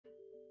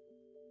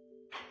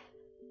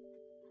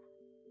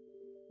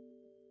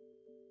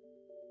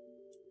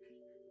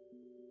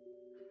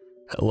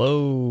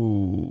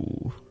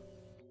Hello.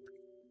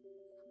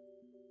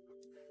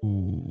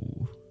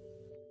 Ooh.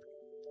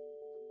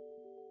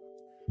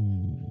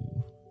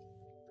 Ooh.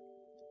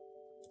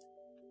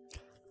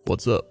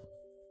 What's up?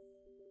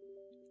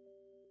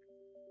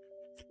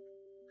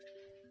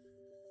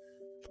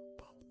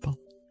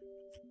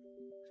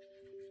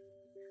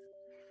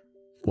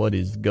 What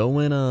is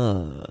going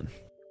on?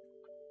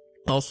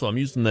 Also, I'm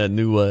using that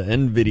new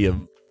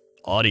NVIDIA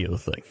audio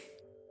thing.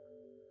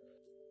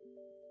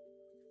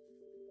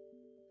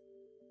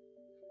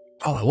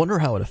 Oh, I wonder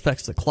how it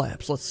affects the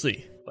claps. Let's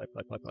see.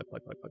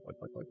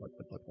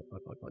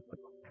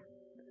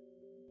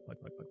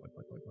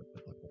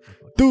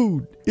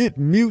 Dude, it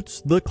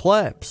mutes the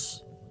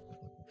claps.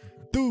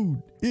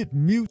 Dude, it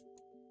mutes.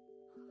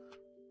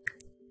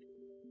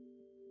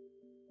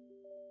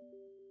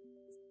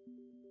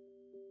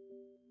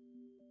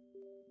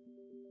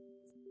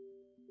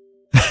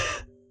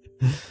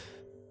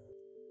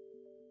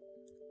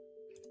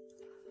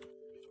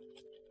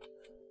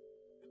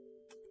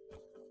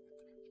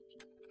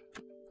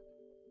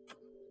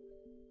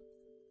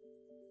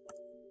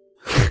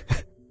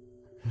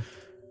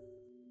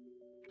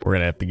 We're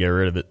gonna have to get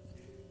rid of it.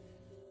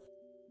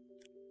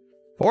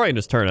 Or I can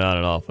just turn it on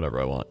and off whenever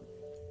I want.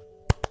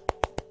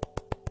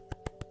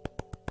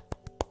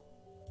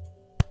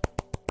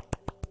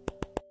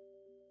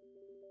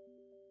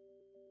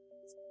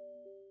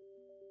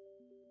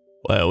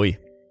 Wowee.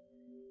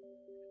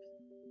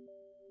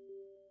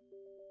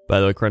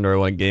 By the way, Crendor, I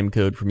want game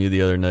code from you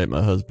the other night.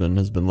 My husband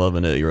has been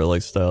loving it. You're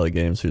like style of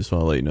games, so just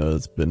want to let you know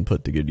it's been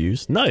put to good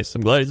use. Nice,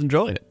 I'm glad he's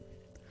enjoying it.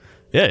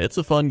 Yeah, it's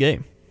a fun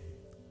game.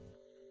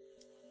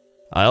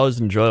 I always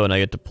enjoy when I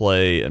get to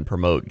play and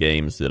promote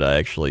games that I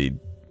actually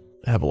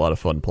have a lot of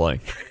fun playing.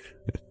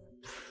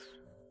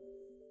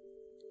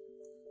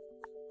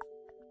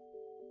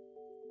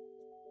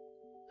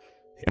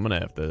 I'm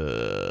gonna have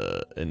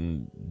to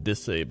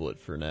disable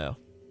it for now.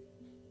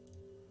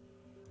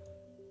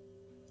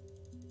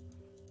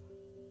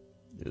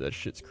 Dude, that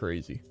shit's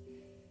crazy.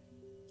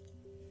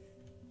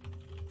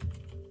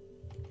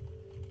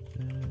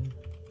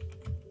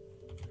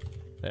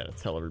 I gotta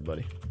tell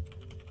everybody.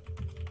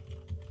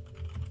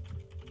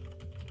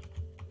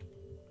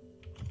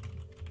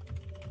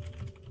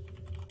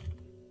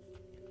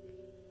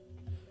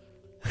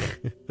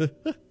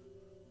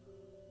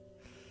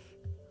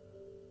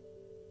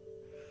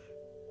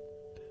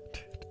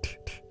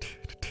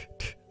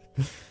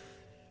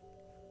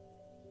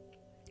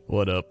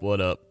 What up, what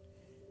up?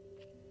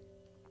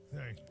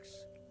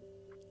 Thanks.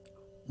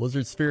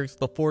 Lizard Spherix,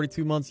 the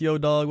 42 months, yo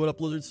dog. What up,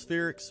 Lizard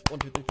Spherix? 1,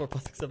 2, 3, 4,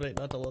 5, 6, 7, 8,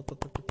 9, 10, 11, 12,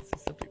 13,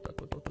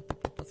 14,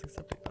 15, 16,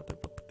 17,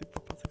 18,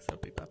 19,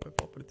 20,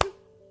 21, 22.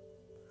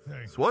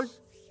 Thanks. Swag.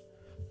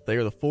 They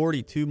are the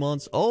 42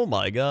 months. Oh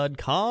my god,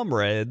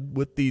 Comrade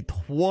with the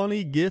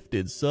 20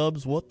 gifted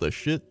subs. What the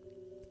shit?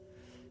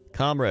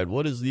 Comrade,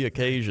 what is the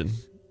occasion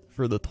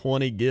for the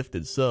 20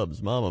 gifted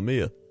subs? Mamma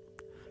mia.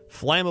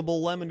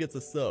 Flammable Lemon gets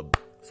a sub.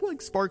 Swag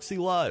Sparksy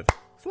Live.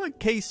 Swag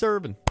K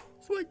Servant.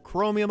 Swag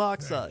Chromium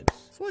Oxide.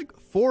 Swag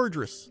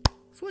Fortress.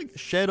 Swag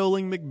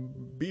Shadowling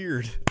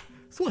McBeard.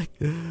 Swag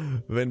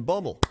Van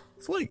Bummel.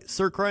 Swag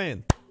Sir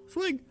Crane.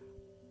 Swag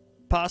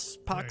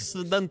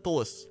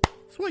Poxdentalist.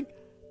 Swag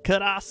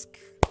Karask.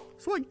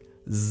 Swag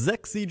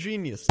Zexy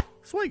Genius.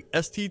 Swag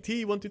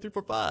STT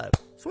 12345.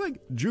 Swag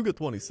Juga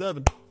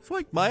 27.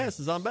 Swag My Ass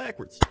is on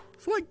Backwards.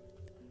 Swag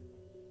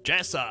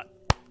Jassot.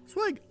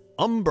 Swag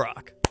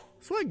Umbrock.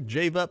 Swag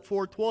JVEP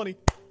 420.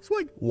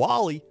 Swag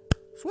Wally.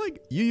 Swag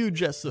UU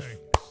Jessif.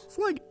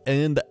 Swag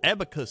and the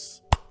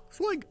Abacus.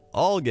 Swag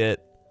all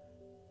get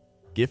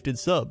gifted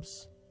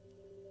subs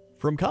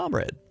from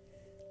Comrade.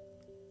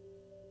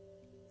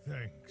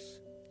 Thanks.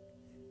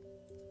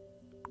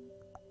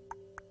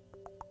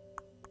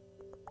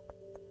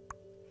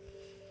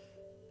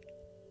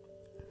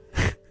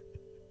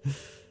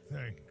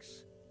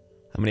 Thanks.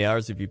 How many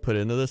hours have you put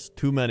into this?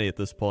 Too many at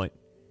this point.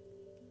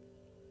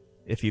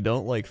 If you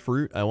don't like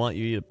fruit, I want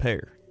you to eat a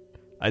pear.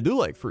 I do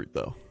like fruit,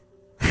 though.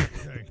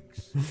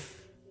 Thanks.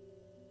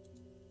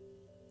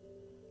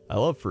 I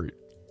love fruit.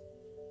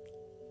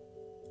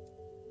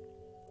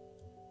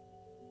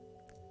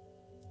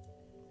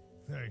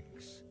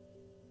 Thanks.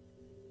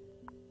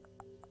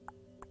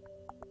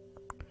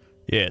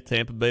 Yeah,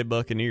 Tampa Bay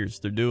Buccaneers.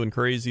 They're doing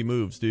crazy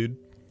moves, dude.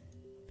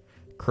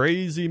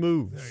 Crazy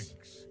moves.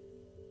 Thanks.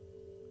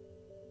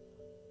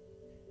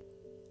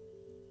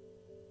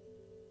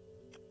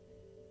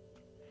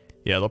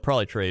 Yeah, they'll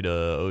probably trade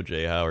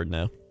O.J. Howard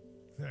now.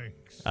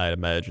 Thanks. I'd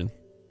imagine.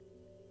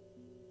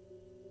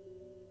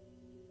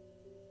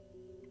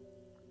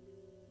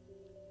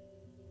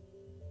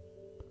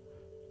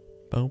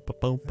 Boom, ba,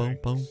 boom, boom,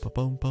 boom, ba,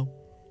 boom, boom.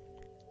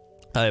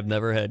 I have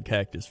never had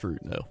cactus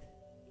fruit, no.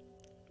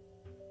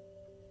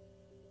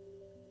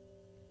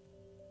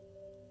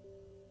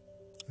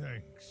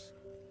 Thanks.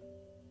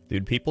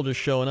 Dude, people just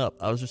showing up.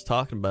 I was just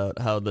talking about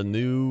how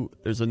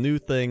there's a new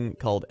thing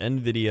called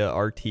NVIDIA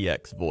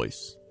RTX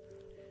voice.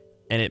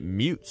 And it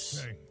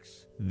mutes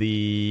Thanks.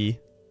 the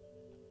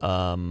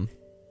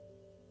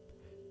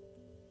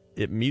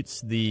it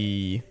mutes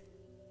the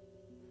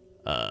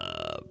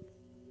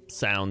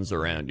sounds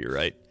around you,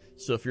 right?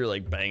 So if you're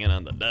like banging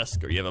on the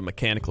desk or you have a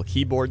mechanical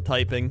keyboard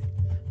typing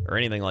or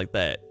anything like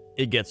that,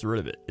 it gets rid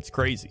of it. It's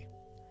crazy.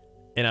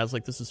 And I was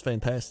like, this is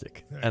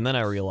fantastic. Thanks. And then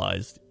I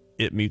realized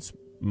it mutes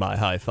my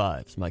high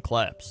fives, my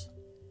claps.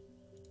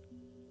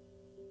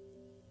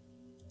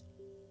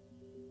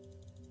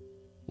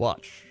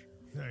 Watch.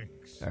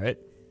 Thanks. All right.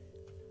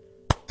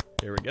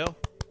 Here we go.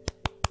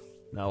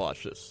 Now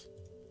watch this.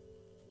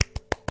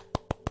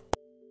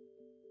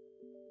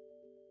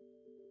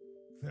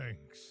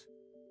 Thanks.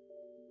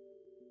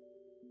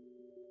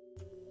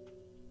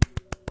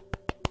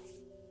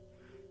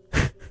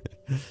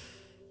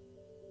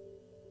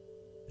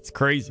 It's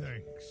crazy.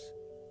 Thanks.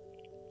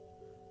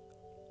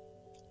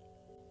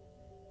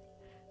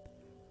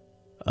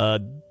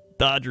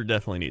 Dodger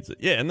definitely needs it.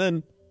 Yeah, and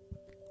then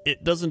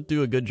it doesn't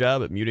do a good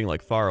job at muting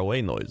like far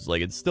away noise.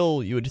 Like it's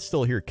still, you would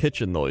still hear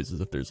kitchen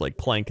noises if there's like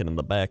clanking in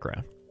the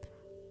background.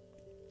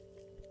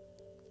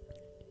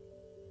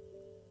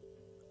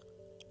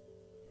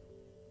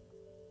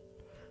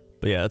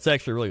 But yeah, it's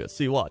actually really good.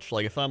 See, watch.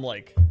 Like if I'm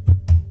like,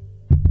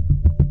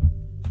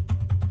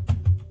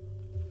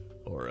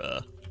 or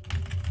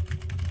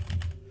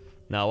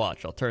now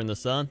watch. I'll turn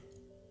this on.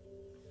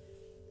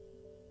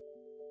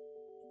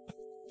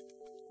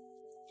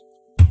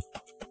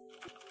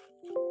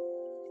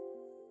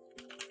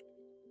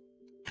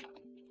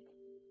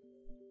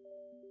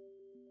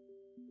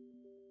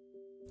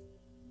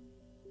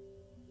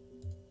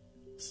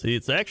 See,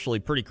 it's actually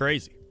pretty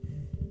crazy.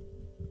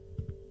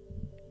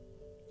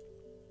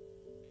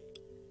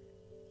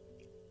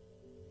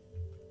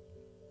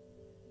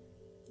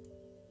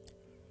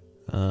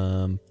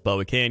 But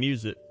we can't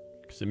use it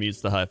because it mutes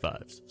the high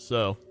fives.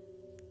 So,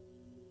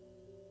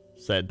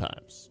 sad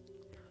times.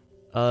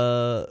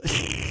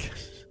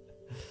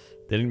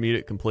 Didn't mute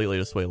it completely,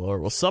 just way lower.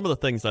 Well, some of the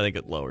things I think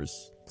it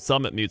lowers.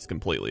 Some it mutes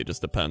completely. It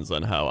just depends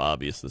on how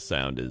obvious the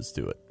sound is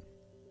to it.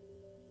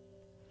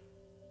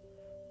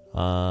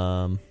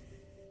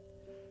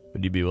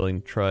 Would you be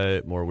willing to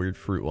try more weird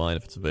fruit wine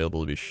if it's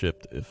available to be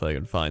shipped? If I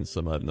can find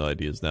some, I have no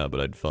ideas now,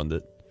 but I'd fund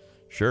it.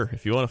 Sure,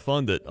 if you want to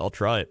fund it, I'll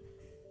try it.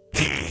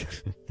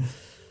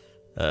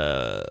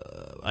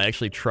 I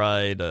actually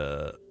tried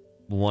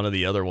one of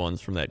the other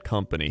ones from that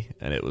company,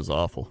 and it was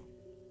awful.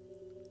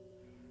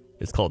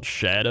 It's called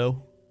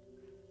Shadow.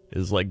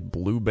 It's like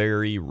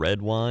blueberry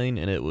red wine,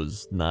 and it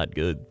was not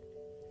good.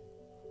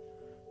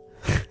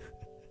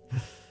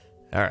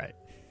 All right.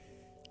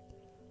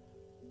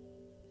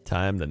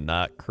 Time to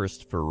knock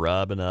Christopher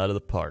Robin out of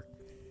the park.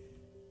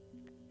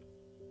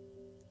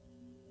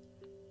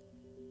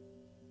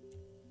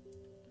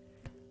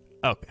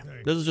 Okay,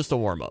 this is just a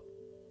warm-up.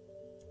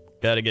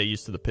 Got to get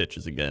used to the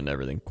pitches again and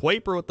everything.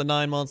 Quaper with the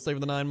 9 months. Stay for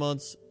the 9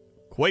 months.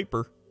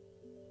 Quaper.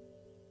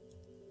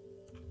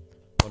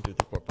 1, 2,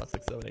 3, 4, 5,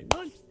 6, 7, 8,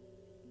 9.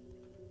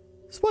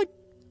 Swipe.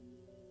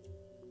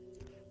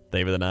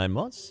 Stay for the 9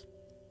 months.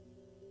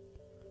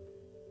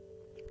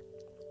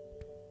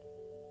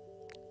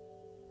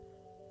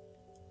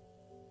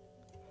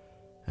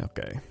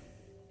 Okay.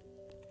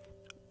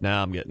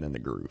 Now I'm getting in the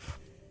groove.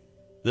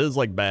 This is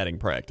like batting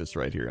practice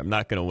right here. I'm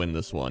not going to win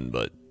this one,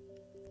 but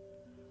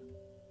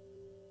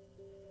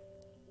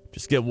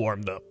just get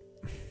warmed up.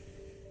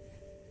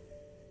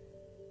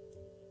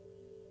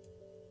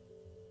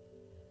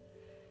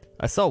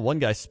 I saw one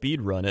guy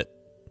speed run it,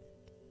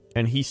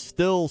 and he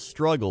still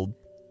struggled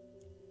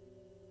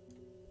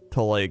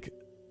to like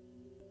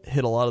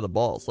hit a lot of the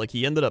balls. Like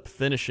he ended up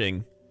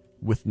finishing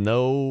with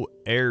no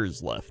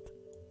airs left.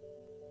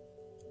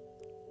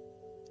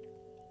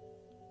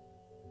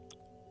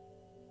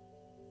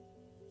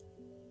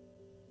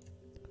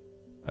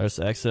 I just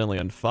accidentally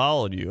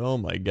unfollowed you. Oh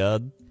my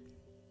god.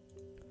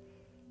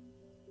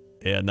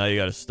 Yeah, now you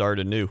gotta start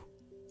anew.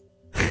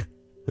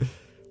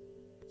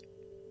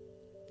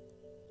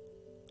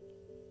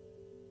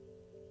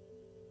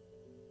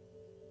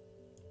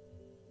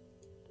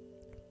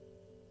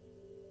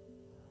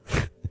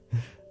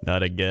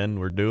 Not again.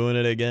 We're doing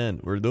it again.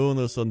 We're doing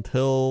this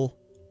until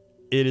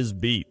it is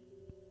beat.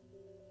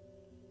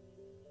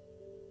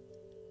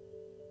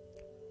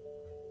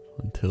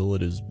 Until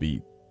it is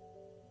beat.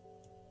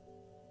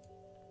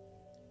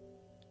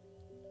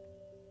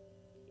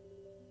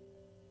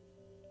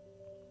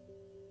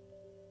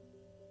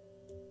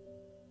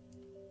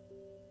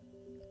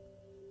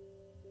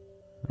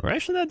 We're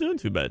actually not doing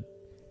too bad.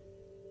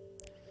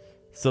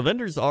 So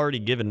vendor's already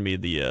given me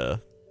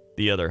the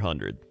other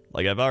 100.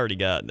 Like I've already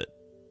gotten it.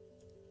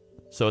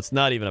 So it's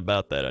not even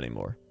about that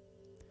anymore.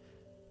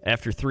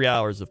 After 3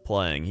 hours of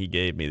playing, he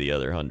gave me the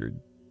other 100.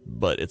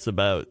 But it's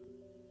about...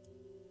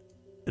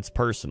 It's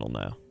personal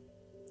now.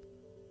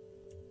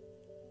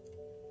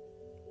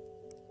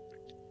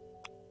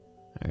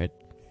 Alright.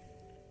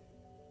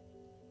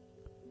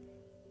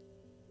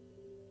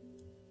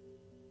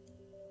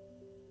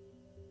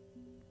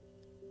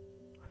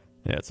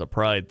 Yeah, it's a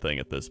pride thing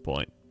at this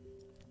point.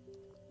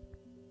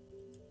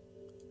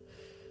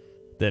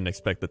 Didn't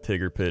expect the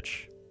Tigger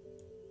pitch.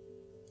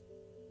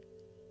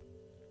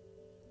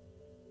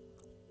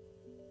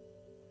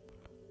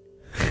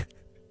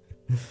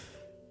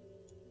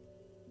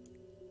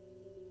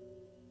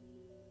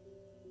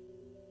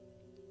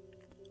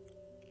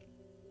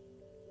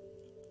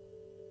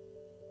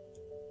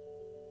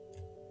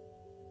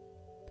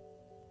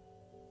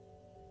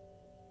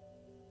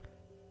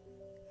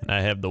 I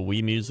have the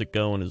Wii music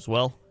going as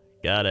well.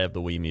 Gotta have the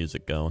Wii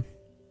music going.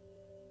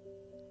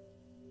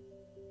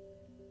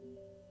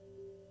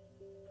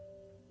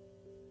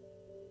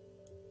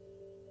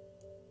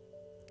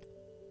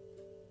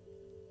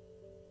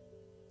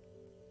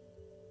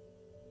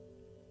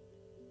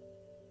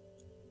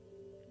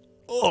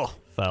 Oh,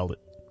 fouled it.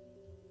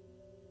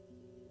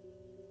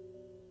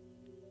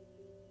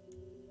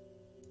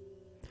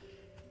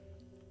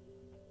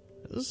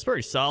 This is a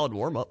very solid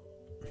warm-up.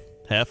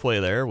 Halfway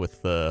there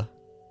with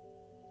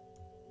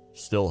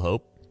still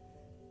hope.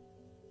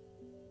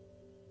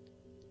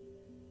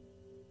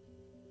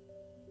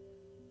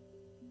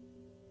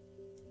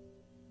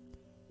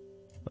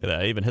 Look at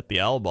that, I even hit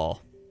the owl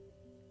ball.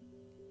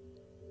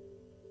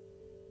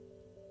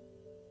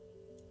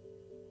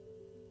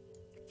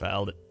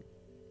 Fouled it.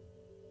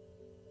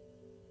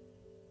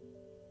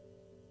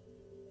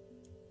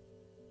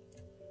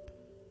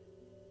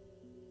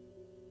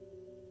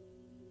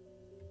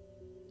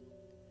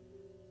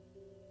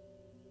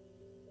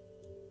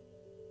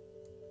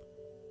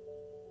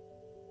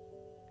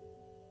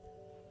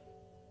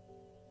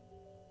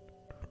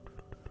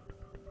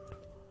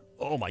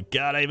 Oh my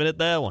god, I even hit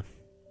that one.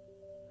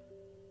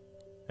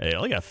 Hey, I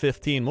only got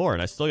 15 more,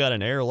 and I still got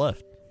an air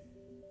left.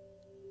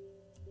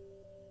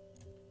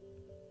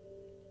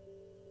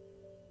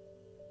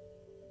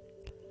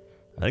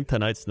 I think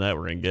tonight's the night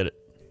we're going to get it.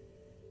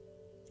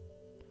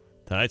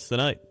 Tonight's the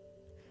night.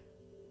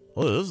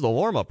 Well, this is the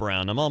warm-up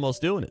round. I'm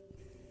almost doing it.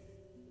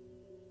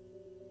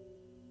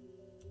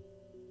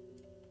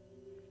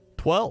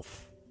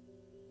 12.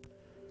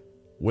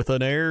 With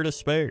an air to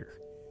spare.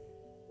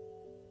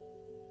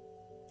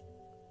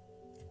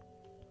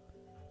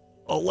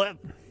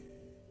 11.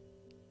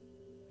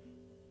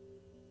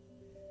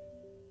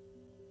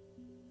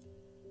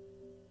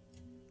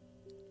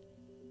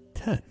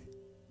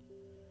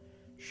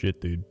 Shit,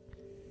 dude.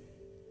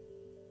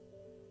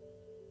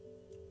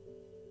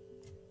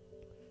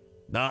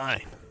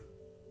 9.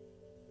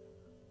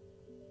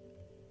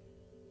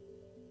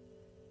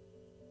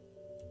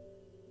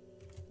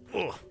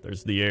 Oh,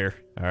 there's the air.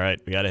 All right,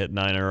 we got to hit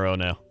 9 in a row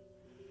now.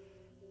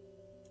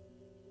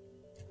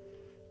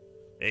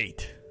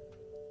 8.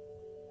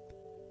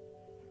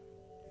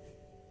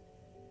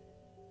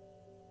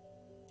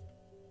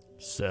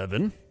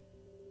 7.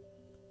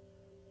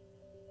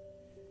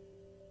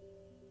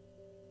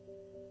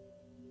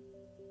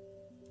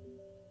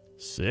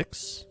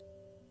 6.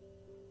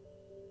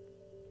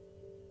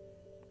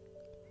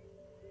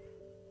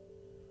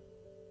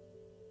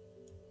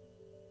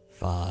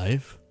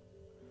 5.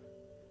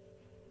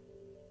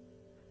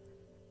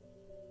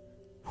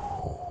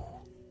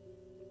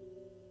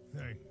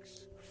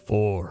 Thanks.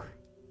 4.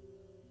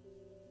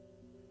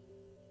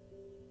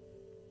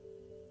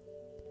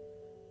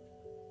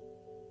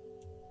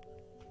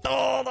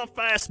 'Oh, the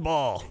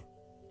fastball.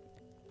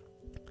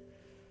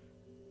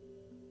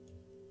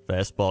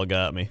 Fastball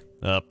got me.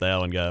 Up, that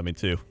one got me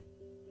too.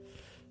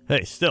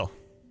 Hey, still.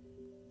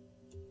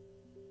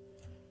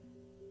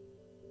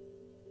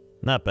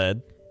 Not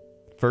bad.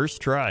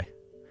 First try.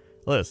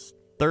 Look at this.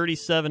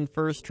 37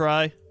 first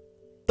try.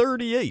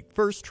 38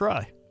 first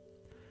try.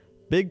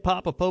 Big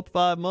Papa Pope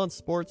 5 months.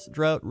 Sports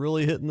drought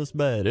really hitting this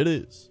bad. It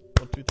is.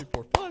 1, 2, 3,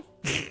 4, 5.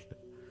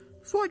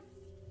 Swipe.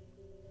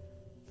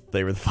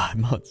 They were the 5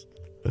 months.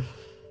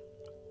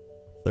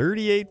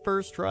 38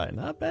 first try.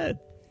 Not bad.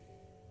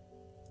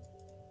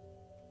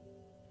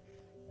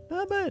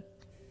 Not bad.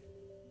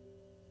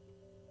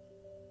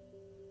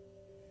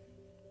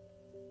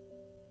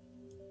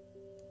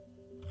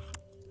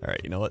 All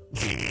right, you know what?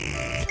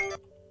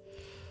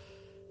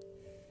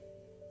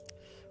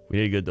 We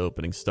need a good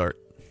opening start.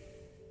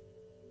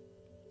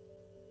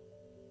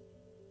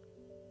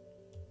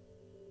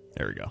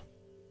 There we go.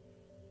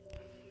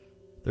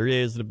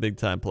 38 isn't a big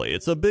time play.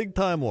 It's a big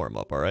time warm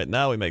up, all right?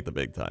 Now we make the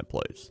big time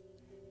plays.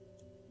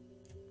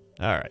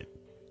 All right.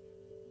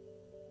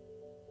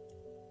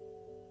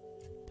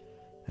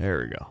 There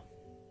we go.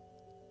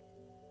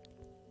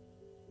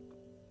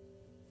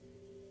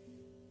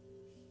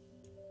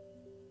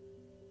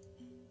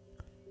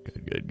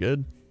 Good, good,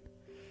 good.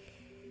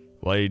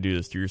 Why do you do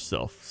this to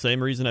yourself?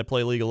 Same reason I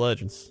play League of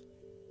Legends.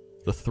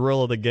 The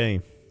thrill of the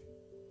game.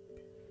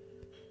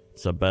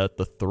 It's about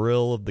the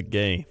thrill of the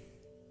game.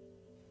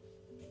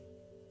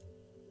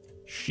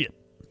 Shit.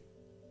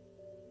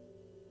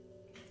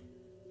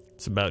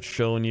 It's about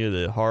showing you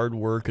that hard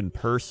work and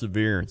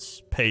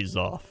perseverance pays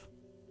off.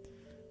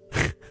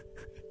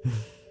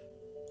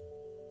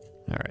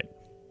 All right.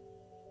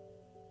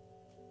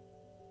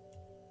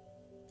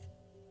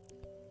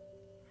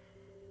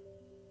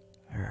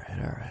 All right,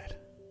 all right.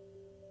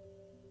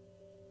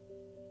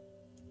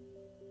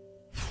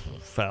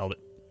 Fouled it.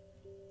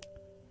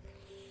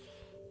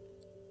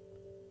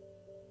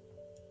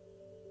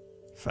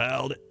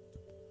 Fouled it.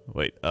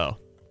 Wait, oh.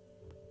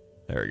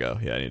 There we go.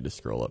 Yeah, I need to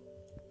scroll up.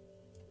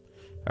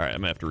 All right,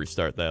 I'm going to have to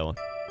restart that one.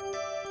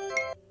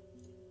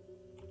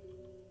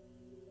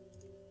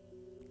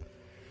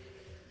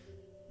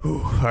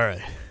 Whew, all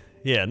right.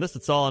 Yeah, and this,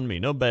 it's all on me.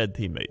 No bad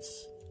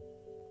teammates.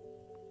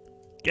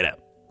 Get out.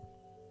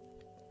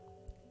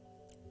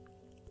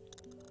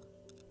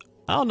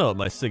 I don't know what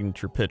my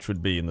signature pitch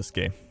would be in this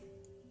game.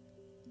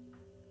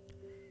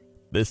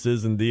 This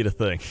is indeed a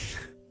thing.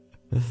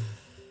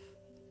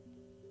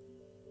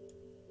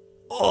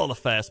 Oh, the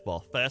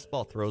fastball.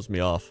 Fastball throws me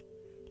off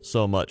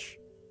so much.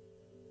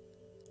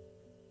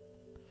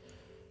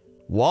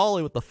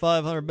 Wally with the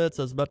 500 bits.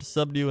 I was about to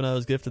sub to you when I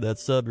was gifted that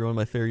sub. You're one of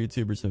my favorite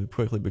YouTubers and have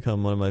quickly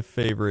become one of my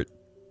favorite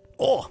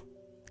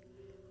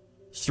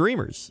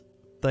streamers.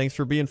 Thanks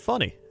for being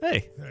funny.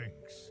 Hey.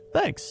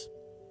 Thanks.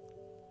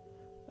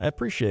 I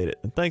appreciate it.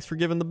 And thanks for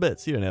giving the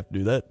bits. You didn't have to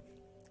do that.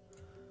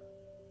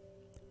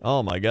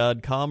 Oh my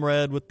god.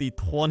 Comrade with the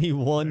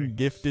 21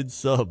 gifted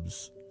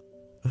subs.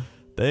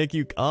 Thank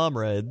you,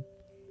 Comrade,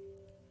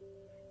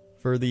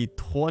 for the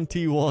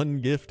 21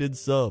 gifted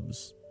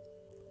subs.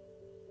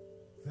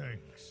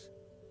 Thanks.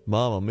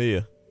 Mamma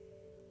mia.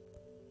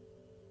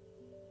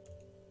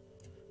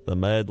 The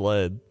Mad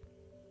Lad.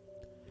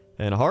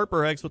 And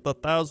Harper X with the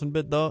 1,000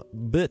 bit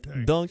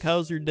dunk.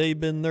 How's your day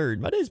been, nerd?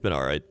 My day's been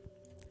alright.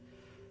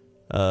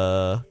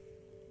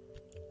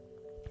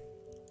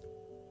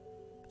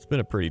 It's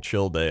been a pretty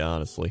chill day,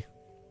 honestly.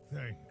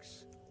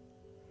 Thanks.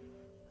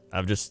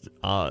 I've just,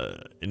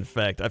 in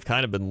fact, I've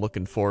kind of been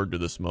looking forward to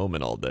this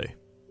moment all day.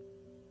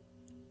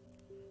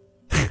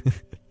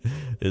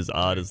 As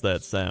odd as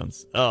that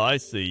sounds. Oh, I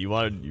see. You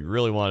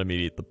really wanted me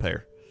to eat the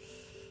pear.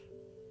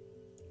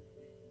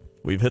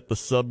 We've hit the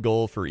sub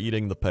goal for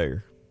eating the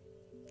pear.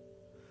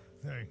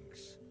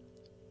 Thanks.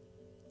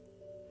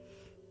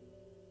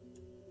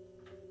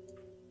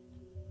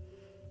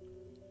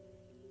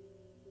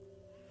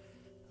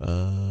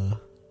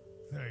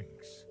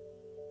 Thanks.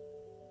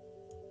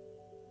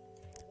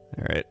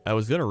 Alright, I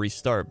was gonna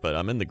restart, but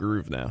I'm in the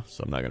groove now,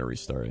 so I'm not gonna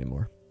restart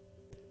anymore.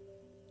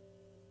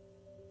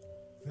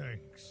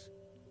 Thanks.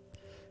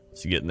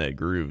 So you get in that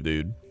groove,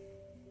 dude.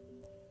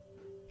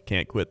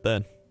 Can't quit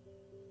then.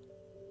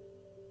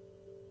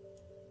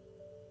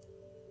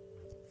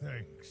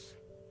 Thanks.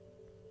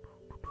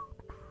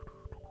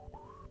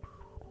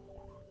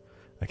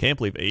 I can't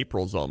believe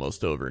April's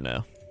almost over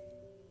now.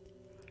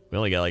 We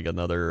only got like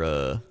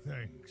another,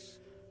 Thanks.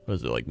 what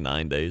is it, like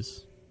 9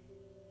 days?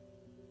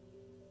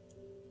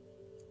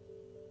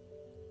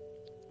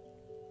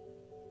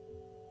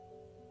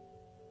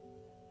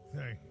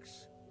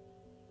 Thanks.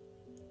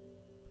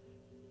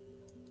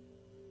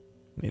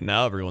 I mean,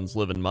 now everyone's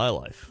living my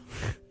life.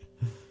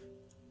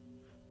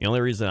 The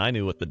only reason I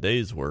knew what the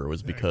days were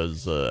was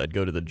because I'd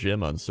go to the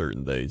gym on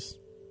certain days.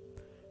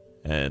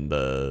 And,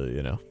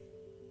 you know.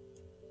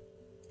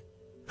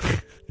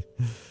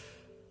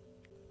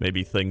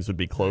 Maybe things would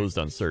be closed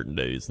on certain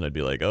days, and I'd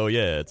be like, oh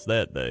yeah, it's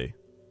that day.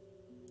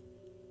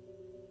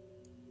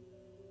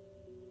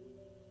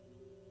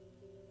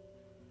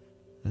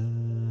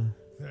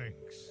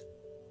 Thanks.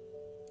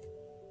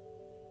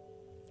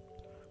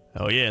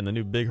 Oh yeah, and the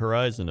new Big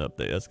Horizon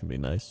update. That's gonna be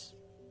nice.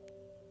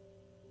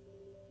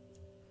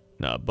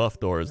 Nah, Buff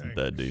Door isn't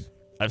dead, dude.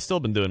 I've still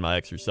been doing my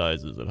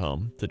exercises at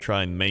home to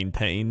try and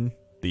maintain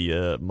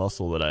the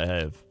muscle that I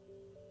have.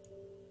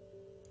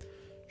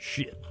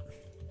 Shit.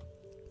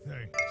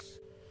 Thanks.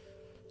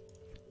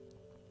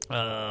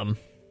 And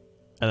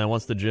then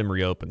once the gym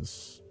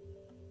reopens,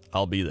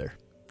 I'll be there.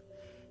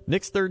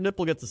 Nick's third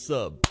nipple gets a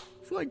sub.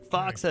 Swag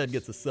Foxhead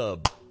gets a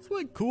sub.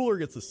 Swag Cooler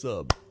gets a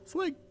sub.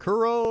 Swag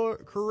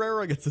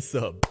Carrera gets a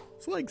sub.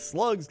 Swag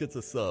Slugs gets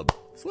a sub.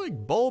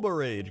 Swag Bulba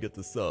Rage gets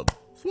a sub.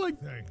 Swag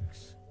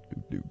Thanks.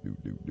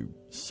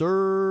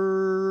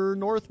 Sir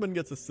Northman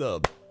gets a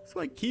sub.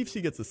 Swag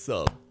Keefsy gets a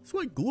sub.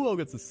 Swag Gluo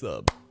gets a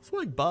sub.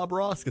 Swag Bob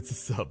Ross gets a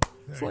sub.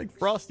 Swag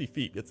Frosty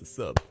Feet gets a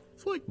sub.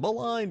 Swag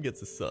Malign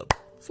gets a sub.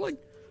 Swag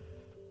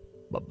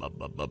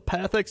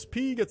Path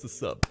XP gets a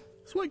sub.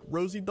 Swag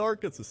Rosie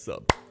Dark gets a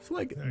sub.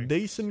 Swag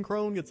Dason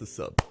Crone gets a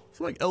sub.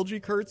 Swag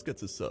LG Kurtz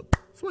gets a sub.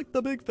 Swag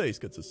The Big Face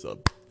gets a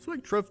sub.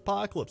 Swag Trev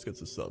Apocalypse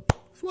gets a sub.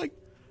 Swag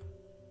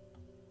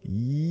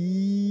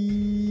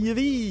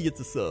Yv gets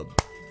a sub.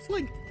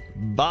 Swag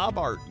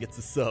Bobart gets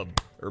a sub.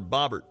 Or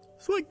Bobbert.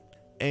 Swag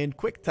and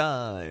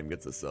QuickTime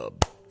gets a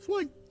sub.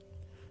 Swag.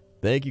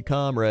 Thank you,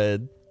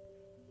 Comrade,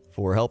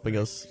 for helping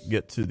us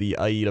get to the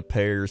I eat a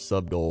pear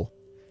sub goal,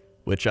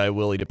 which I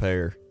will eat a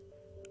pear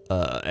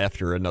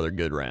after another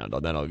good round.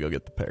 And then I'll go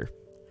get the pear.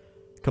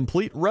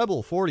 Complete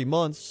Rebel, 40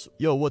 months.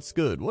 Yo, what's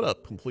good? What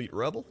up, Complete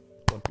Rebel?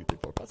 1, 2, 3,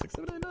 4, 5, 6,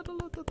 7, 8, 9, 10,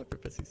 11, 12, 13, 14,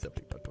 15, 16,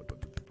 17, 18,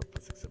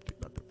 19, 20,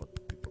 21, 22, 23, 24,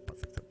 25,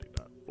 26, 27, 28,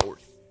 29,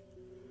 40.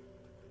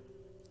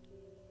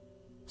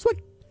 Sweet.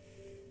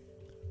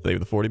 Thank you for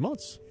the 40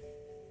 months.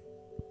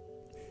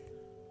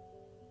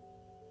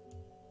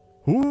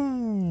 Ooh,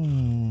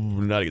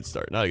 not a good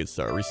start. Not a good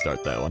start.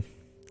 Restart that one.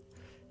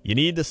 You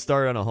need to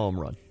start on a home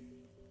run.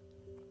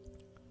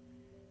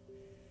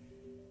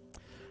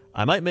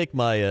 I might make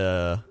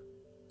my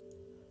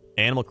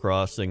Animal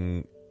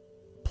Crossing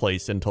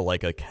place into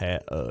like a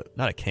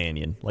not a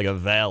canyon, like a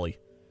valley.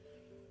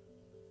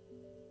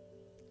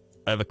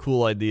 I have a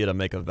cool idea to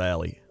make a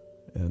valley,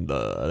 and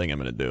I think I'm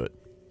gonna do it.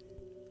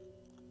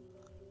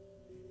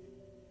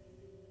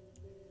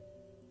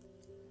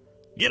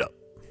 Get up.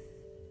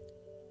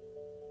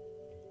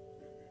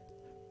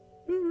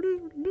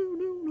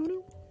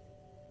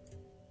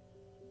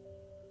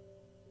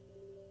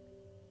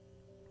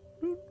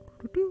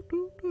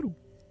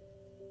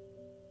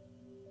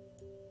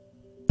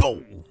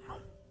 Boom.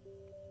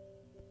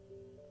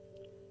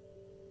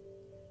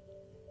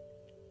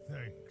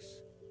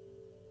 Thanks.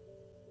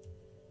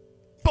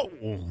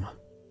 Boom.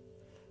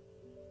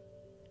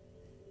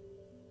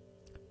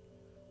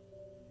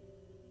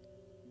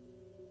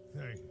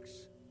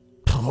 Thanks.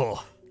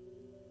 Oh.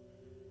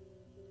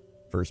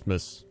 First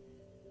miss.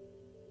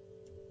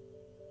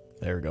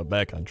 There we go.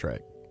 Back on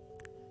track.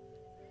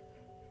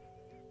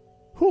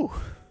 Whew.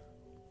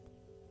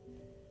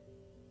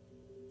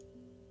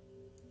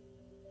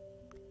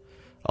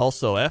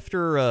 Also,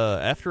 after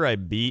I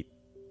beat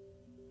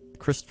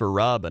Christopher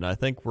Robin, I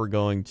think we're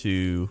going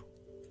to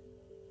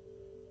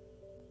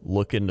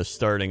look into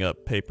starting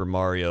up Paper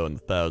Mario and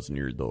the Thousand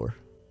Year Door,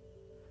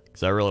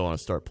 because I really want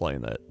to start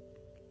playing that.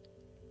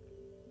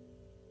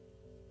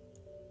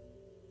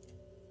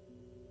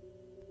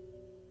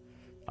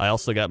 I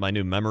also got my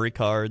new memory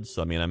cards,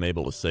 so I mean I'm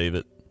able to save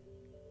it.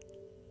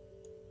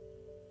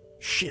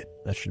 Shit,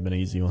 that should have been an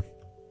easy one.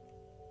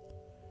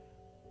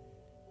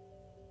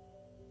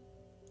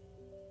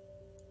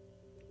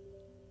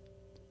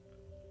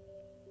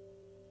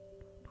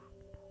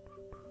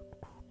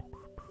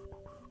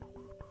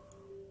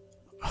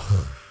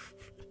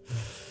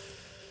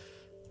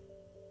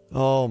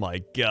 Oh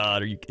my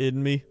god, are you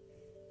kidding me?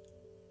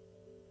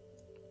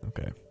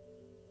 Okay.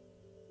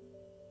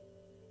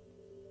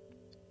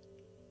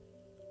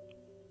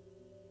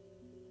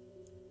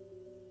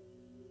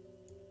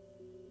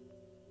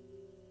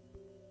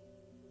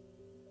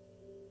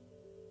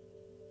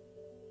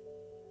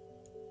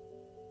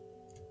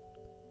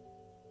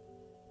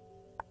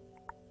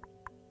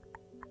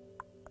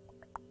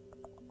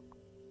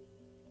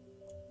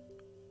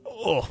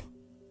 Oh,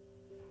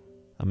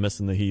 I'm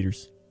missing the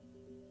heaters.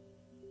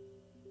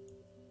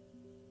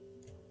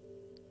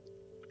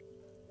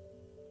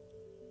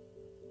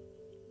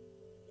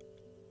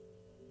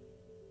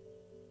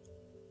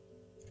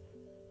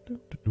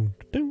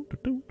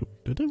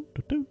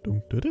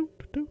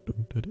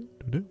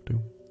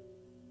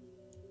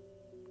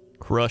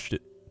 Crushed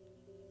it.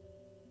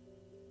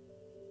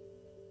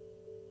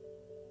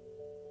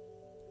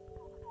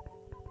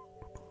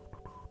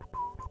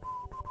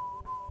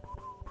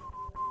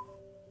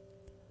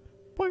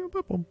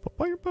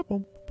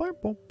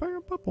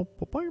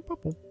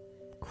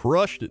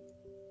 Crushed it.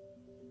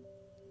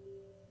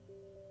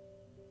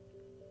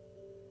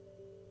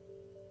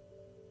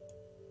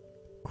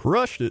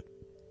 Crushed it.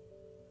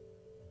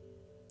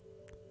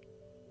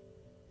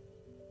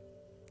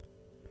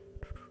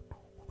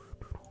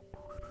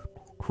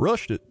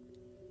 Crushed it.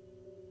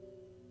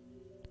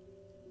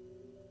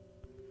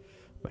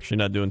 I'm actually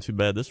not doing too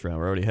bad this round.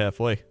 We're already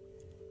halfway.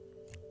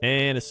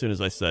 And as soon as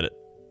I said it.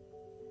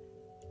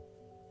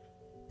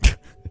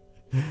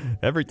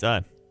 Every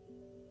time.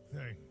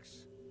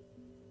 Thanks.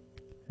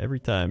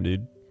 Every time,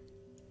 dude.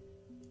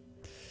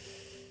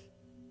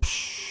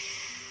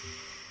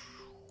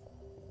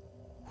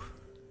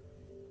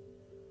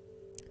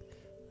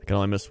 I can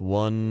only miss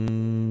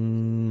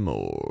one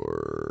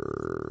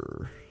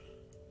more.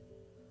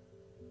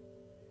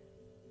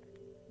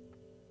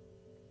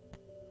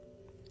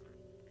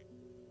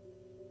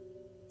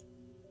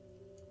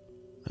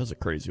 That was a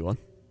crazy one.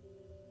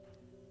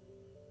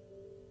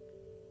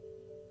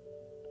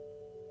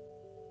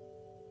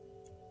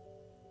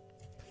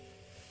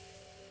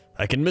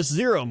 I can miss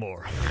 0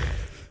 more.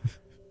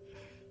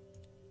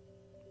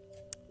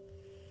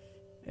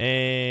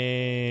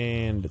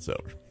 And it's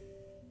over.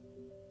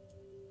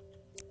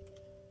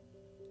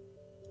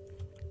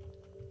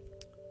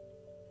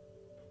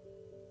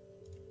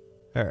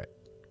 All right.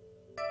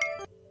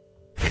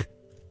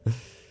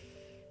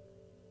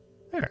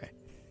 All right.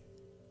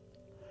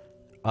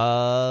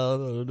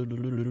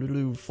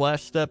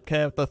 Flash step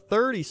cap the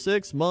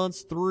 36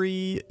 months,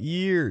 3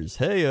 years.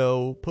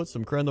 Heyo, put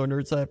some Crendor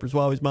nerd cyphers,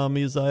 Wowies, Mom,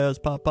 Mia,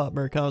 Zayas, Pop,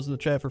 Americanos in the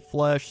chat for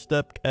Flash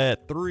step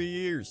at 3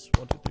 years.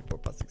 1, 2, 3, 4,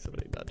 5, 6, 7,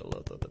 8, 9, 10,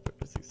 11, 12, 13,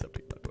 14, 15, 16,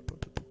 17, 18, 19,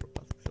 20,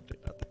 21, 22,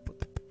 23,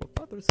 24,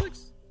 25,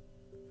 36.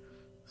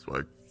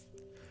 Swag.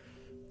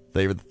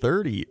 Favor the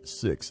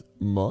 36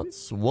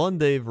 months. One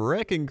Dave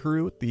Wrecking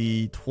Crew with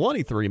the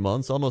 23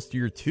 months, almost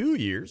your 2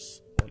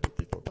 years. 1, 2,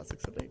 3, 4, 5,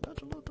 6, 7, 8, 9,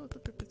 10, 11, 12,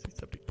 13, 14, 15, 16,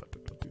 17, 18,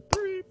 19, 20,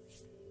 23.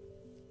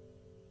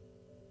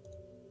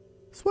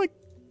 Swag.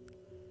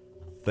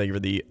 Thank you for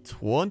the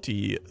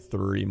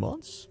 23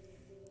 months.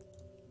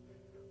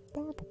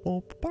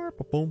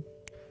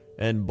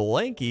 And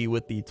Blanky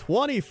with the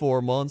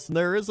 24 months, and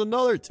there is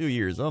another 2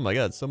 years. Oh my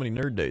god, so many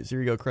nerd days. Here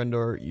you go,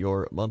 Crendor,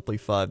 your monthly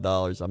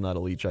 $5. I'm not a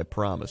leech, I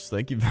promise.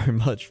 Thank you very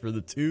much for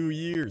the 2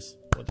 years.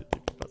 1, 2,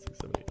 3, 4, 5, 6,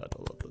 7, 8, 9, 10,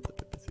 11, 12,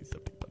 13, 14, 15, 16,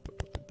 17,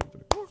 18, 19,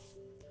 20, 24.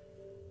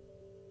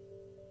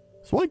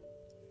 Swing.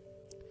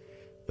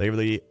 Thank you for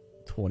the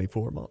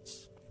 24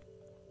 months.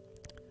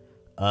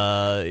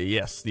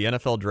 Yes, the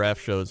NFL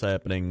draft show is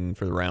happening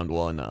for the round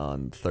 1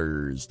 on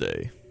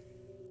Thursday.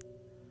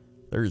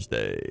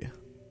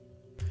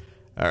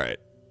 All right,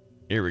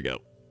 here we go.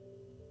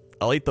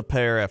 I'll eat the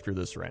pear after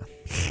this round.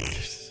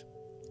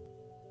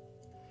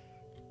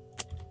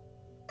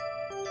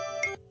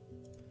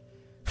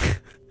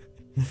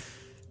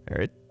 All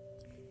right.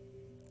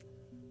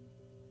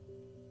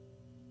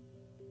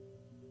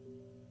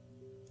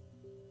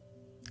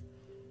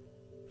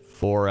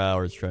 Four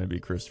hours trying to be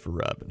Christopher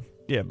Robin.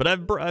 Yeah, but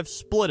I've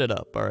split it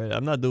up, all right?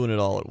 I'm not doing it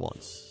all at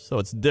once, so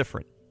it's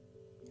different.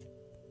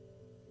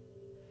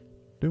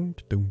 Okay,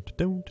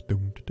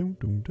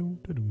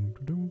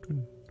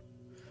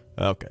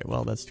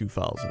 well, that's 2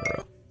 fouls in a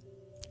row.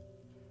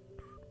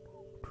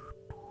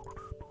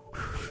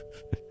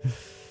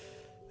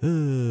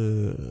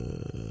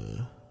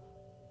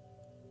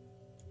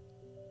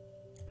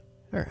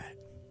 All right.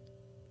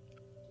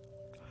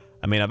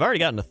 I mean, I've already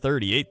gotten to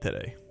 38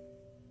 today.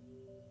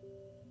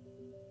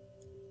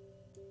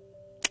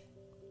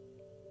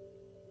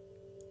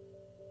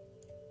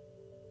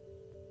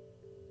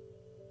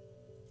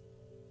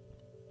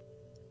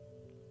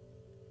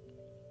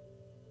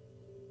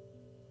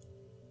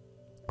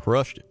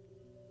 Crushed it.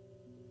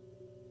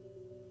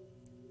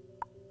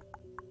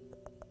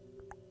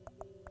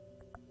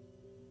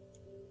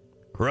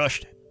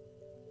 Crushed it.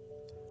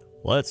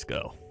 Let's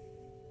go.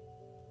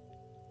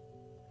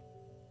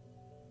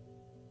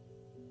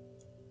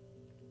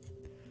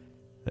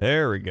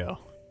 There we go.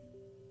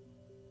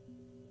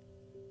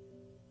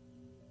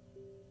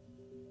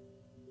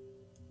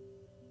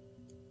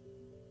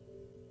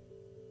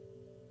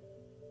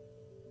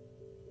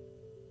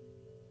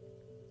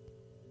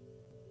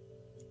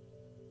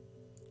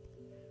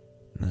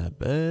 Not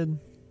bad.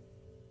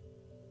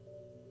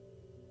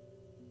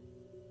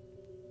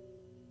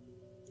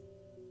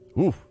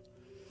 Ooh.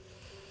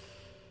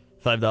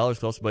 $5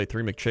 could also buy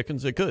 3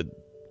 McChickens. It could.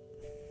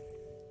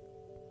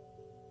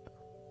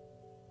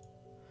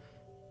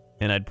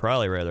 And I'd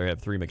probably rather have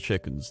 3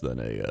 McChickens than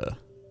a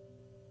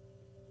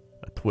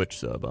Twitch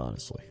sub,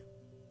 honestly.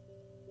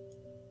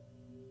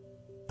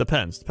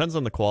 Depends. Depends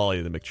on the quality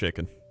of the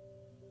McChicken.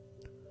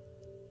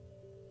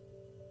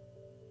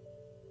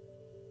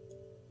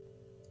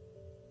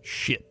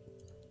 Shit.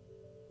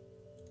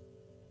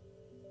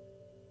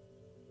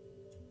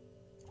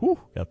 Whew,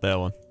 got that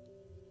one.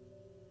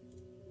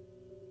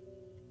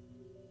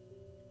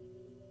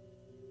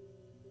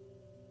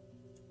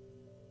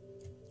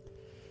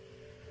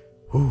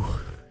 Whew.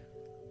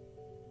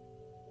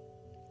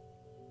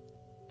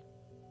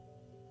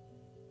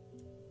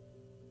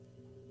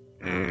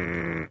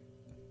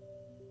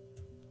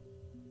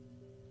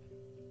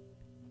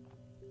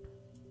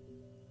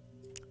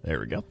 There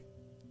we go.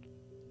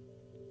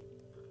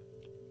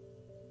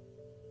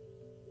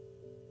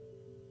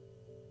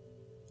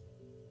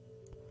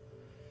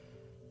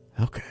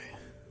 Okay.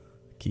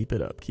 Keep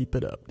it up. Keep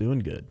it up. Doing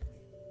good.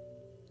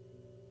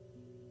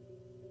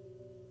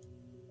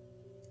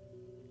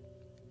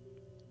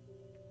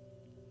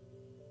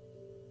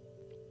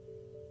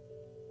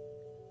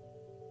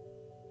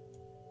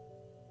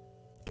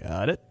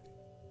 Got it.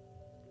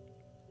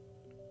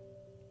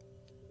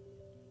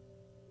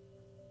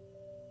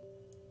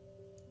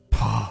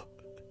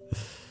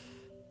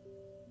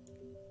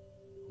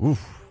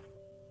 Oof.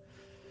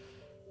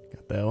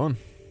 Got that one.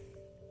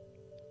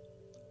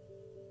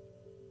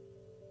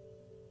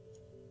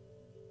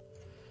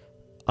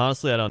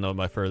 Honestly, I don't know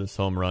my furthest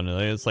home run. I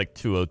think it's like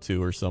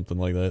 202 or something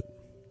like that.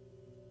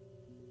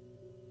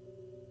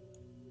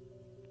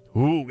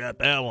 Ooh, got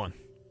that one.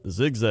 The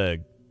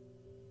zigzag.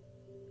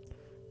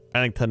 I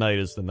think tonight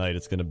is the night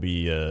it's gonna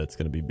be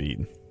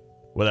beaten.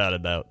 Without a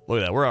doubt. Look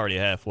at that. We're already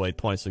halfway.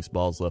 26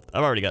 balls left.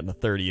 I've already gotten to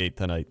 38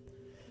 tonight.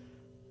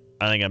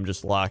 I think I'm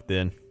just locked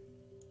in.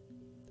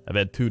 I've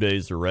had 2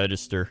 days to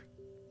register.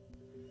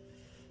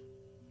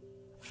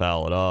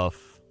 Foul it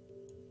off.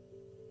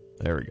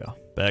 There we go.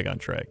 Back on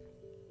track.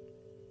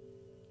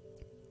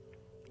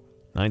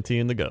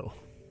 19 to go.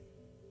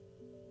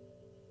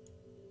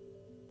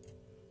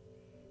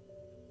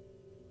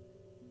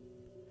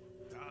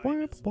 Oh,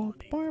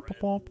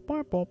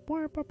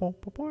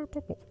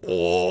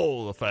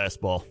 the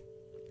fastball.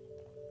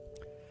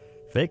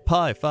 Fake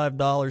pie, $5.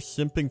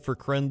 Simping for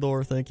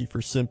Crendor. Thank you for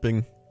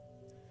simping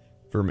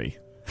for me.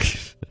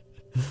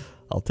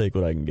 I'll take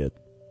what I can get.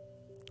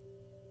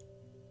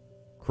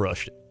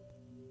 Crushed it.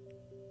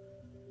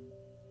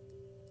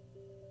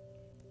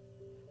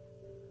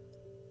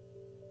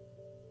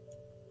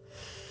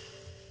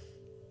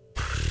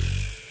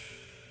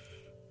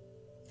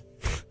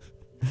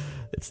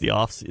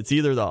 It's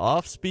either the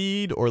off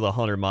speed or the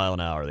 100 mile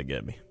an hour that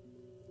get me.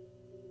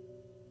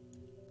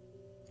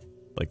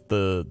 Like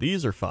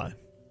these are fine.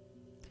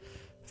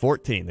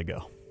 14 to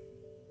go.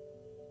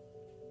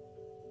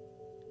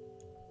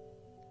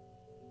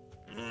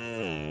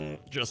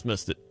 Just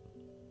missed it.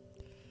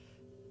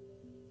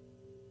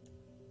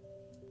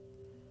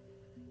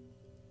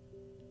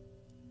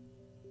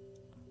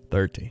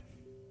 $13.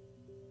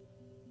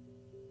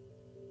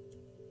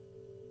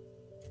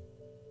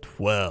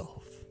 12.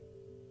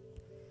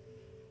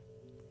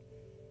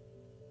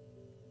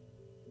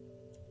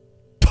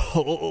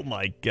 Oh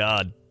my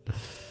God.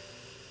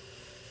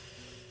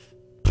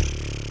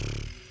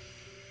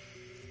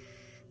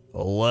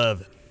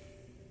 $11.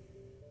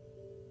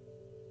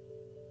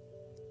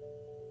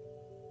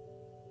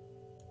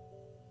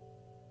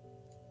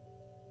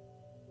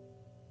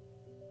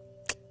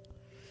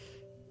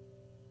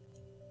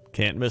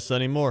 Can't miss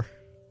anymore.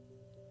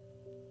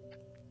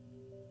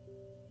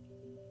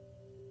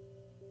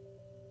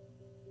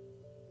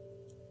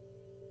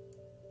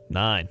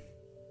 Nine.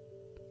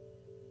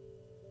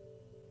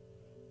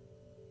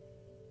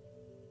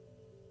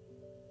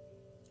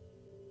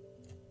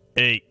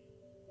 Eight.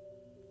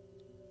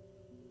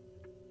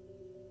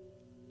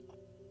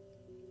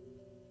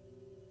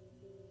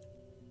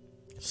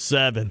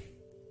 Seven.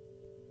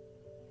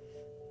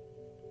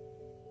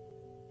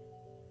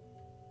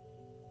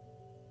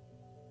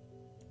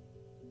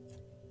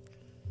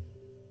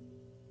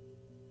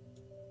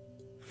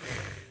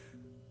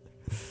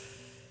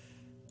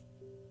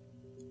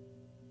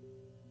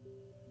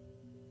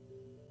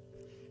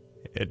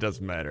 It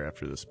doesn't matter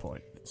after this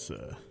point. It's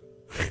I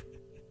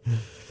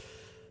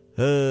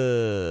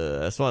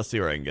just want to see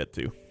where I can get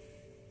to.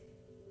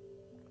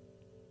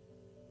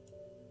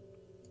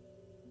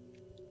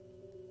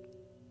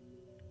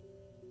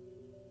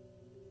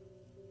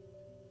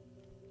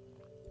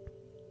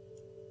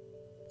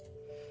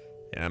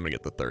 Yeah, I'm gonna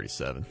get the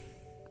 37.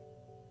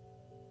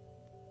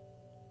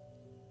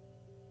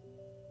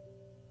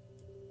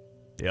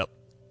 Yep.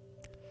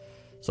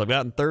 So I've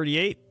gotten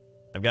 38.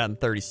 I've gotten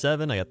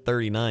 37. I got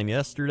 39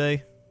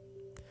 yesterday.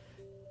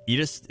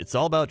 It's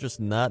all about just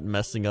not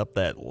messing up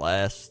that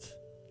last.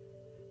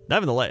 Not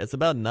even the last. It's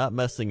about not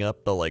messing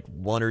up the like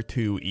one or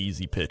two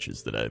easy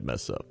pitches that I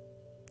mess up.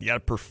 You gotta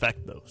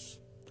perfect those.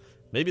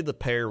 Maybe the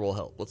pear will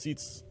help. Let's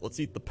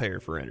eat the pear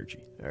for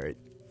energy. All right.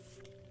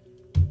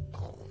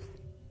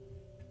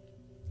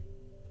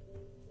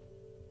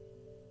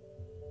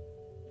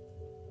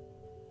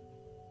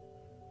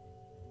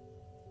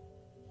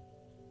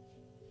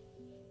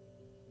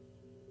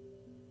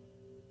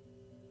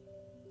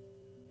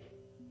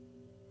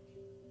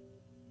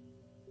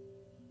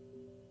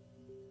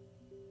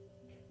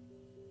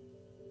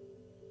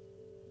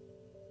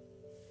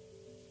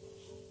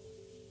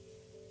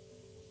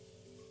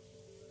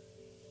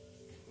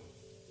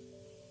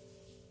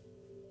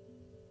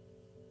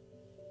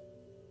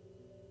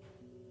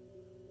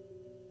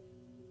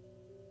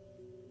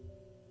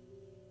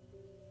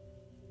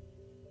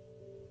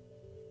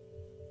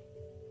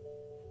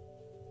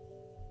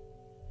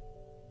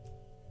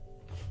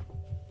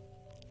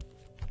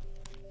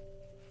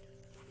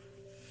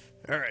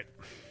 All right,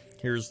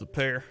 here's the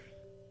pear.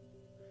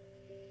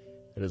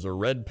 It is a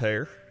red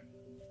pear.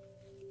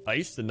 I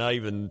used to not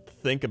even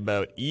think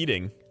about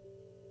eating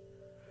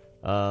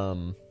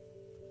red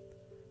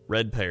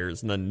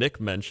pears, and then Nick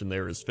mentioned they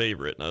were his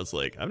favorite, and I was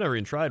like, I've never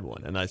even tried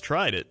one, and I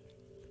tried it,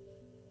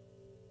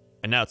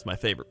 and now it's my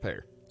favorite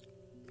pear.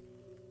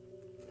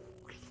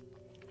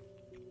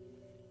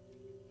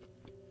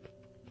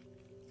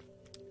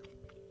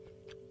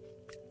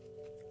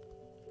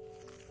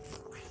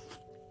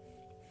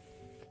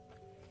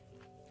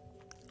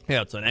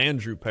 Yeah, it's an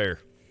Andrew pear.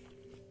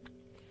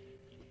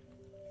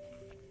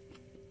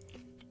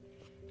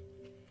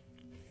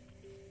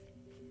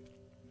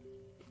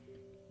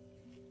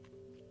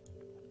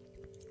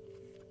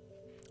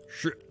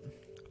 Shit.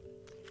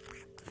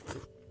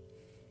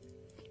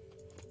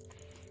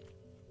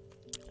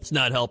 It's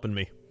not helping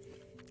me.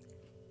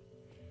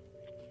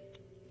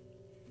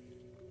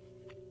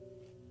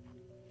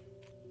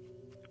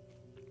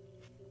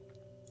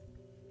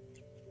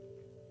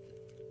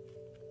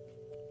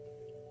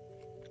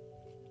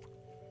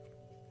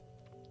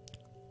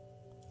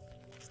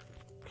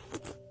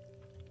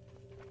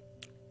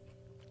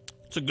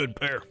 It's a good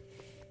pear.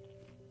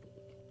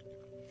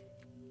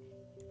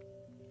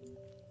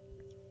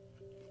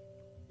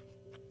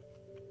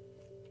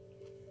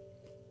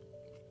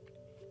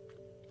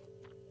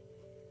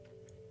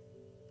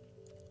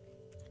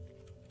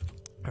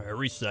 All right,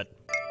 reset.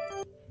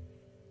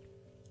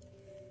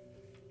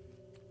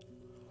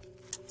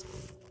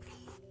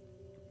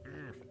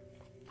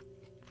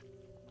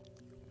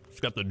 It's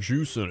got the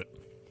juice in it.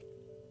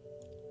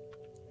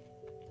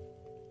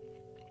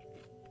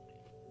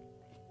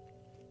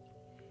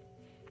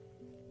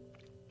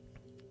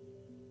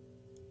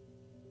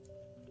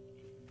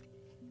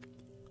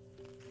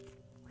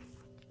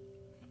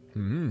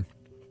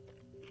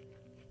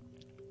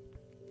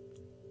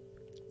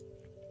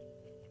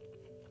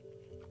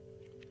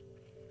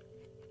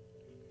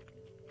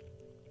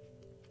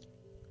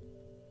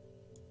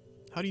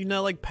 How do you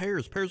not like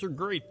pears? Pears are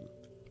great.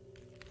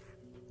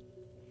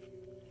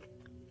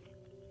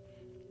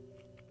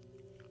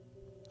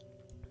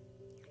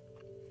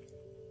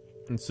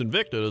 And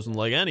Sinvicta doesn't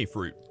like any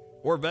fruit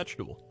or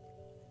vegetable.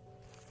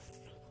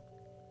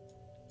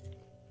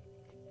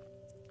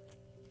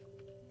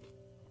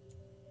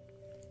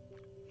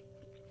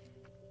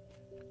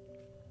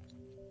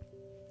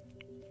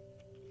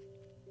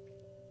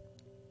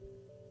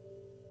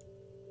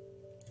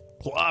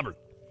 Clobbered.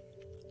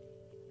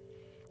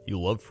 You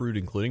love fruit,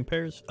 including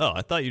pears? Oh,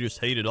 I thought you just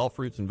hated all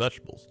fruits and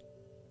vegetables.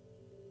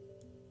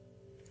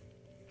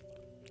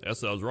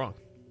 Guess I was wrong.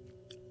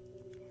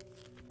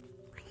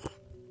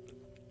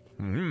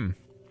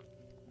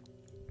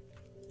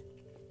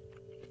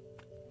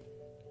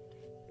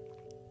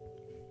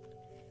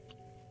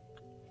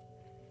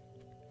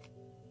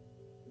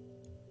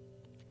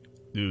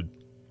 Dude.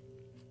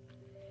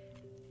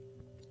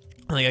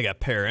 I think I got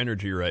pair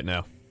energy right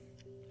now.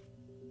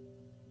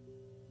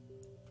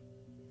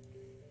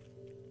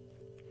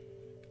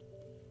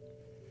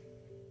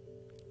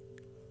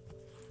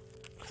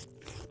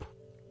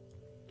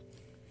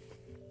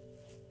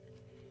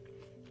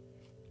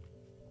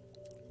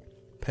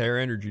 Pair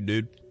energy,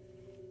 dude.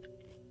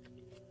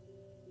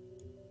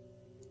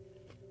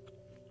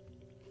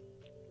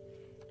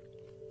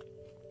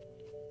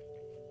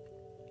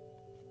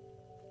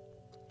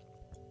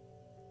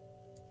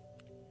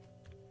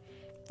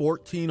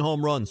 "14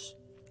 home runs.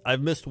 I've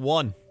missed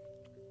one.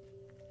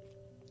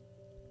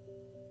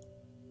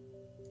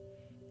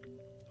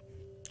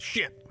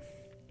 Shit.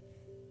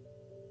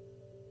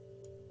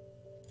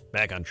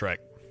 Back on track.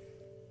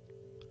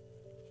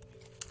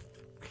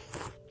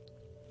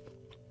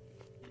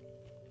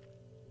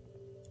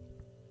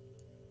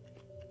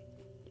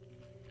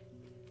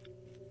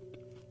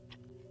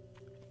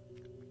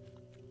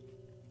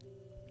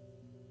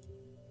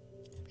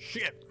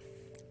 Shit.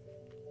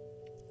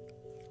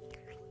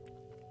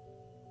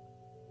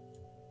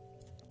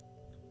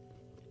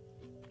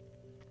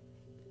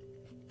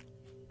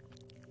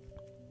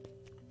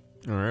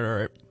 All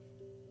right.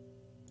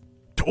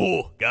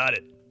 Oh, got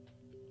it.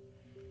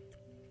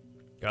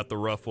 Got the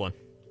rough one.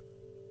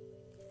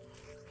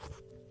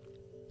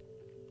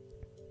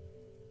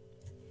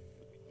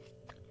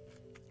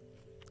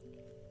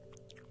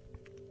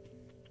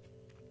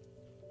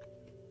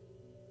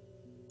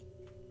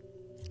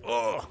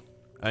 Oh,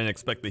 I didn't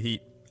expect the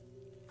heat.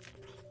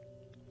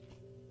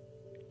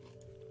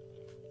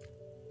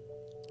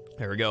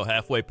 There we go,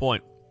 halfway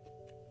point.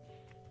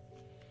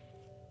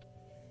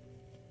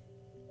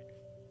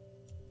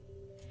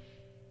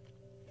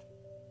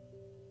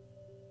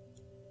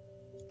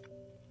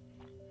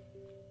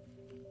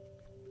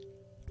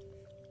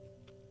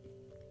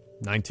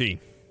 $19.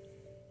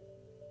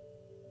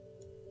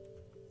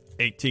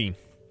 $18.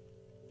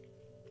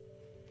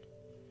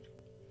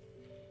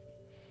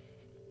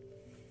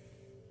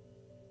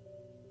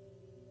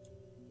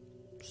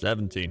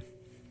 $17.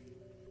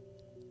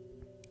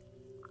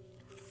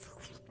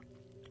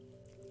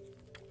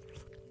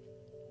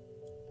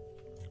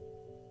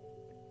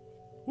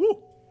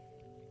 Woo!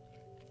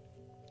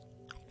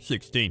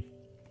 $16.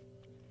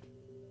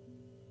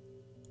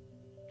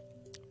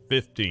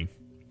 $15.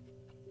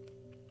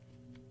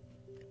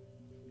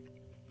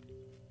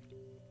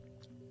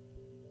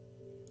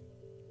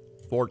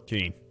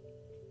 $14.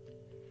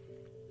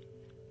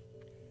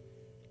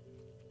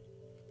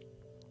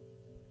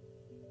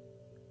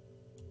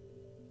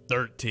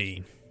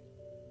 $13.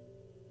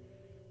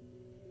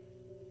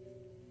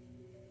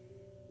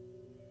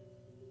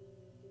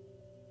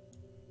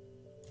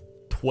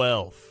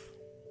 $12.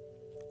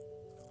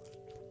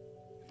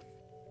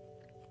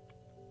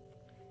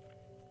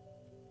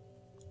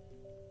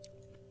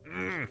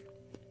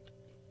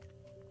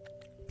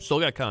 Still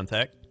got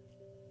contact.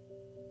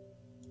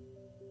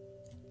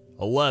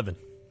 11.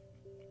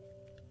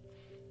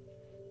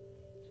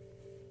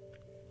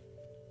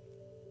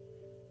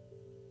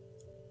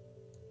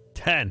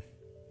 10.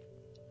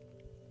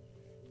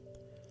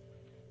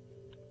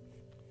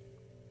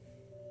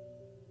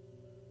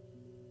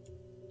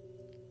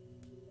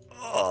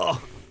 9.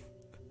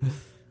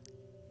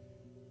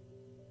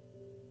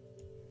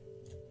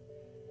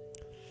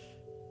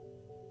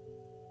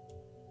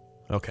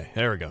 Okay,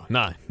 there we go.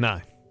 9.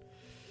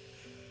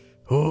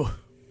 Oh.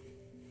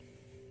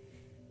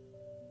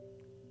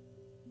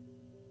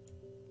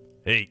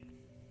 8.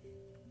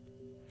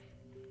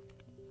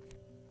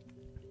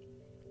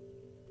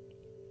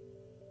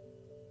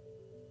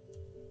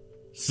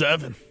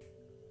 7.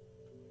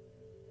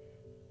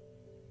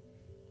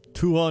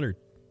 200.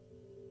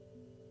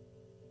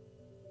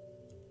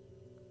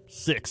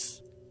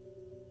 6.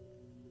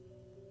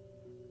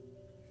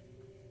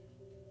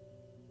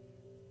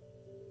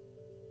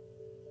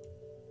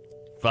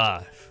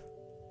 5.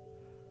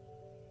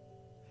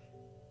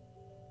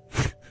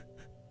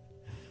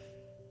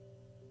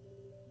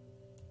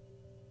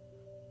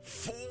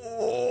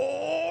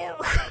 4.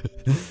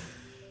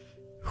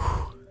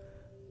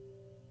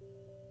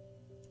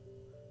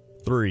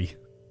 3.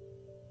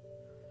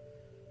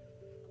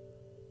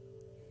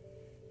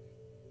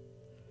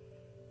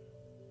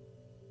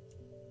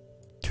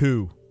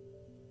 2.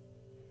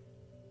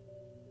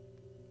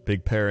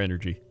 Big pair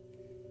energy.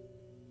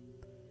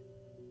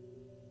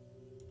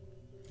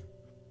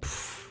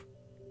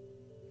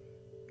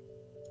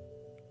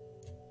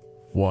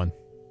 1.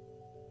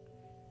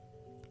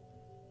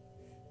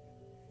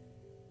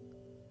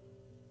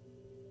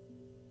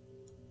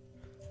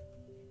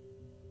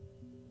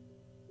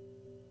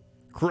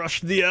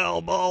 Crush the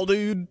owl ball,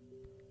 dude.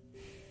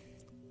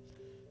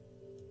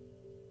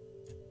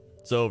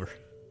 It's over.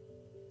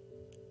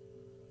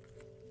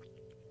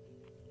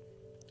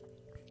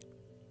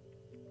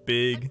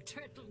 Big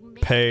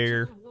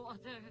pair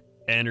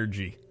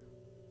energy.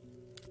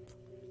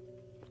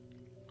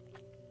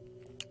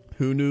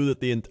 Who knew that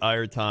the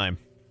entire time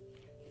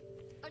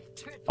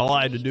all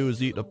I had to do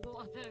was eat a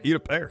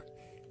pear?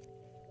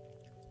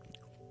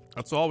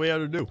 That's all we had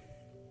to do.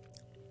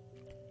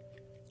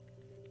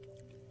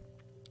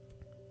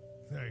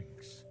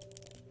 Thanks.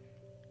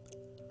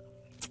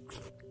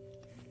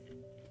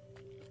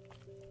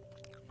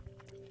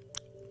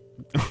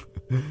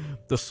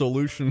 The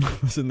solution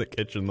was in the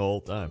kitchen the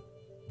whole time.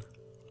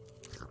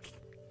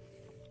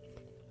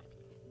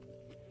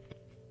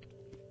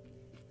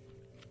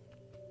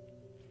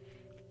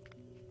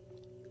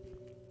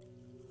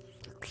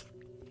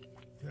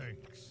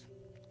 Thanks.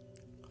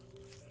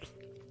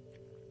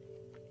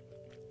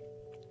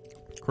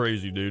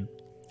 Crazy, dude.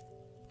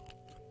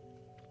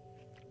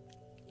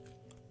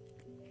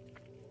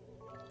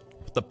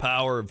 With the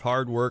power of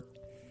hard work,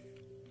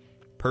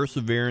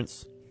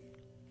 perseverance,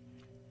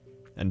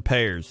 and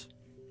pears,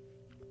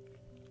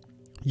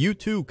 you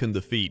too can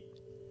defeat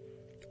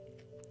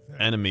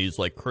enemies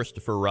like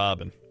Christopher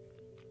Robin,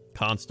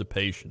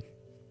 constipation,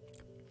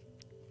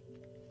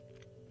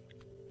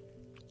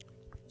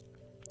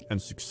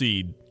 and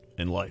succeed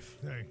in life.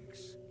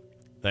 Thanks.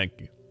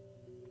 Thank you.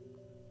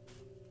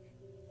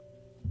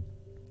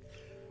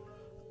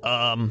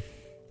 Oh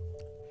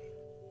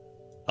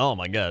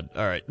my god.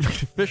 Alright.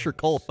 Fisher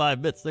Cole,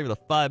 5 bits. Thank you for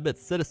the 5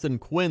 bits. Citizen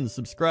Quinn,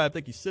 subscribe.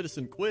 Thank you,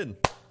 Citizen Quinn.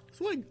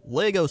 Swing.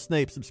 Lego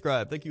Snape,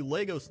 subscribe. Thank you,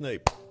 Lego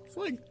Snape.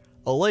 Swing.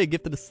 Olay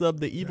gifted a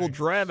sub to Evil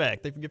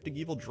Dravak. Thank you for gifting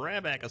Evil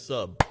Dravak a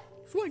sub.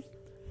 Swing.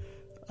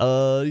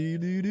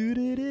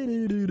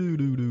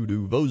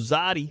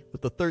 Vozati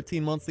with the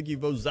 13 months. Thank you,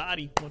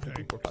 Vozati. 1, 2,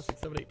 3, 4, 5, 6,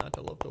 7, 8, 9,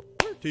 10, 11, 12,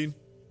 13.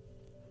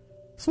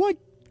 Swing.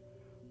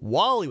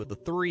 Wally with the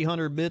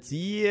 300 bits.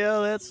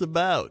 Yeah, that's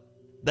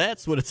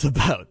what it's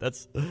about.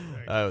 That's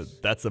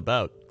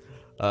about.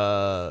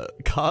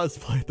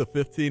 Cosplay the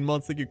 15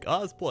 months. Thank you,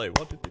 Cosplay.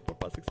 1, 2, 3, 4,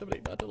 5, 6, 7,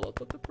 8, 9, 10, 11,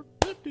 12, 13,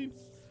 15.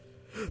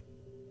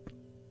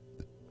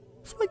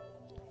 Swing.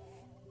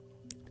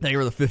 Thank you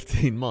for the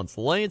 15 months.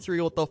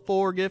 Lancer with the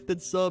 4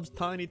 gifted subs.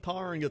 Tiny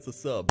Taran gets a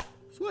sub.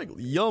 Swing.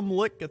 Yum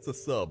Lick gets a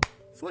sub.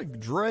 Swing.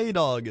 Dre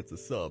Dog gets a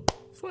sub.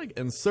 Swing.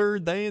 And Sir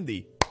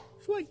Dandy.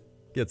 Swing.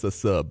 Gets a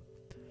sub.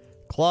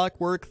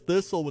 Clockwork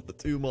Thistle with the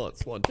 2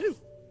 months. 1, 2.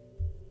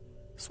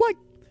 Swing.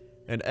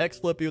 And X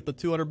Flippy with the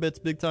 200 bits.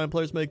 Big time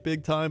players make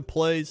big time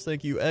plays.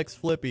 Thank you, X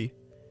Flippy,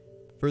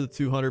 for the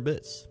 200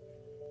 bits.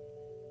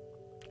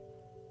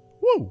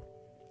 Woo.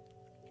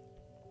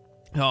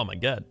 Oh my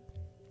god.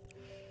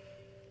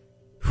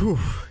 Whew.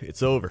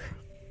 It's over.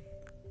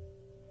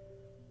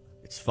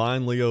 It's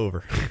finally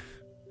over.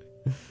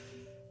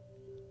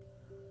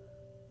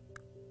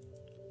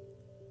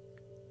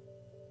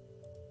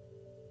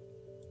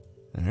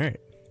 All right.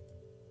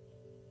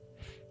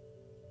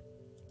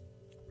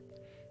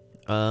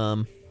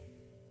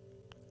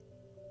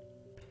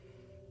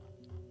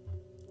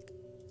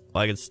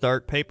 I could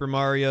start Paper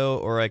Mario,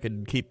 or I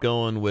could keep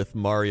going with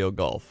Mario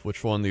Golf.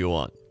 Which one do you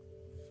want?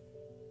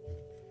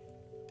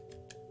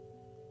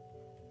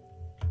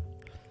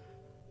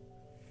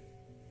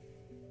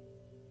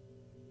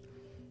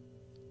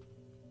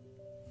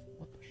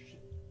 What the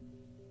shit?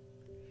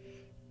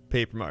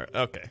 Paper Mario.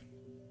 Okay.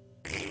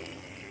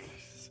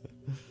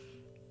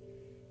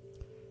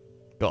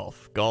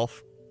 Golf.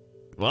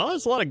 Well,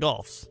 there's a lot of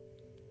golfs.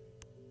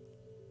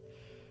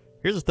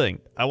 Here's the thing.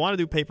 I want to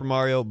do Paper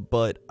Mario,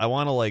 but I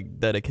want to, like,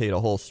 dedicate a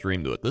whole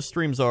stream to it. This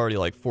stream's already,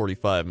 like,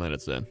 45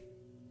 minutes in.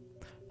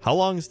 How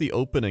long is the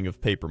opening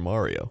of Paper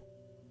Mario?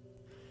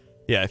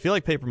 Yeah, I feel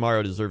like Paper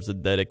Mario deserves a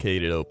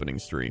dedicated opening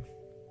stream.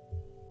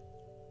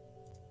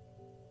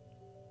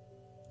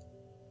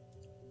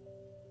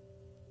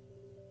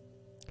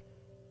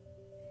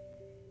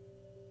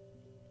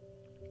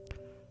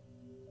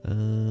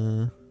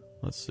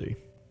 Let's see.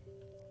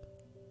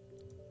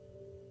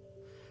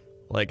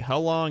 Like, how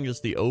long is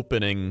the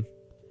opening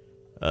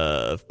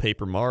of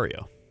Paper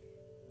Mario?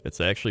 It's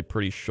actually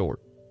pretty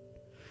short.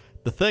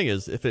 The thing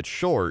is, if it's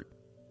short,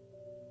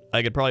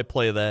 I could probably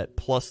play that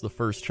plus the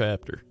first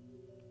chapter.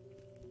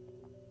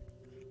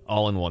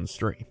 All in one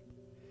stream.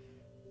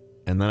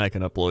 And then I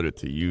can upload it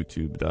to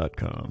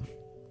youtube.com.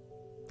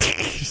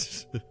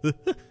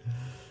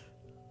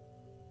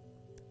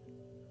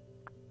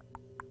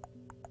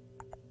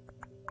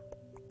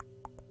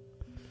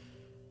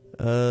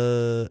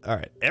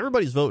 Alright.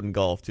 Everybody's voting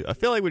golf, too. I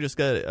feel like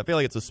I feel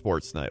like it's a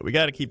sports night. We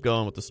gotta keep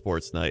going with the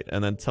sports night.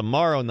 And then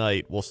tomorrow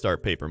night, we'll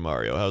start Paper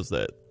Mario. How's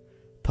that?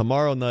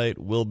 Tomorrow night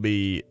will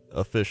be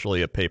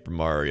officially a Paper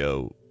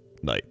Mario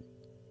night.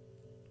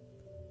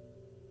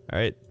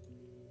 Alright?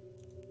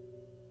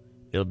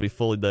 It'll be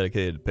fully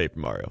dedicated to Paper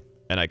Mario.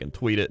 And I can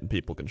tweet it, and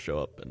people can show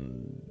up,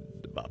 and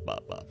bop,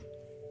 bop, bop.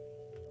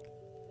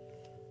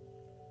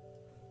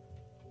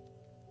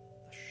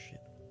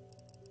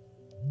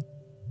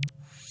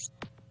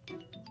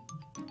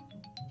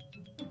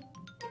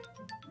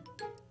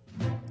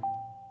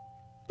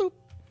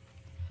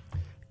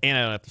 And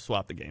I don't have to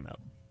swap the game out.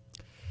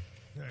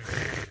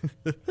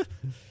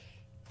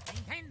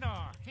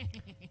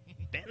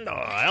 Nintendo.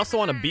 I also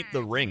want to beat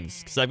the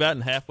rings, because I've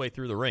gotten halfway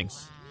through the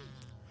rings.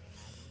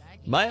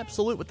 My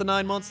Absolute with the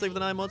 9 months. Save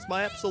the 9 months.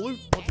 My Absolute.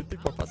 1, 2, 3,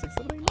 4, 5, 6,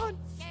 7, 8, 9.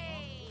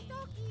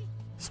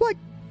 Swag.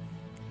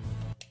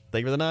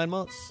 Thank you for the 9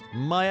 months.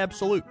 My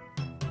Absolute.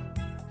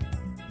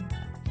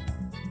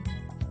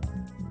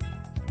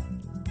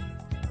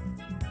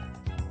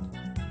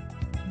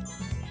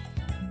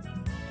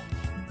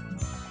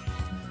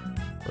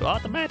 will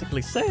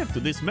automatically save to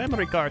this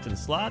memory card and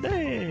slide.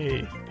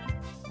 Hey.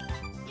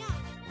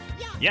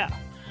 Yeah.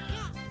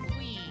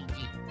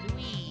 Luigi,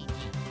 Luigi,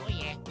 oh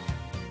yeah,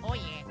 oh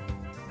yeah.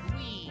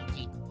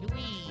 Luigi,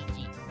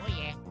 Luigi, oh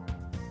yeah,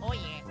 oh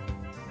yeah.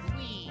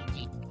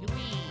 Luigi,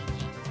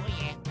 Luigi, oh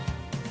yeah,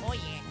 oh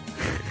yeah.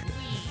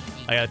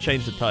 Luigi, I gotta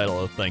change the title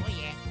of the thing. oh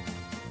yeah,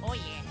 oh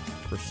yeah.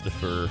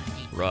 Christopher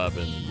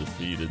Robin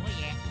defeated. Oh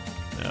yeah.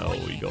 Now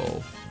we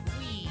go.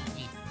 Luigi,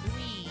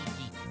 Luigi,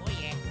 oh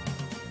yeah,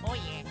 oh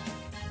yeah.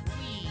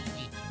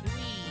 Luigi,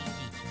 Luigi,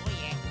 oh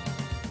yeah,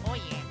 oh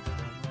yeah.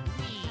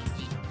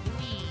 Luigi,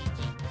 Luigi,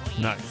 oh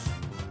yeah. Nice.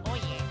 Oh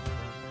yeah.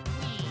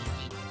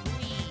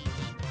 Luigi, Luigi,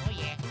 oh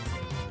yeah.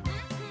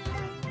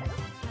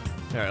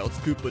 Alright, let's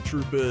Koopa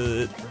Troop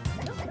it.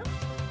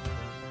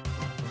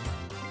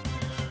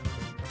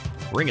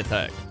 Ring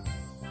attack.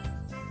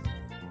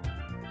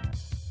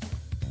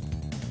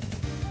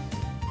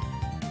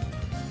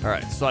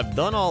 Alright, so I've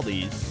done all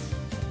these.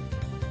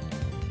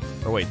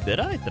 Or wait, did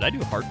I? Did I do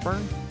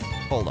Heartburn?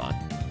 Hold on.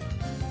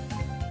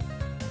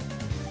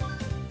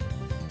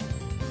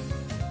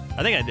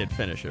 I think I did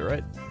finish it,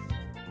 right?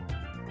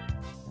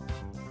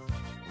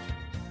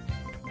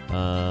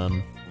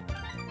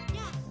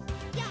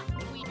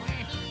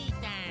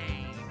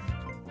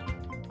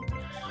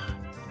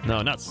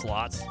 No, not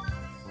slots.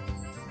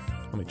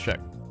 Let me check.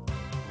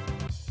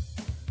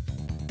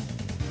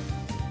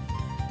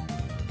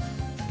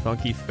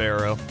 Funky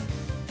Pharaoh.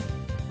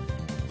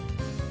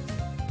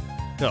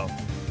 No.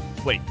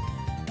 Wait.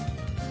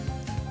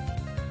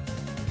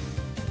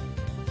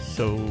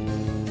 So...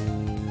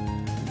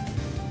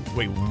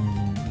 Wait,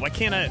 why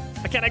can't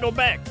I go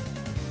back?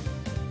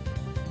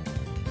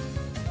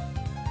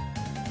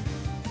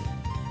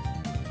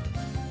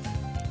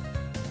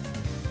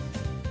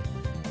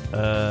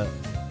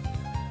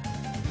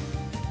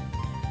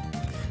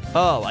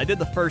 Oh, I did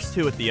the first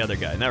two with the other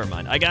guy. Never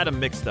mind. I got him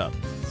mixed up.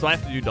 So I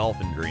have to do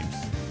Dolphin Dreams.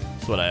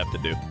 That's what I have to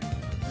do.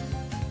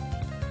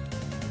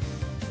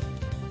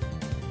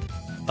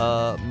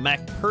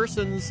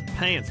 MacPerson's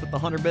Pants with the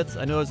 100 bits.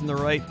 I know I was in the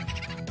right.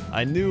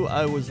 I knew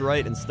I was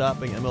right in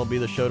stopping MLB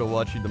The Show to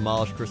watch you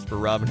demolish Christopher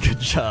Robin. Good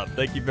job.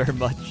 Thank you very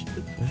much.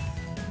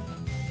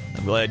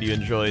 I'm glad you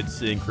enjoyed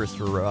seeing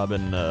Christopher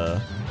Robin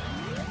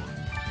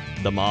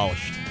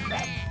demolished.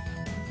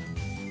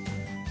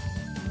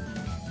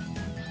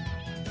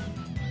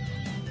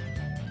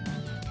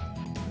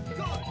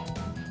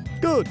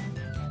 Good.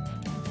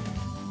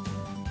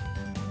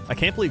 I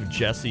can't believe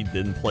Jesse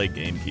didn't play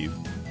GameCube.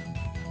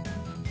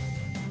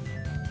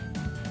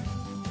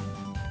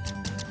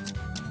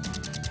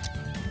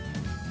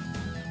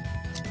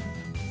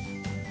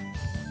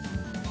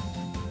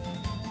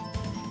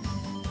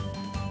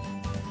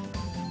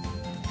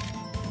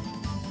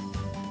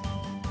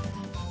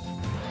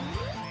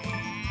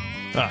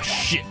 Ah,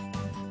 shit.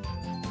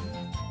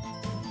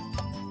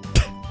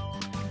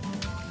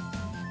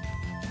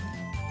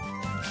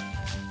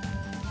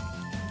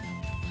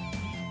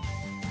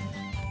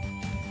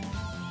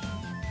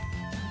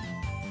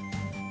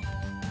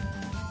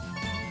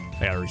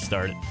 I gotta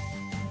restart it.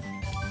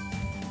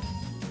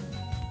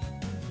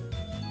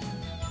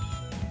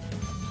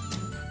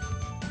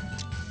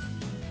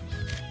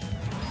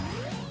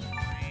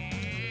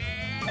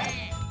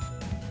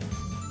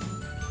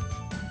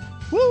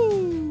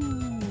 Woo!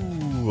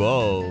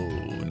 Whoa,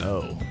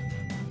 no.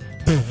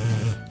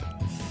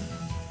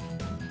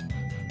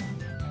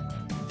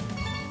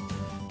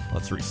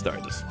 Let's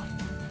restart this one.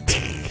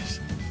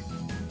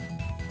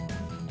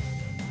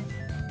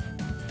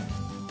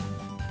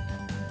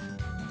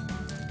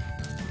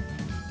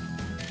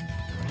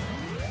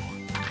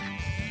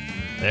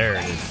 There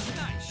it is.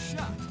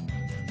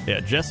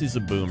 Yeah, Jesse's a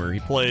boomer. He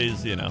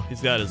plays, you know,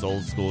 he's got his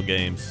old school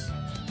games.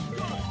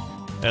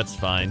 That's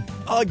fine.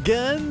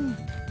 Again?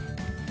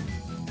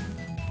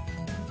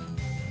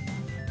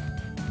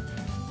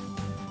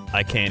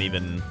 I can't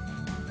even...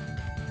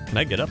 Can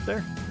I get up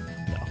there?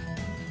 No.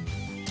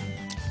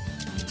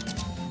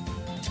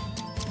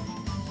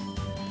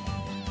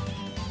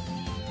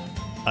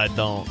 I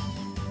don't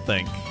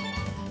think...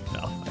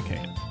 No, I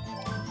can't.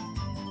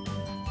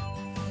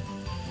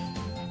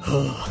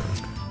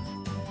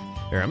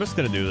 Here, I'm just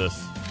gonna do this.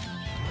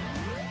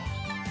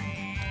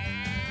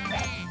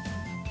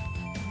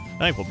 I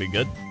think we'll be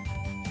good.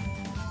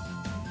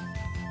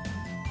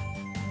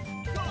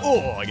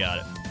 Oh, I got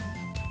it.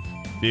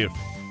 Beautiful.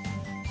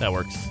 That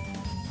works.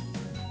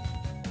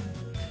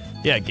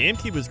 Yeah,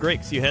 GameCube was great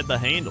because you had the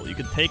handle. You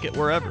could take it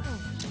wherever.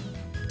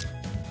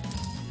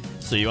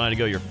 So you wanted to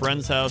go to your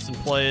friend's house and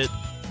play it,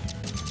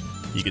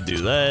 you could do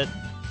that.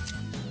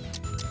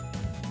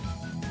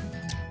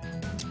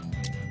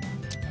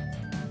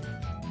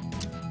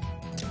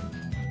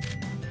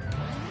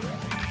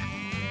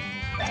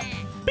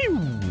 Pew!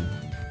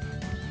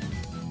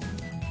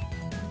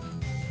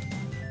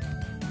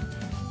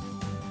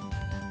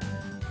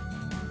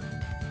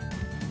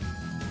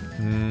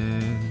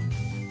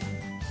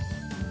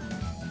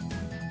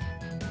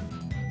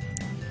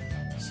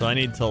 So I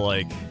need to,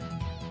 like,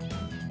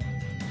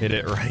 hit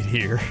it right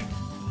here.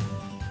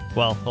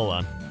 Well, hold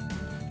on.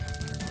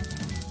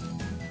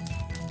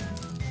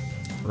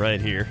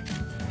 right here.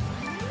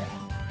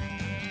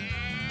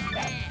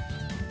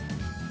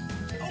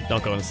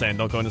 Don't go in the sand.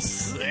 Don't go in the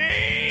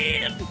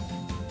sand.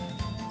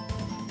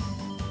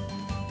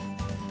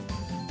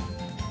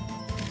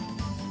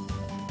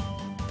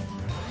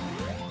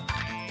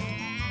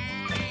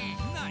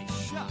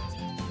 Nice shot.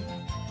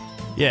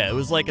 Yeah, it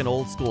was like an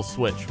old school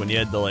Switch when you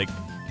had to, like,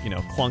 you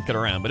know, clunk it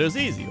around. But it was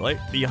easy. Like,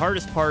 the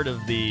hardest part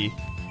of the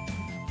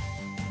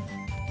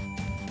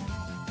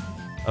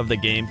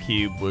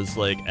GameCube was,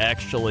 like,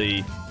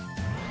 actually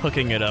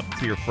hooking it up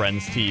to your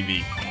friend's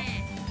TV.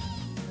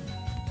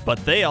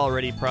 But they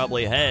already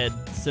probably had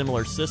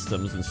similar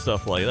systems and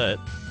stuff like that,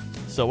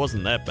 so it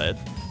wasn't that bad.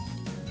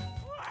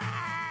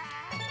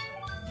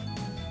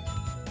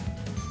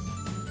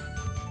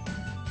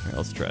 Alright,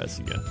 let's try this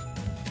again.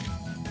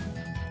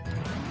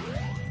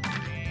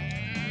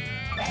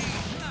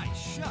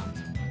 Nice shot.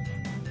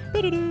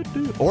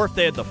 Or if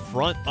they had the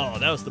front, oh,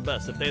 that was the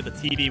best. If they had the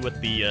TV with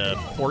the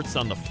ports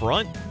on the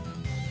front,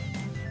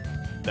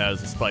 that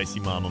was a spicy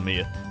Mamma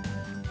Mia.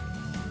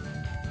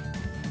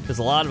 Because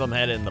a lot of them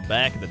had it in the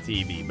back of the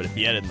TV, but if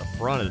you had it in the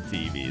front of the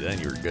TV, then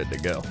you were good to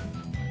go.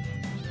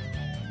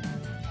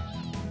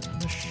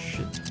 Oh,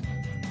 shit.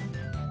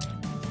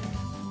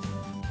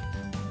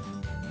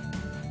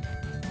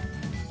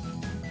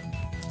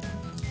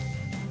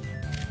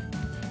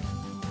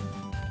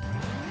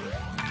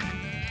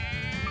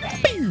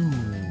 Pew!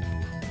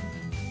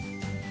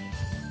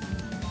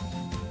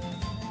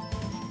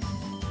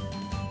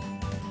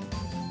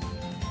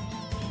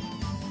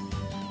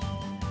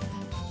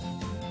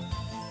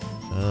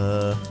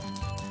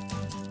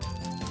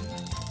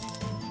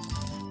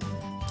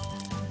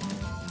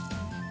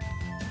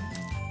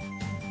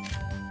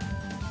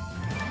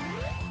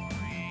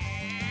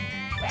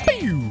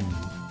 Pew!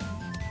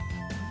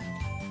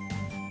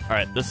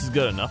 Alright, this is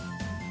good enough.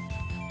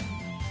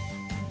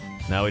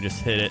 Now we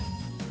just hit it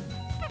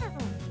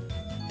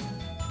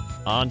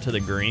onto the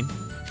green,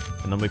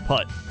 and then we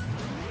putt.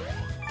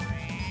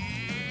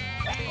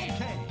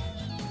 Okay.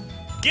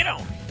 Get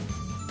on!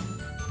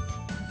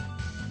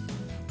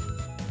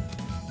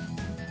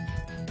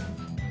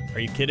 Are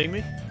you kidding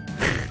me?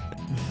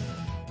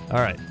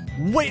 Alright.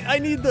 Wait, I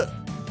need the...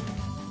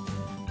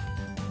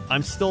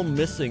 I'm still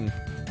missing...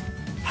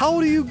 How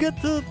do you get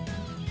the...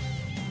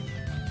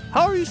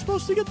 How are you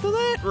supposed to get to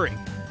that ring?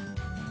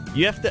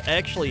 You have to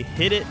actually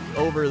hit it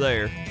over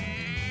there.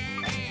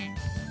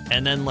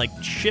 And then, like,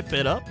 chip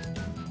it up?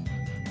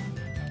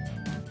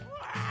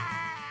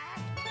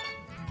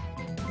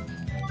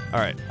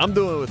 Alright, I'm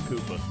doing it with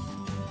Koopa.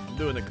 I'm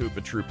doing the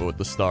Koopa Troopa with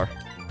the star.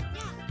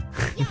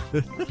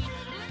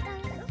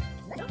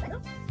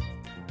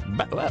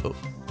 Wow.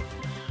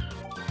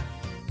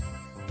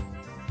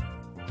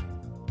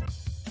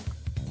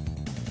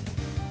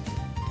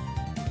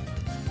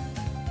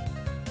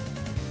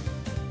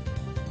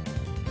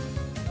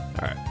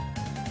 Alright.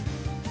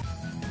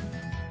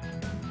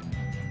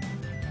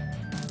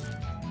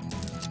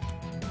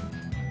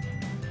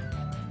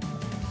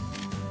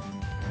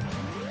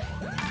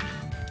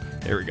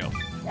 There we go.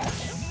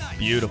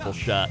 Beautiful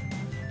shot.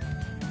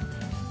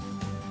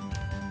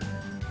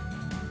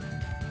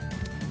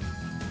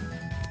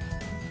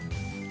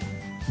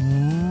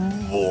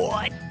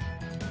 What? I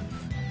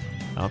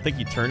don't think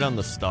he turned on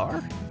the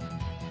star.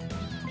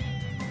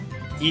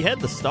 He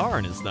had the star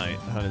on his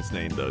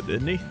name though,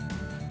 didn't he?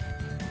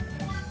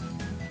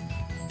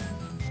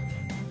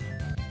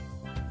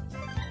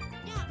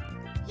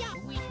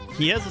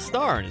 He has a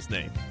star on his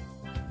name.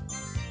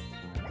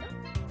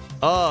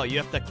 Oh, you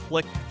have to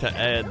click to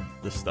add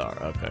the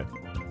star. Okay.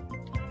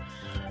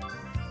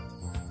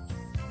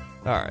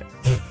 Alright.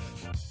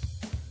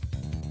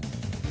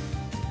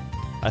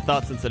 I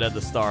thought since it had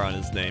the star on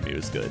his name, he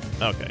was good.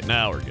 Okay,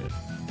 now we're good.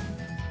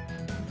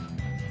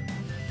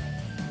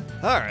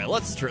 Alright,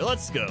 let's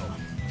go.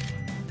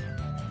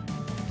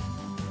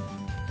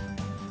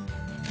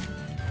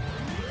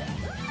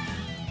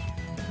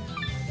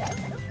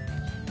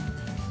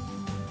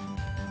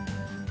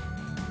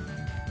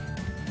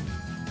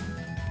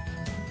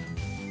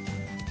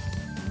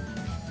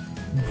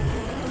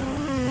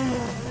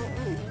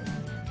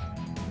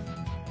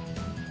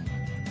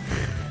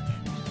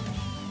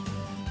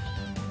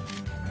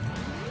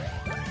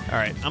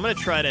 Alright, I'm gonna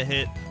try to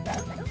hit...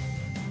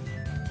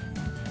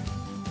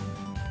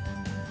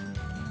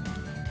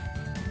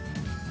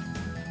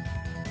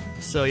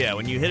 So yeah,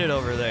 when you hit it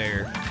over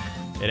there,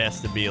 it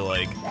has to be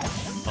like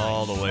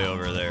all the way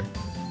over there.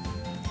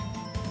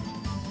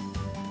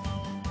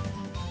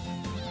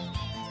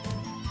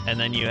 And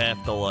then you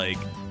have to like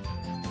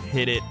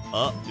hit it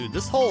up. Dude,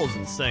 this hole is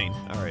insane.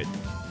 Alright.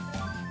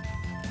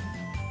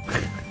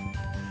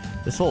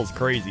 This hole is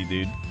crazy,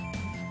 dude.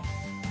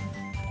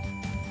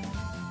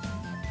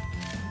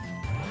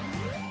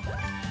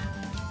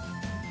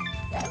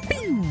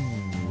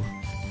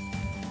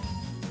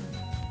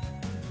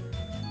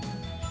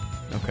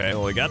 Okay,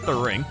 well, we got the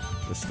ring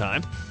this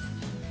time.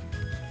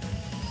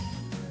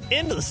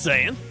 Into the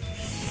sand.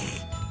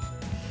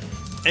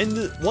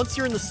 And once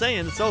you're in the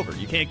sand, it's over.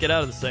 You can't get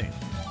out of the sand.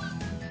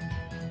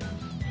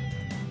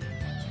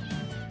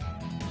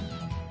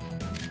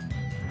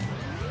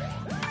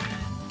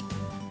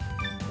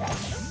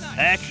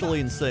 actually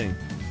insane.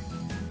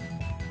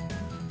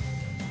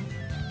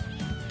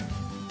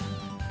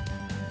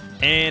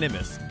 And it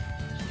missed.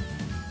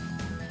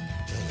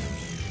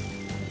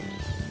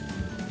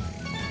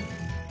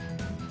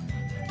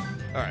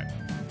 Alright.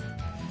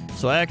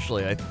 So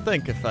actually, I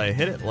think if I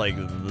hit it like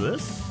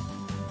this,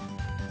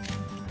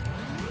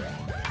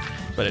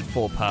 but at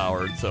full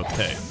power, it's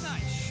okay.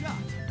 Nice shot.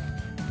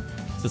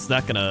 So it's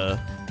not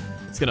gonna...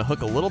 It's gonna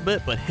hook a little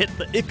bit, but hit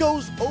the... It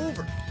goes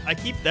over!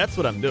 That's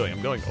what I'm doing.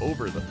 I'm going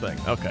over the thing.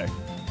 Okay.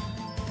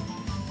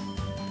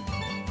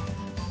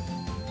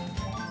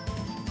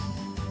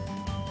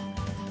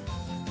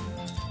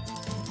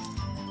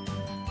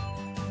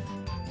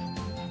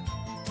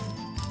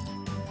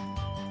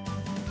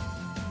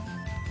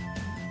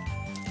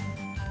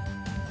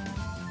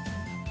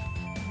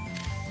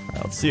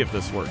 Let's see if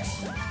this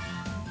works.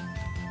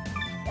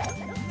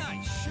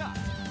 Nice shot.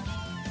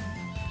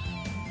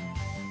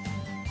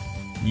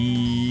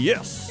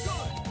 Yes.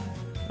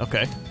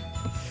 Okay.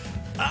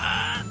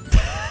 Ah!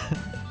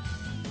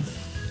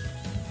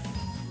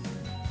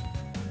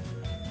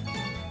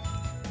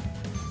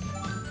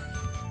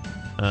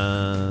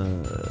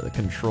 The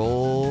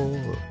control.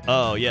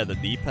 Oh yeah, the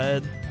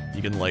D-pad.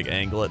 You can like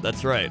angle it.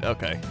 That's right.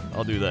 Okay,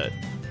 I'll do that.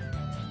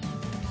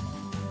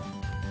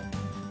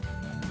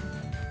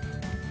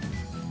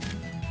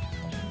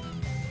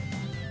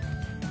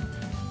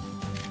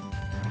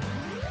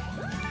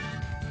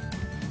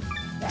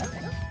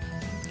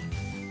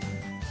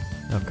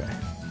 Okay.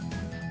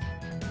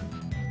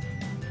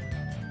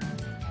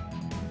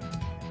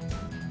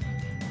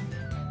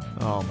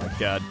 Oh my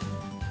god.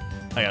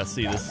 I gotta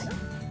see this.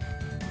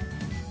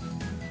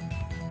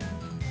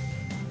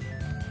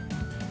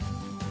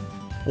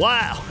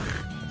 Wow!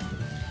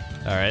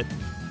 Alright.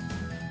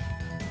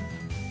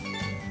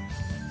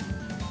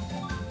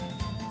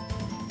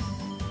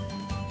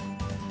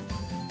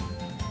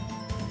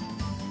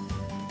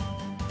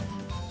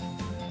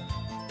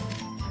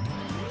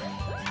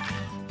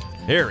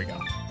 Here we go.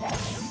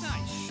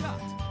 Nice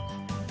shot.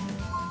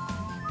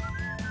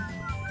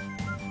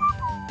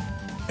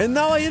 And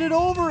now I hit it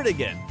over it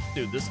again.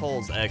 Dude, this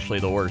hole's actually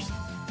the worst.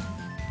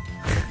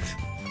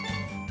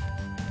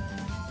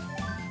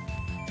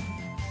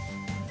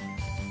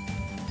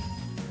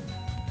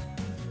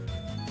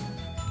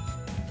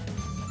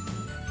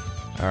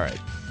 Alright.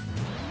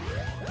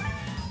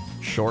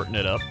 Shorten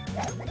it up.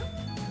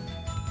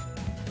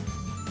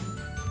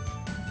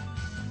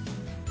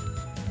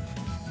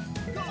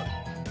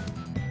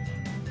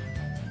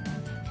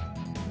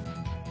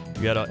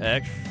 You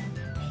gotta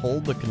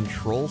hold the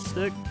control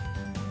stick.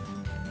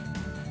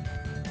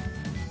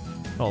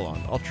 Hold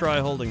on, I'll try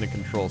holding the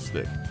control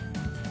stick.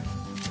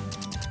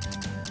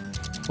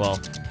 Well,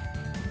 do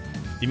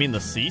you mean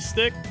the C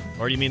stick?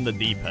 Or do you mean the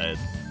D-pad?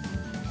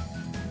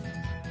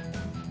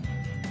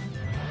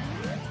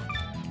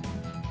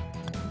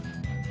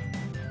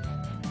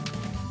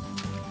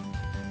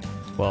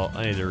 Well,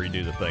 I need to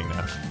redo the thing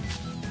now.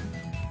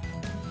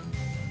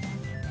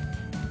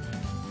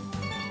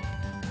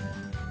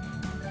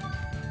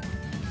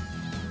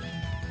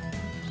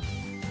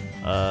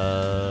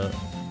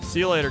 See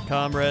you later,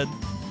 comrade.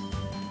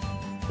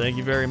 Thank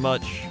you very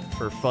much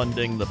for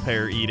funding the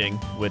pear eating,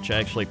 which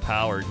actually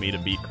powered me to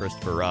beat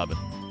Christopher Robin.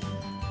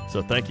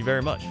 So thank you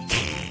very much.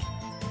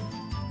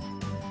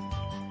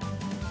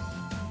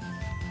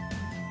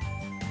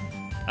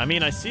 I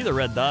mean, I see the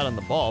red dot on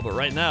the ball, but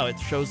right now it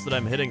shows that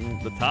I'm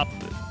hitting the top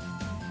of it.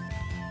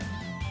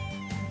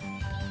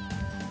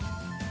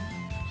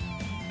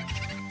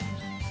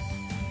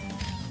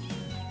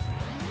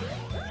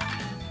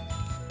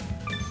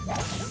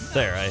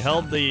 There,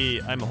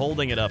 I'm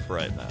holding it up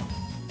right now.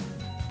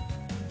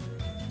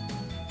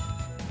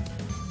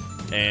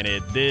 And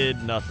it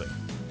did nothing.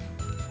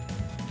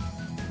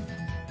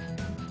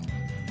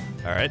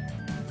 Alright.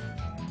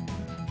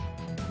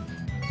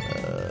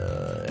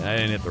 I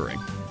didn't hit the ring.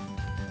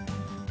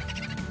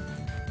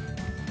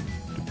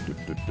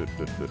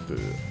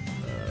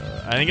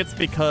 I think it's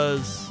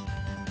because...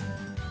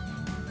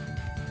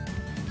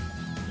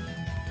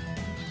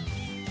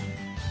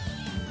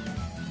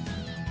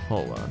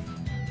 Hold on.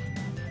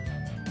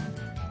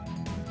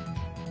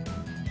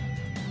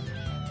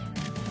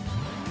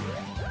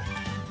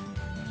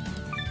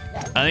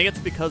 I think it's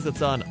because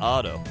it's on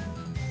auto.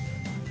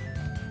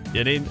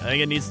 I think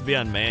it needs to be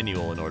on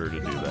manual in order to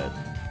do that.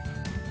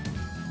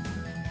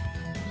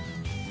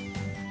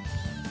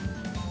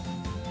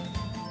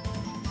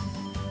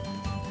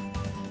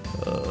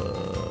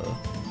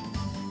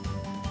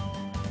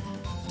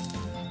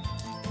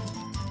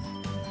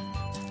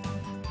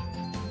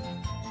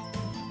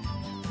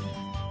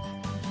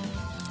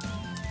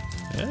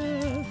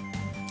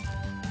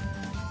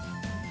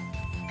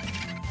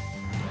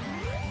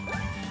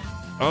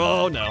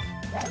 Oh no,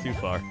 too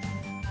far.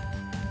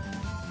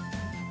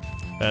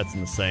 That's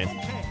insane.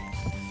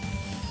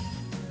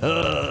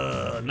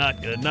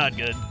 Not good, not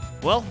good.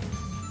 Well,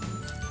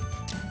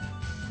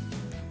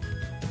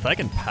 if I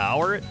can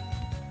power it.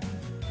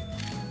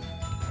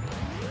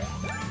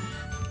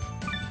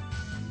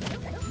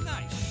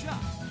 Nice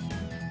shot.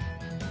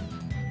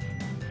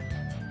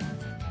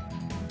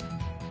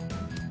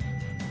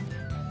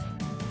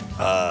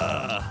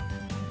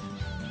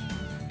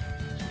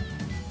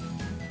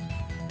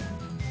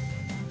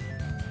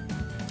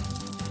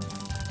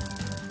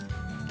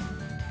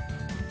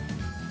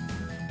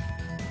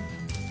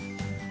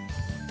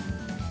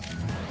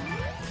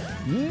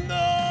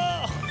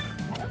 No!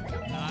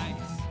 Nice.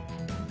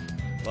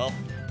 Well,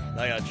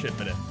 I gotta chip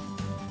it in.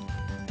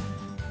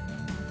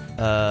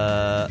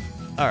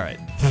 Alright.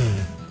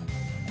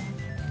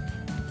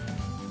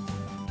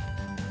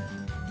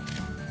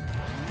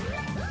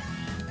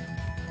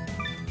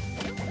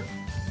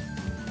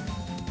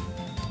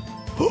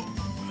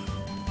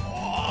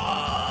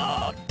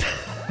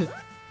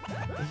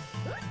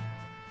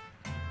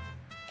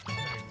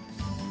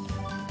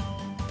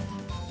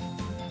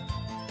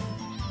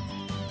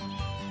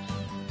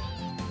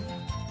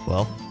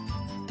 Well.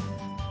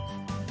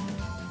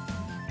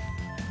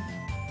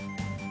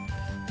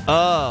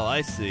 Oh,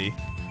 I see.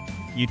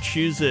 You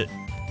choose it.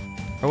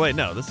 Oh, wait,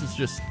 no. This is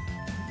just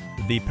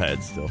the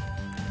D-pad still.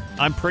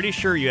 I'm pretty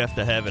sure you have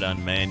to have it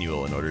on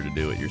manual in order to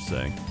do what you're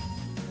saying.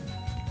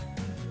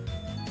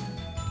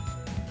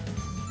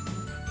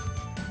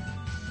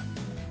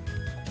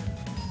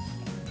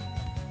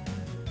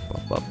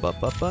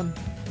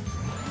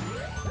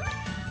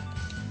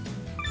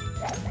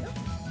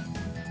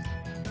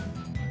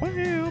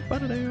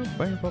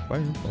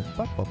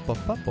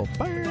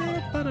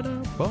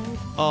 Bum.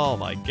 Oh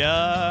my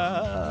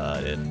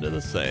god, into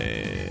the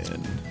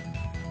sand.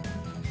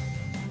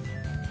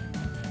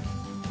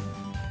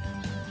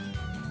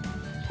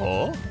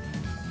 Oh?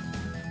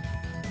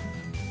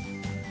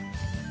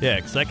 Yeah,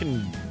 because I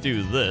can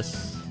do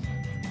this.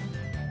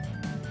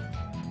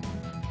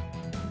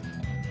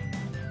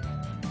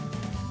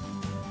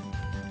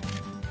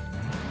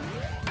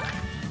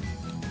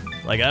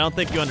 Like, I don't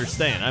think you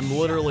understand. I'm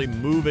literally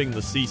moving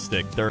the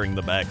C-stick during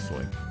the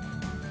backswing.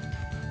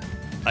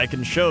 I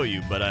can show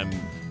you, but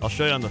I'll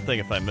show you on the thing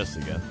if I miss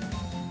again.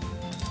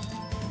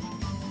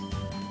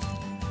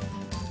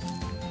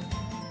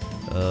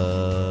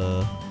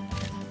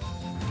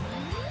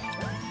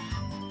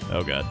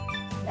 Oh god.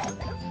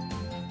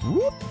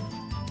 Whoop.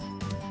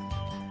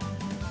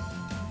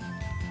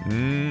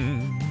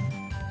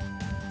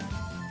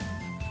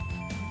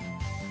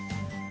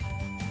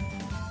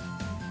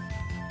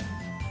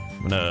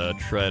 I'm gonna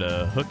try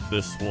to hook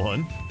this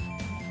one.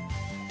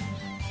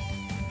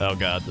 Oh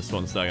god, this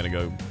one's not gonna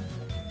go.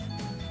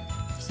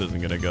 This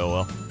isn't gonna go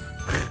well.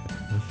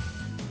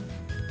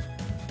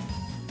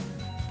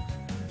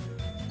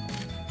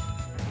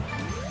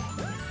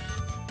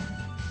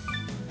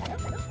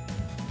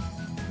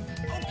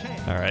 Okay.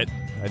 Alright,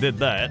 I did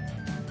that.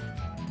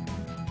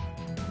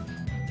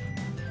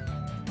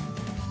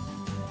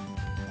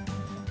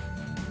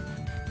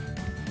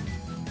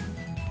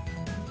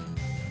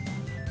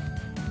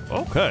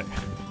 Okay.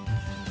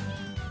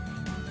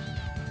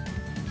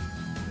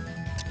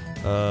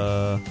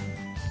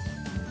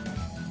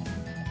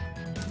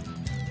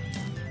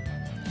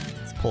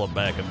 Let's pull it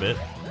back a bit.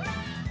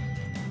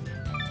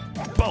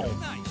 Boom!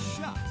 Nice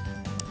shot.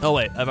 Oh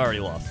wait, I've already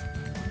lost.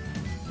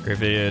 Great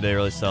video today,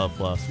 really solid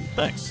philosophy.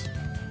 Thanks.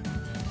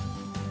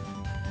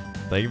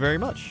 Thank you very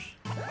much.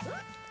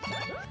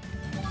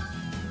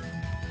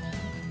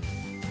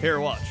 Here,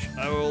 watch.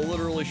 I will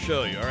literally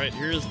show you, alright?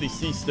 Here's the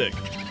C-stick,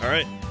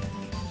 alright?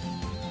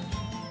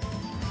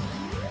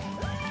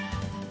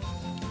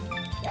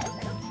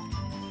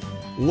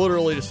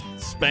 Literally just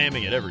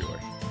spamming it everywhere.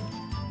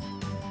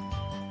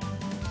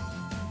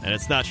 And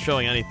it's not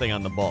showing anything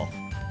on the ball.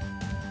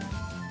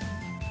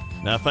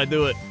 Now if I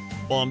do it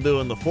while I'm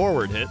doing the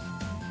forward hit,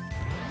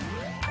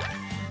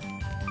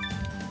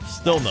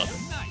 still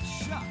nothing.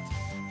 Nice shot.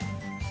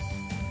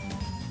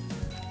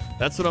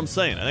 That's what I'm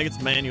saying. I think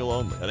it's manual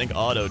only. I think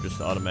auto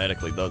just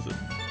automatically does it.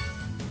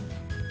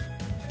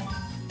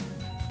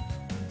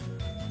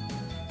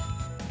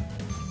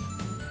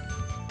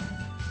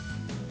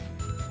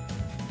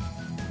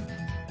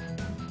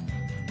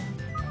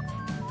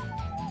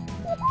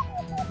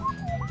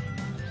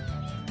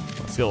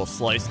 Let's get a little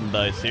slice and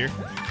dice here.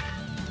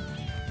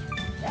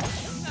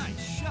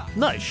 Nice shot.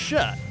 Nice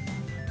shot.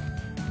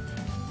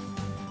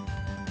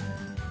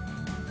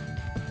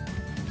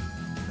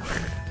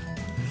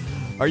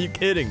 Are you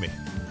kidding me?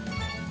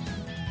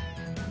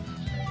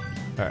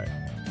 Alright.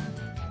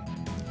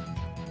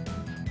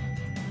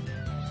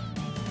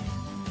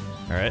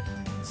 Alright.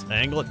 Let's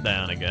angle it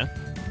down again.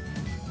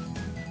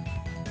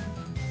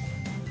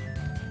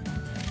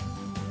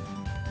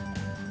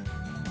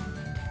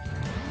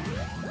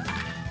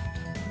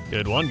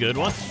 Good one, good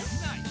one.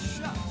 Nice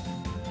shot.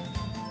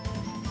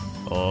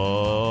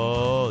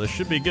 Oh, this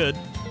should be good.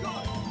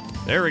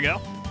 There we go.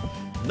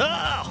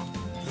 No!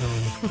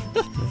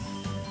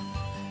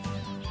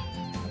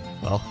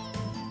 Well.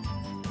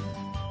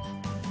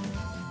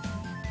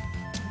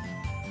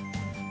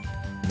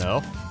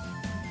 No.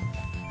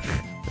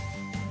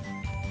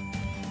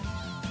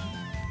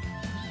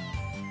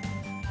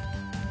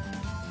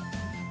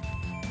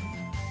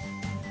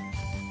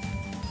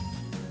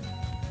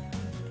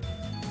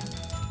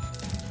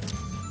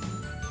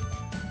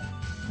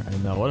 Alright,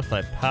 now what if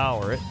I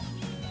power it?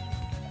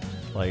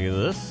 Like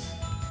this,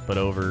 but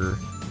over...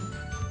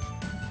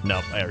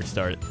 Nope, I already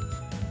started.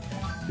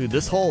 Dude,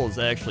 this hole is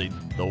actually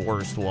the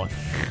worst one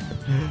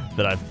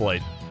that I've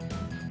played.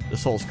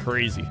 This hole's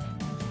crazy.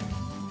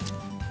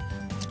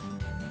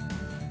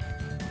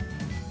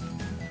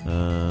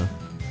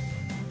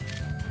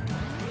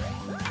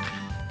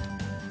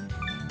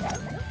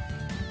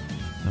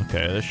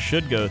 Okay, this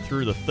should go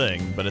through the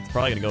thing, but it's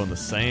probably gonna go in the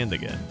sand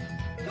again.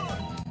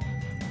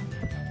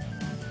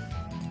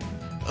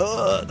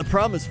 The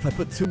problem is if I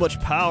put too much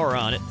power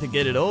on it to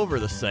get it over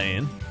the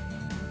sand.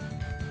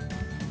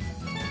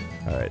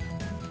 Alright.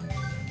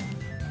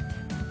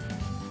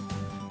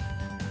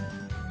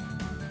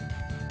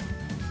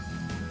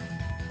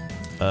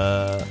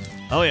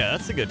 Oh yeah,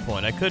 that's a good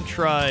point. I could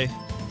try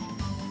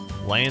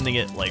landing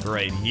it like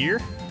right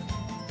here.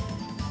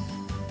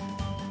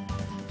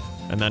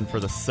 And then for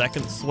the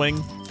second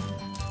swing,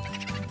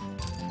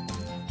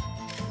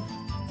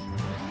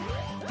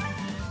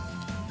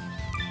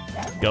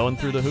 going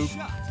through the hoop.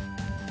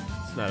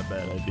 It's not a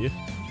bad idea.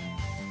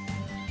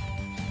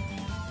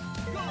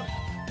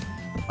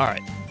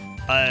 Alright.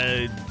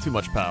 Too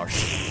much power.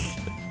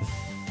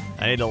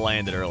 I need to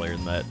land it earlier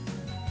than that.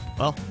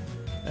 Well,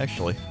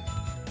 actually.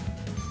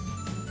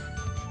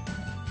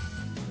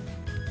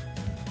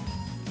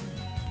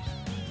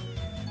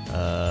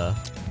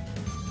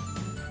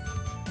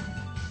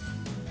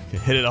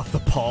 Hit it off the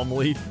palm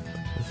leaf.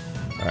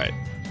 Alright.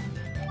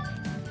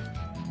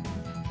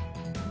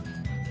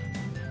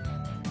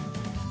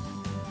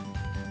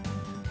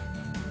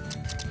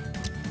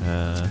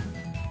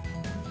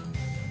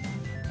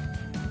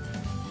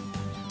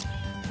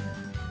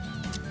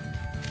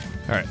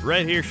 Alright,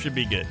 right here should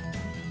be good.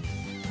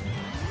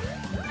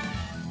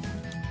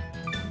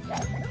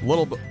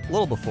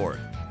 Little before it.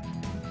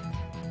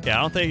 Yeah,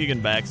 I don't think you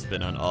can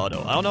backspin on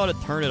auto. I don't know how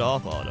to turn it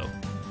off auto.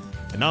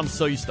 And now I'm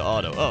so used to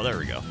auto. Oh, there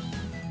we go.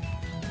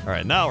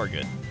 Alright, now we're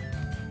good.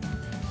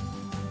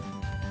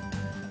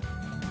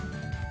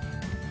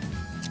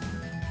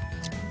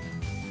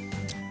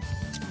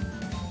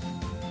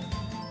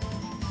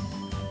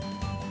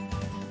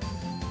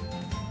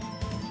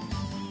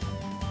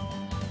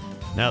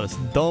 Now this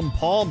dumb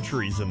palm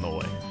tree's in the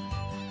way.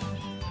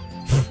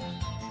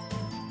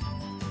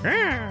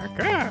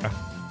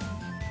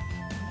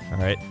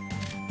 Alright.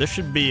 This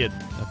should be it.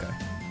 Okay.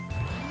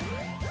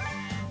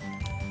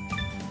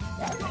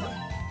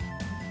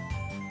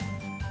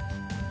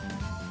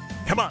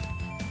 Come on.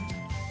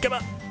 Come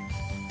on.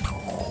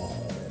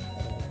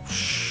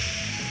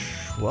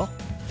 Well.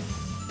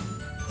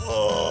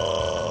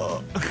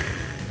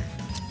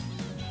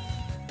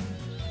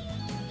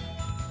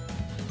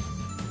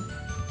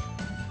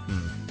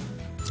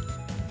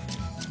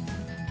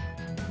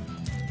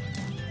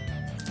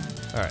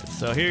 Alright,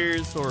 so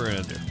here's what we're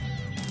gonna do.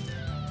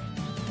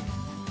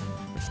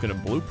 We're just gonna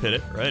blue pit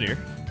it right here.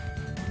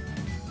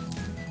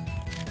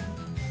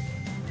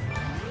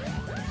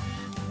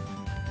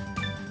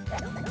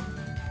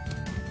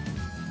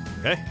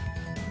 Okay.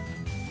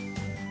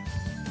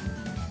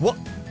 What?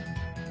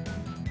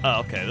 Oh,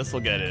 okay, this will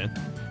get it in.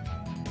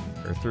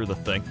 Or through the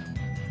thing.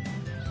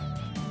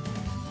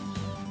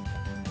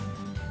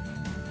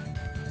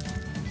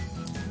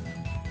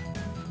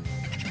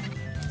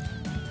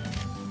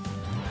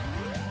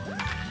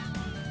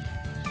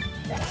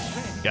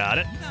 Got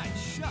it.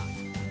 Nice shot.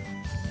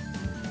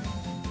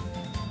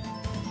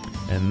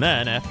 And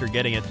then, after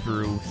getting it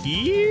through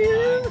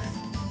here,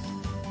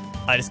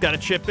 I just gotta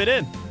chip it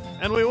in,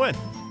 and we win.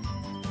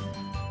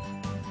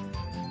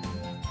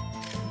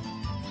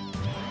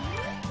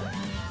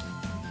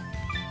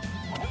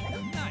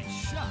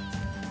 Nice shot.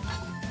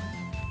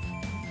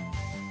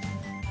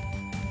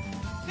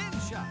 Pin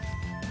shot.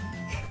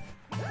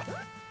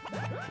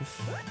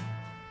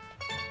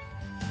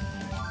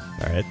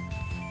 All right.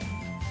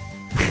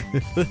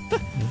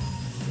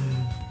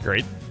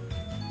 Great.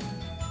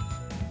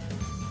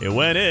 It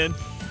went in,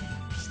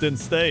 just didn't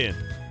stay in.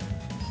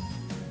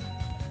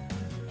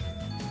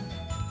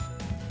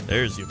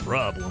 There's your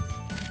problem.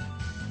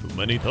 Too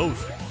many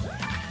toasters.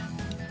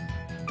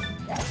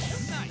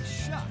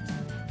 Nice shot.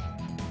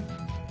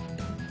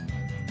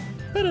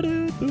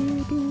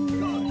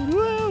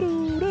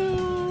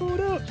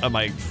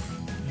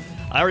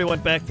 I already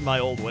went back to my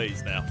old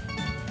ways now.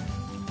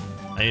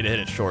 I need to hit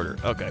it shorter.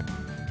 Okay.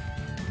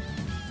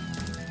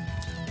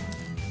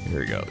 Here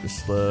we go.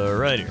 Just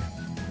right here.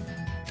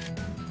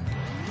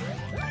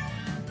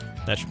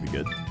 That should be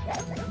good.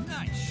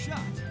 Nice shot.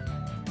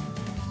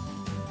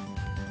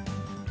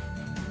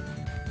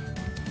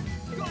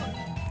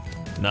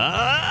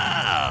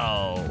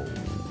 No!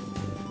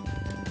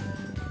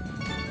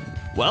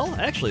 Well,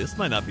 actually, this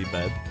might not be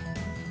bad.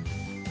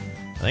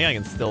 I think I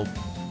can still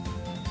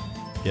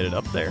get it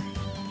up there.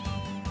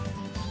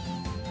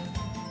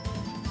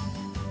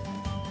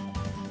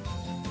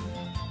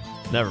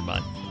 Never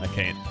mind. I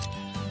can't.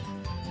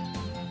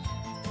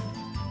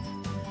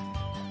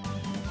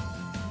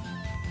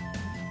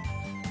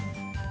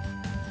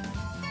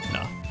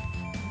 No.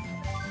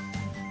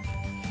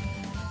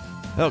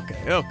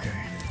 Okay, okay.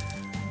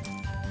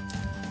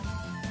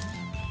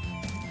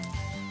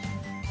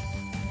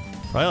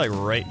 Probably like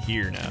right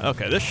here now.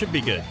 Okay, this should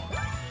be good.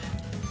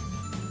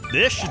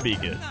 This should be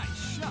good.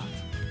 Nice shot.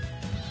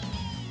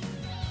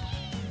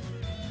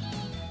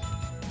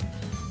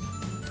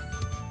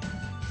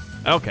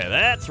 Okay,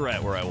 that's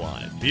right where I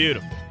want it.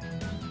 Beautiful.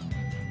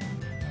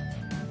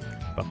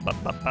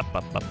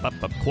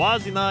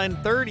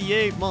 Quasi9,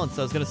 38 months.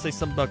 I was going to say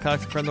something about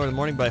Cox Crendor in the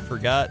morning, but I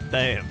forgot.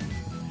 Damn.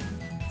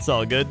 It's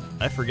all good.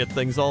 I forget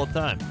things all the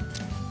time.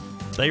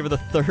 Thank you for the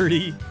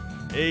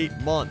 38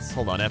 months.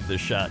 Hold on, after this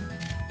shot.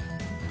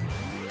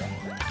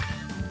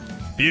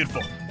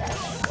 Beautiful.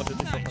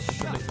 Nice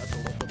shot.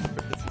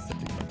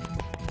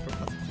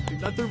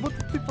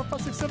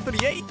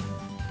 38.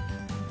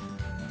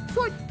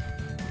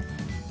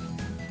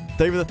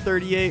 Thank you for the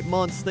 38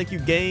 months. Thank you,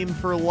 game,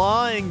 for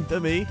lying to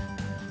me.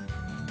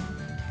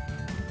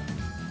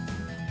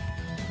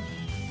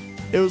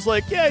 It was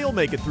like, yeah, you'll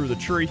make it through the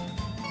tree.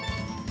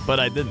 But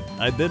I didn't.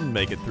 I didn't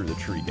make it through the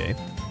tree, game.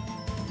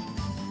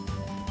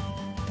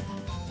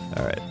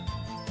 All right.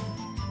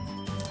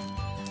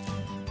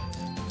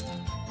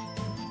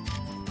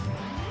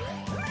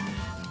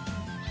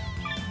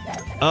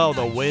 Oh,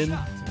 the wind. All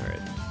right.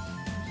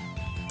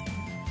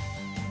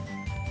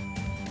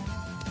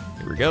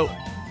 Here we go.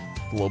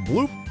 Little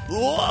bloop.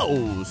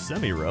 Whoa,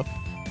 semi-rough.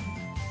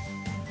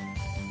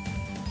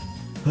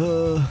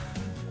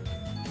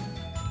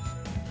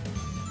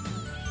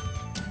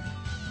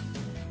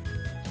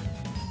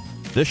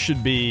 This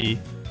should be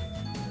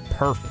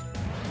perfect.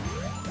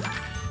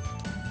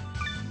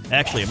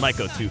 Actually, it might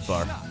go too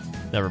far.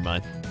 Never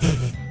mind.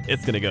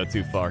 It's gonna go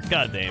too far.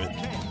 God damn it.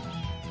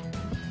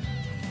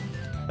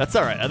 That's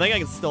alright. I think I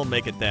can still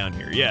make it down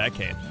here. Yeah, I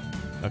can.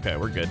 Okay,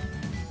 we're good.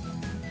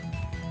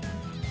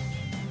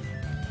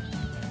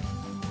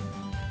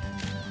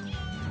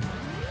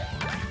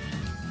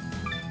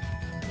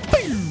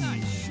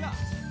 Nice shot.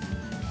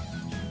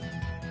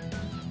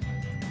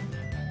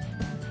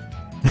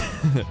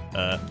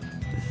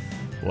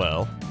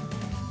 Well.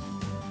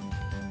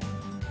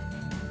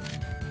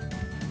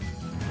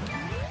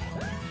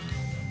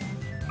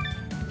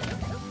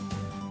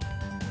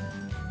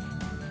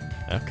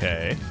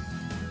 Okay.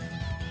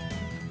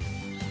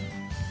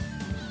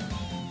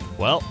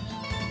 Well.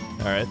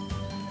 Alright.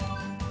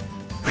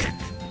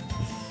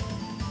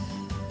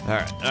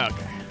 Alright,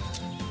 okay.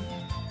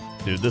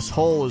 Dude, this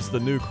hole is the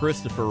new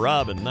Christopher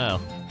Robin now.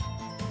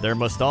 There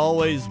must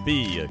always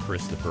be a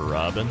Christopher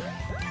Robin.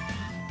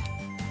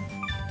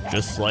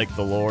 Just like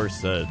the lore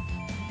said.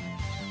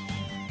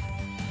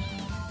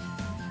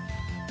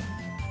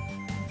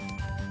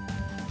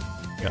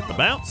 Got the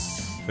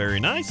bounce. Very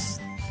nice.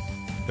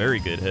 Very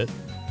good hit.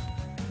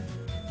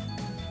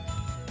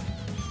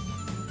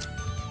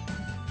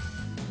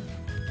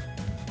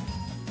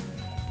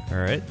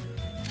 Alright.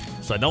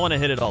 So I don't want to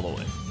hit it all the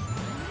way.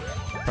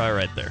 Probably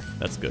right there.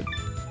 That's good.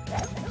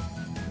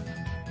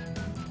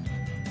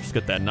 Just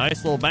get that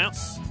nice little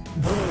bounce.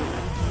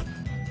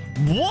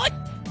 What?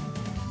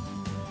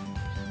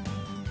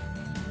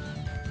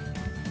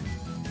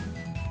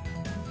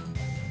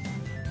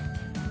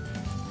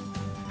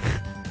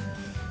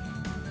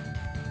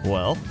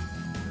 Well,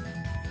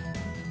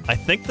 I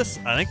think this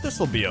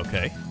will be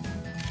okay.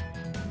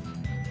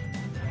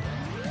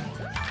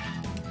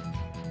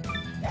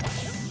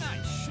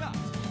 Nice shot.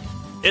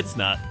 It's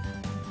not.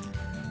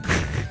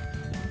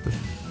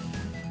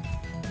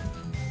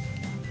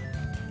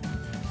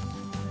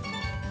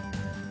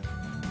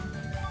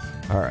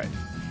 All right.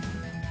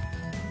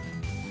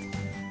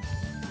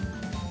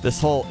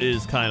 This hole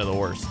is kind of the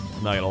worst.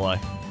 I'm not gonna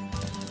lie.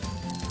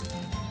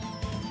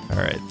 All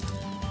right.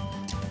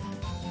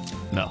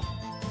 No.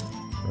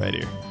 Right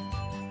here.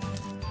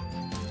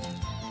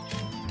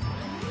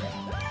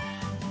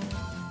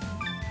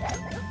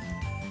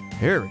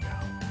 Here we go.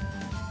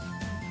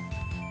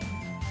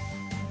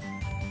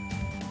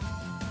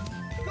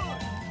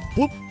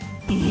 Whoop.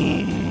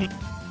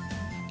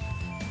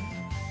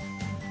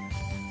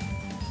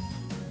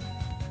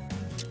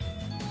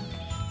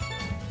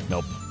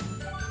 Nope.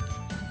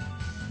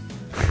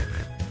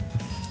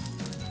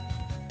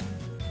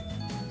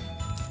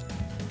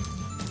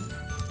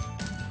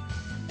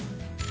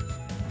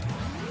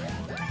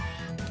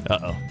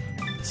 Uh-oh.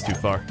 It's too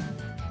far.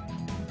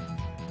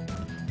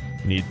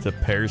 Need to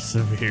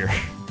persevere.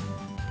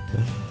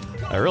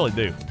 I really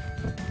do.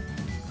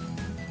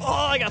 Oh,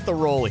 I got the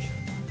rolly.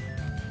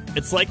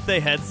 It's like they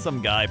had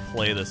some guy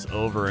play this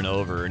over and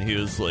over, and he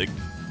was like,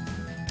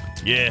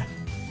 yeah,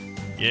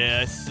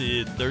 I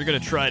see it. They're gonna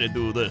try to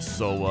do this,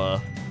 so,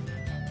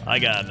 I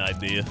got an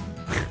idea.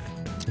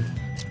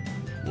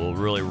 We'll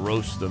really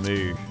roast them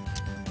here.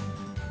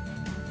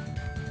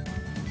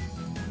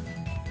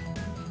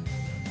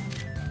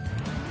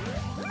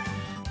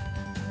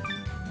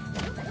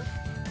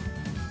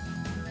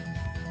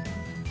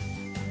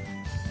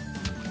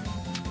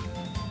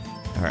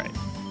 All right.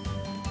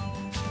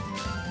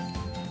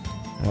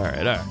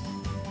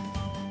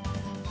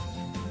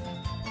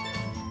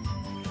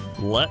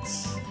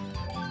 Let's...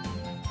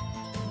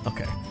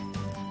 Okay.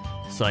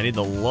 So I need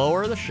to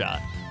lower the shot.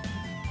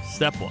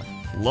 Step one,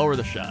 lower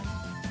the shot.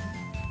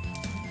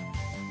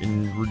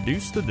 and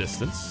reduce the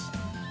distance.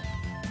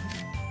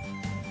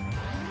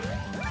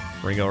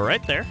 We're gonna go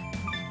right there.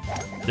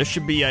 This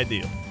should be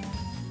ideal.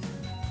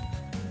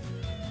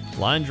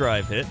 Line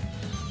drive hit.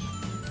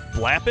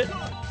 Blap it.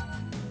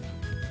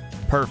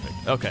 Perfect.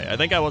 Okay, I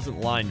think I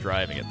wasn't line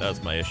driving it. That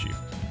was my issue.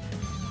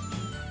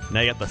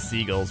 Now you got the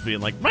seagulls being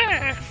like,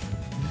 bah!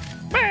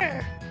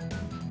 Bah!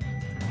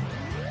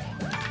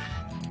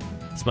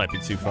 This might be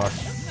too far.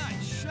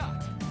 Nice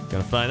shot.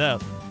 Gonna find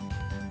out.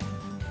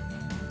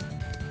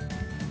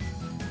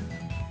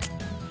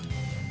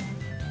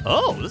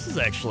 Oh, this is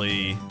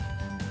actually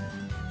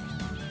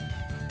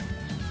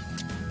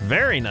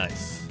very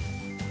nice.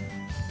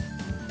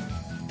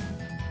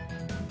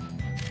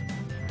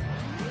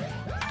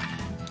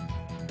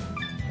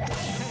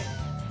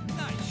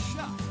 Nice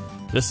shot.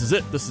 This is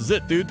it. This is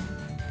it, dude.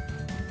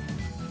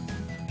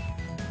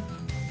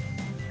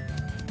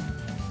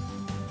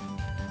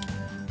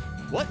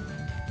 What?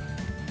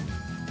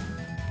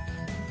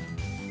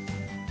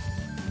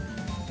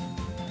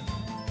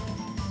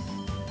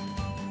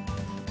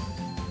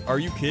 Are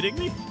you kidding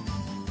me?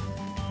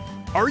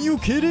 Are you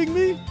kidding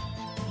me?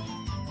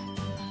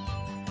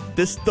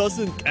 This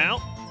doesn't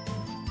count?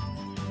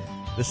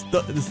 This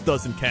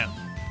doesn't count.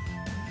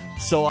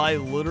 So I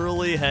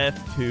literally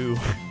have to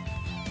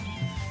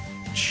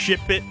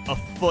chip it a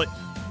foot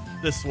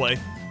this way.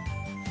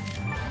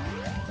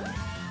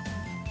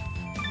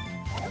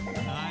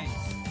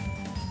 Nice.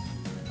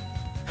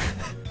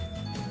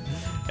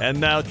 And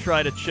now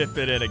try to chip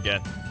it in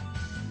again.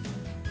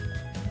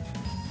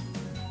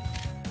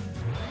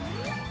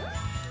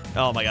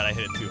 Oh my god, I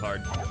hit it too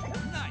hard.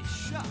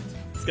 Nice shot.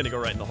 It's gonna go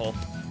right in the hole.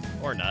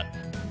 Or not.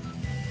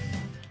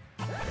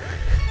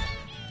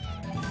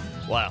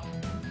 Wow.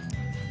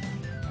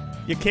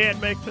 You can't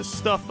make this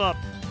stuff up.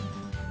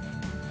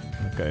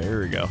 Okay,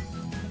 here we go.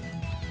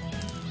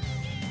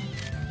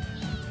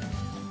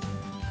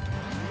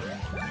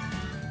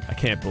 I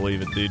can't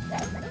believe it, dude.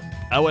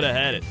 I would have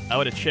had it. I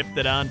would have chipped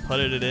it on,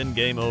 putted it in,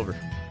 game over.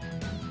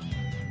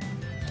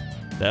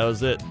 That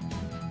was it.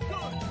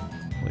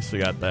 At least we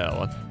got that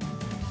one.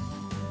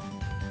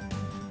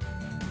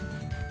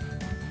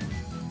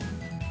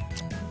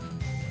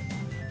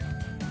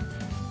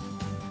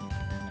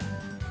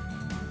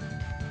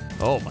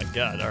 Oh my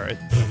god, alright.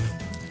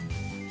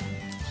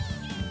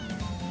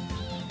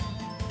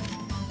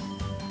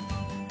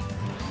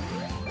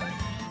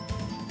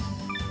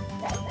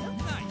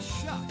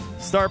 Nice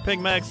shot. Star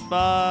Pink Max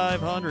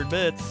 500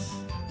 bits.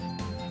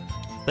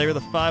 They were the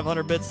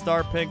 500 bit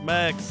Star Pink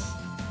Max.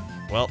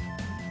 Well,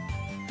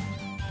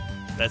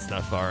 that's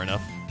not far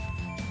enough.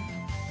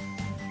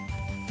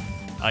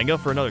 I can go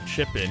for another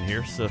chip in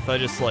here, so if I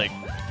just like...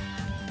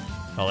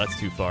 Oh, that's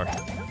too far.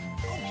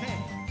 Okay.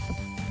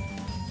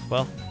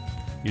 Well,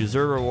 you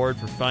deserve a reward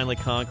for finally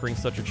conquering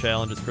such a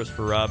challenge as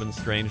Christopher Robin.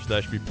 Strange that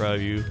I should be proud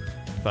of you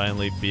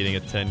finally beating a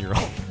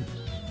 10-year-old.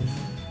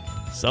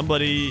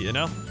 Somebody, you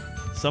know,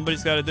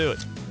 somebody's got to do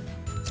it.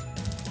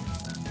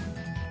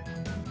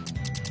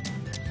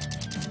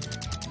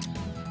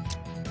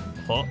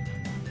 Oh.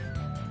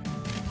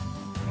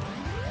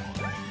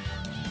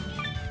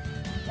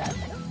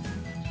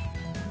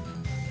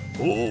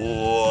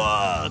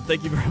 Ooh,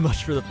 thank you very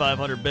much for the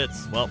 500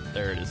 bits. Well,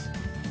 there it is.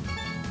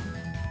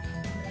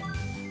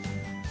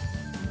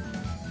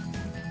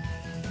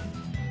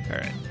 All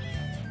right.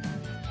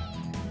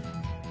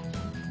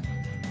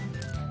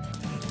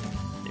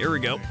 Here we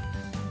go.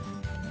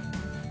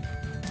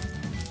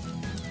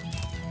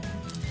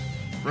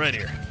 Right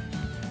here.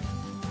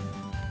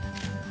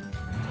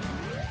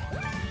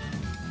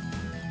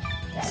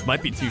 This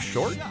might be too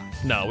short.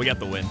 No, we got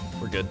the win.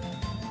 We're good.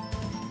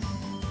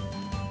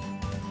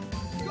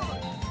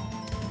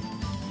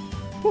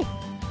 Whew.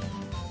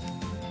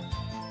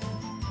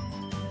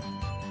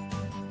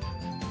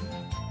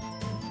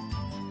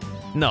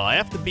 No, I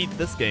have to beat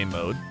this game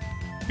mode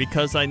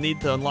because I need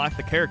to unlock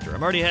the character.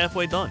 I'm already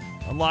halfway done.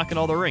 Unlocking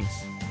all the rings.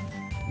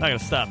 I'm not gonna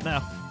stop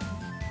now.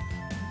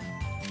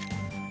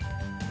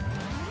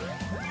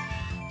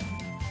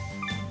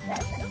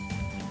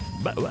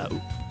 Wow.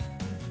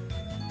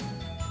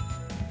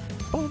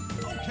 Boom.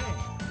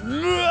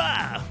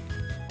 Okay.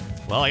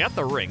 Well, I got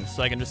the ring,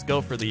 so I can just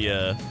go for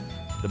the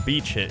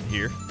beach hit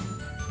here.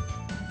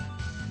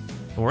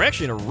 And we're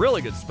actually in a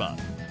really good spot.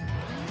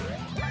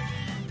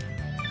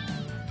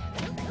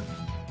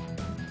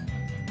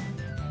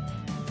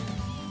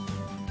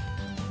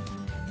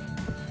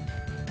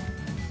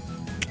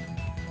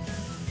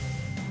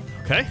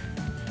 Okay.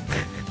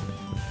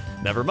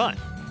 Never mind.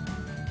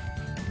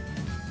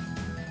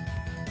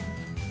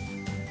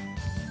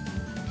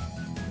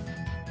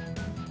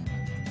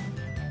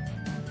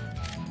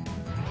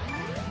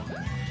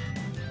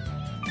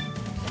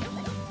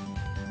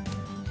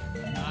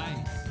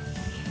 Nice.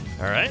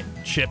 All right,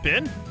 chip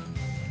in.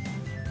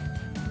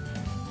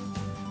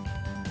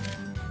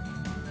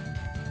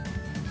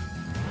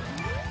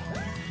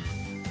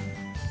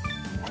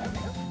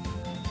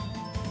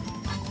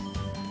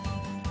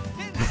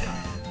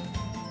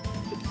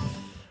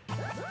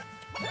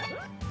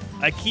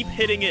 I keep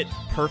hitting it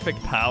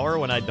perfect power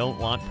when I don't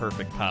want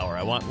perfect power.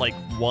 I want like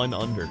 1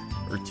 under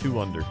or 2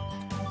 under.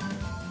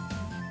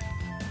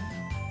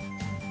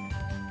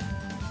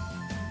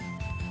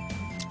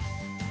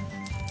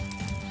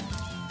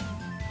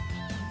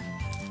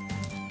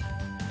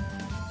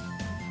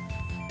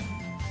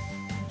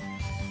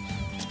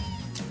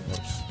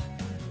 Whoops.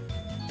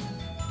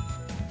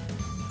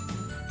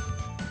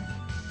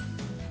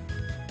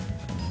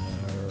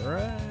 All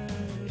right.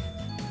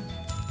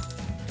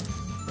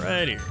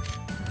 Right here.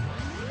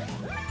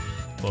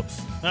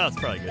 Whoops. Oh, that's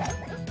probably good.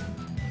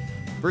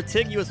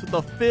 Vertiguous with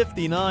the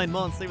 59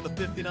 months. They were the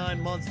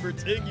 59 months.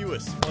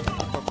 Vertiguous. 1, 2,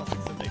 3, 4, 5,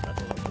 6, 7, 8, 9,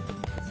 10,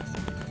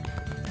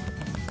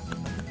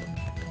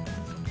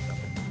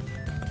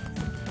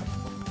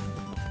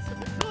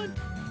 11, 12,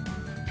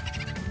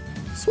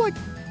 13, Swag.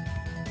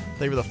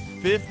 They were the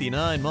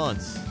 59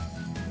 months.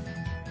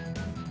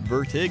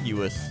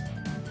 Vertiguous.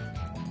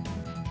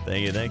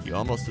 Thank you, thank you.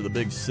 Almost to the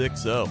big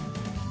 6-0.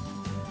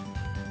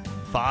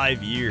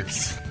 5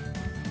 years.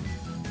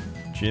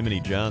 Jiminy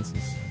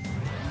Johnsons.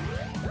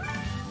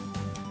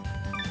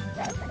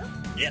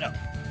 Get up.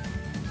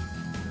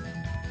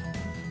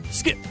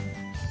 Skip.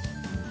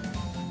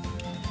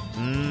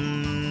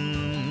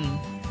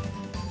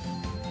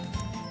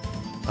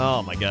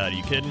 Oh my god, are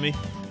you kidding me?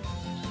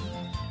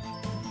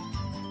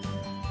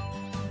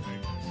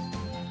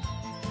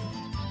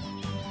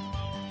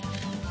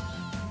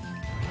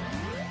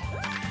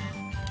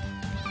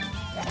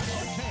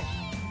 Okay.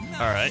 Nice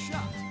All right.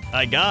 shot.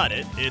 I got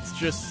it. It's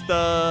just,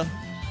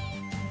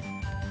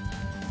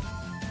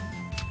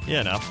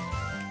 you know,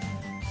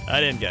 I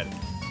didn't get it.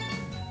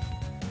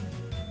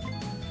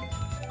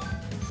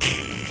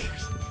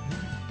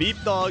 Beep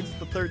dogs,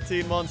 the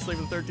 13 months, like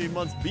the 13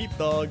 months. Beep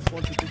dogs.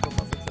 1, 2, 3, 4,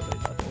 5, 6, 7, 8,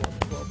 9, 10,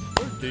 11,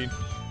 12, 13.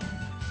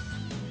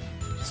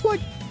 Swag.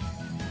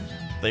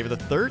 They were the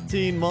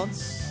 13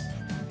 months.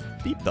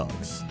 Beep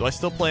dogs. Do I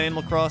still play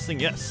Animal Crossing?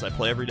 Yes, I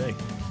play every day.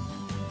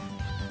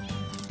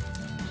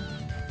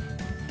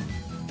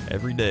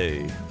 Every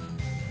day.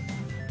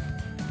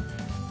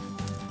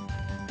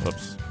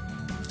 Whoops.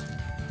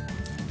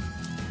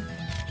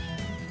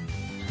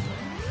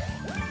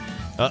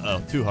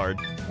 Uh-oh, too hard.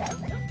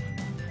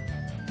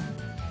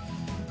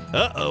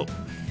 Uh-oh.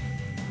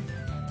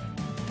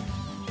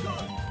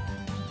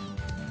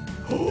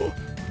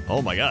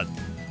 Oh my god.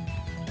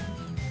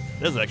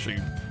 This is actually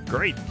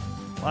great.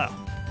 Wow.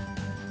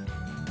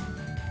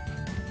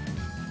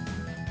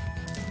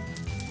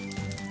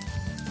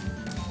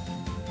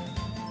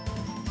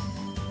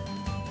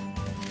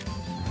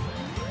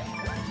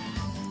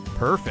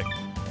 Perfect.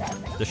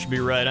 This should be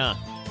right on.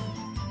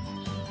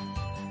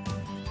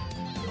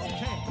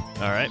 Okay.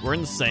 Alright, we're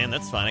in the sand.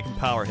 That's fine. I can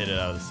power hit it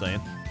out of the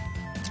sand.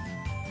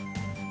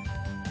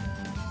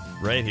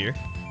 Right here.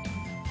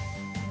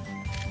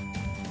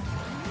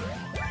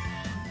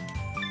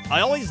 I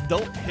always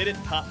don't hit it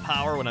top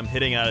power when I'm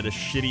hitting out of this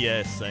shitty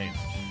ass sand.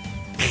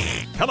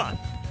 Come on.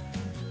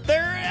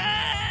 There.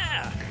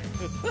 Ah!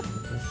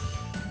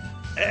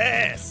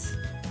 Yes.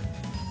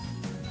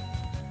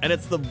 And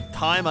it's the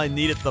time I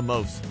need it the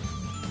most.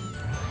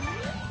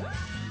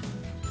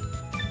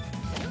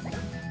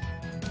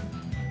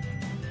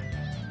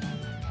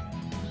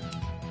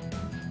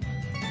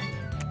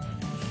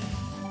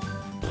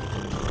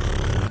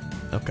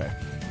 Okay.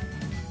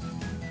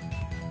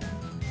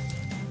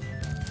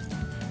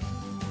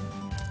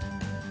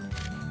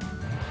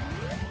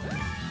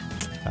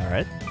 All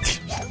right. Nice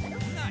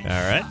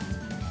All right. shot.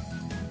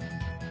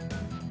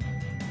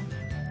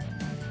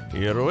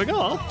 Here we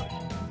go.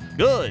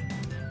 Good.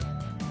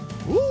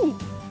 Woo.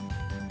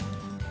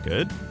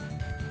 Good.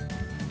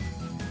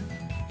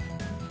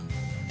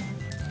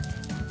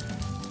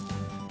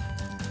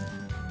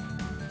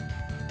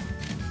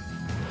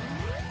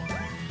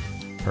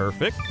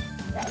 Perfect.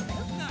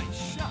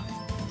 Nice shot.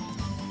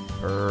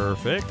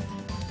 Perfect.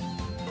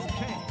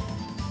 Okay.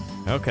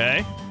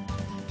 Okay.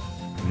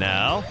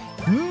 Now.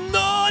 No,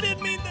 I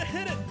didn't mean to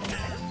hit it.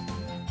 Nice.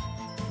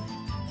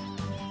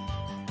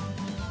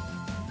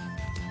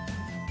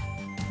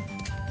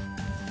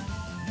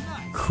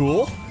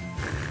 Cool.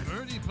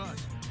 Birdie putt.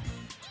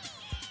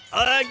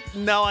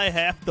 Now I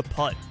have to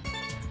putt.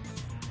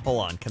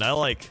 Hold on. Can I,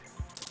 like...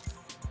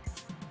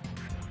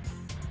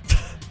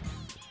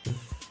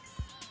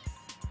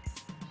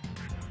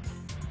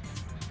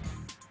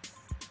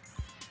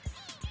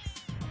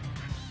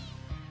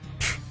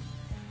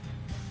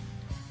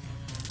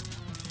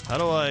 How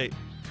do I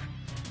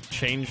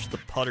change the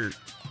putter?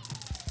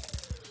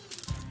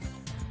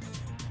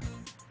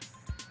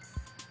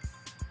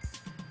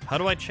 How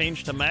do I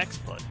change to max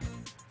putt?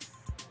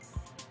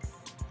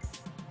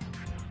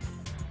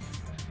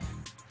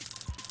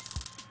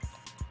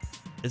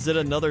 Is it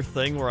another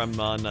thing where I'm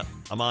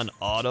on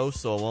auto,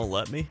 so it won't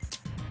let me?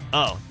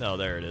 Oh, no,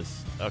 there it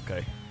is.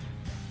 Okay.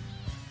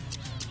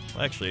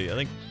 Actually, I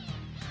think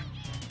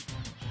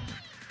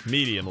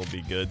medium will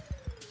be good.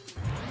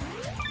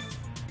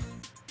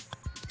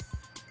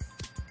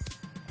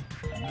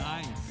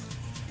 Nice.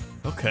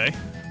 Okay.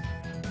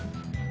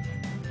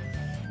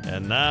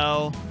 And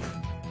now...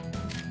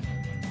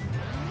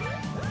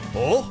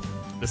 Oh,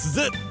 this is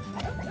it.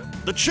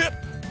 The chip.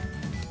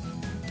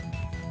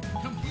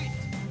 Complete.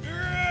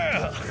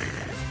 Yeah.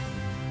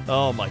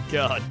 Oh my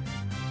god.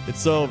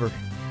 It's over.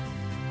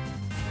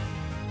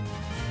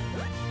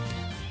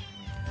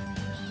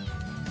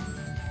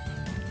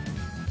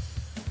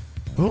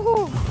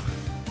 Ooh.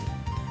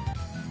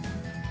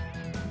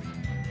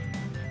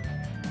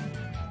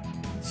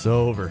 It's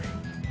over.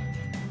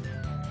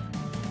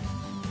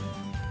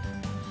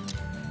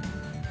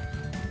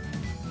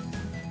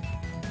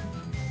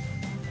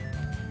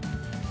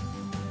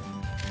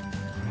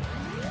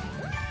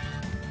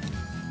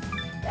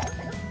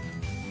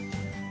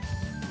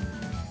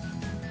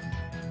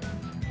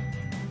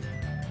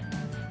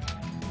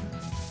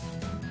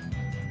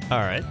 All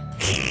right.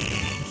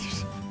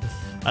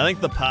 I think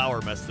the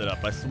power messed it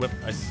up. I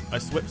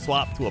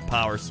swapped to a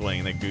power swing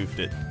and they goofed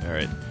it. All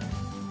right.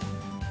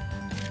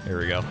 Here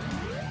we go.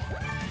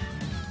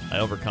 I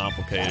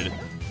overcomplicated it.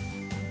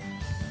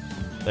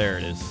 There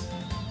it is.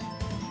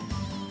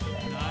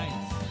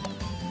 Nice.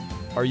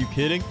 Are you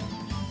kidding?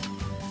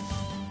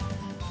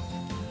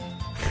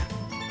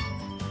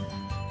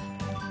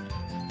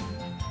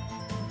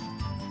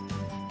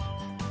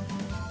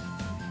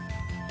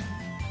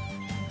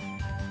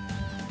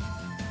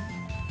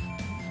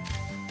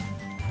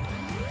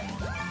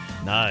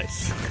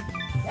 Nice.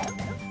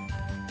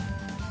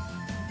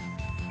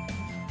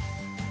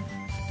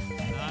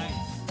 Nice.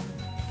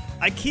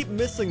 I keep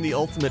missing the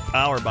ultimate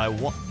power by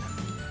one.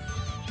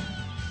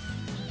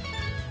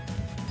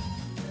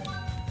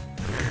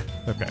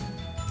 Okay.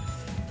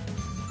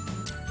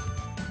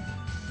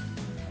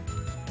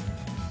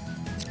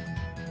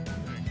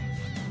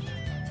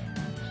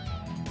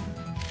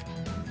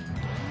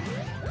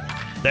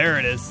 There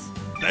it is.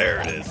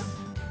 There it is.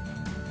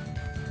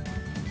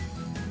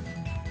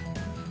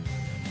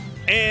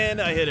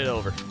 And I hit it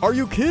over. Are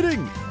you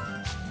kidding?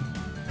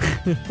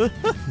 Okay.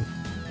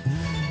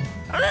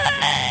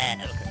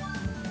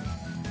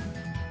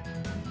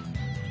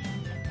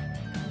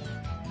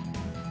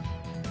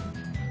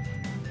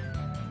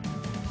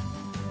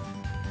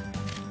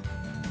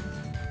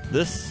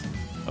 This,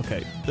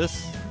 okay,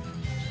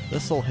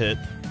 this'll hit.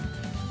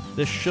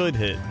 This should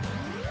hit.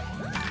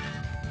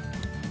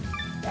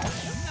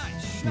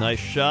 Nice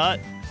shot.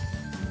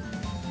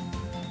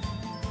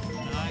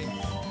 Nice.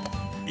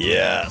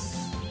 Yes.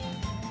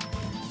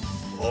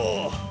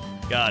 Oh,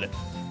 got it.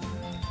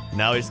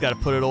 Now we just got to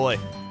put it away.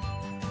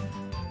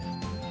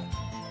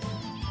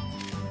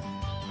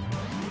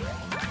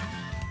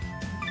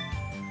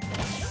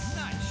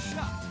 Nice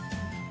shot.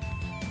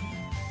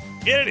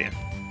 Get it in.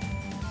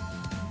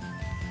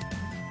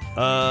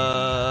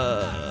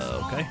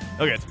 Okay.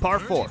 Okay, it's par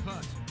 4. Birdie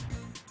putt.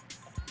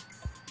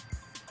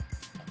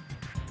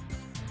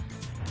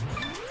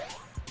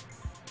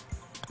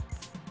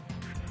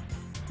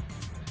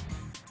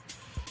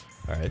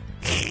 All right.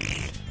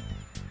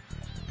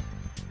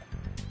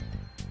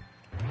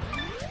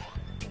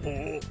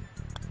 Oh.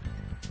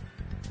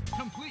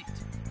 Complete.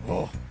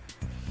 Oh.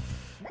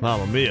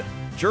 Mamma mia.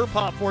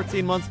 Jerpop,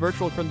 14 months,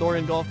 virtual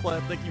Crendorian golf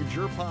clap. Thank you,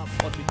 Jerpop.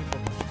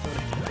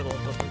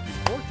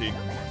 14.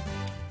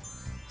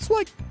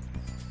 Swag.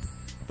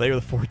 They were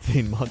the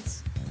 14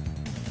 months.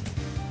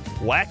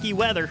 Wacky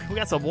weather. We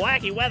got some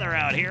wacky weather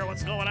out here.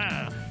 What's going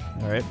on?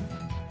 All right.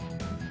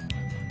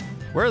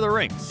 Where are the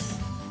rings?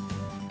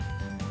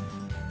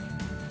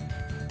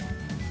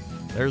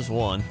 There's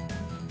one.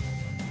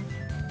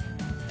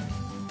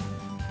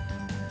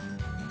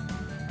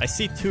 I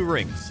see 2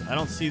 rings. I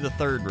don't see the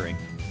 3rd ring.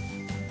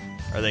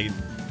 Are they...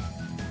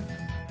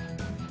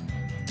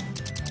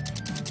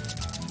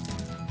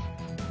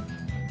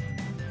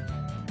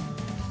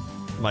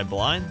 Am I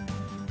blind?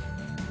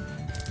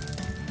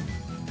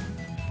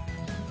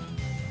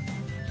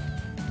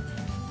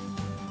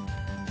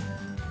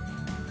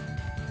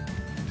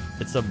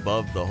 It's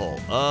above the hole.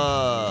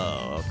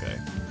 Oh, okay.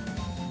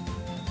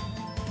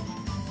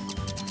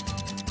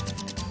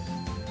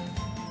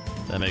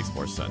 That makes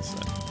more sense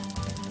then.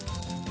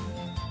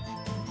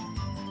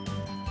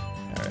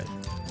 All right.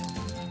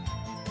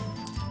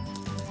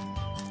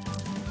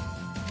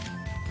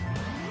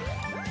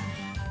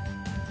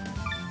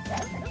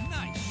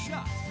 Nice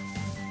shot.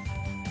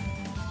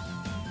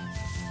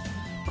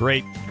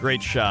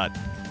 Great shot.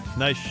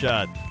 Nice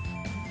shot.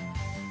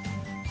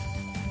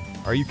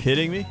 Are you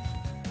kidding me?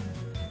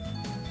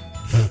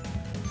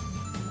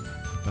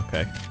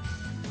 Okay.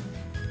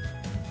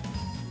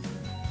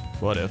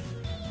 What if?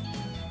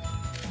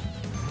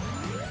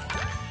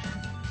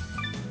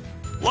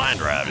 Line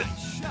drive it.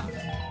 Nice shot.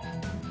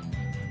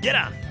 Get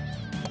on.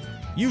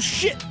 You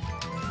shit.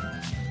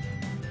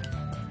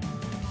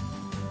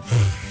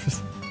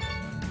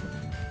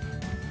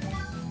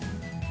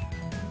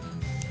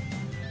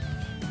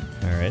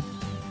 All right.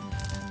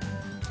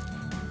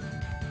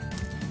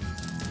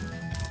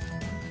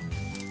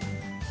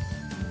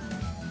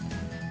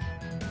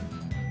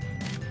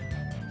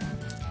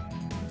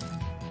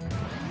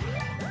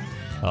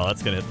 Oh,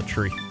 that's gonna hit the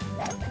tree.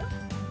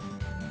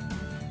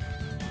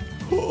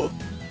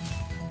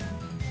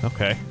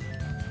 Okay.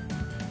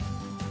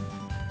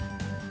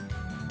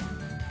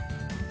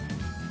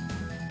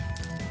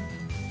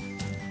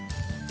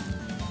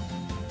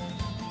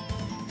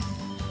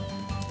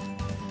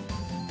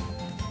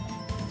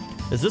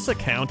 Is this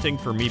accounting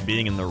for me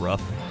being in the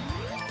rough?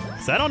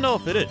 Because I don't know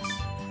if it is.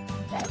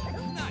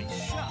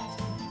 Nice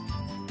shot.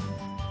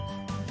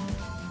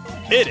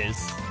 It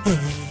is.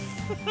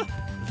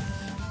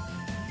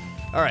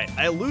 Alright,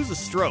 I lose a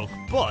stroke,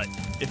 but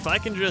if I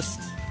can just...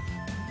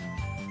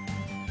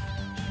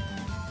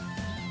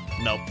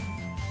 Nope.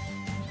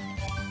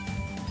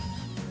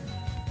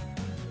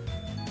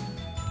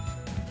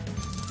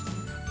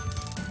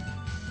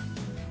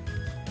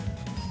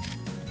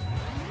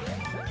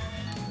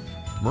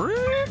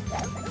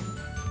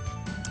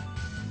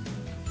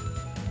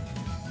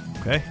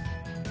 Okay.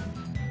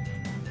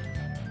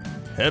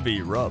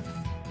 Heavy rough.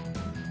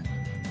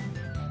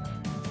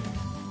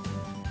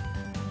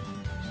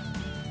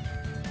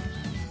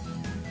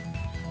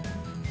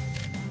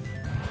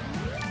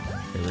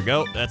 Here we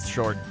go. That's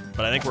short,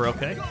 but I think we're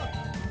okay.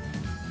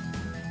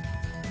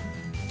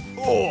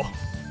 Oh,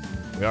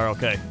 we are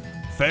okay.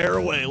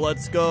 Fairway,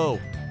 let's go.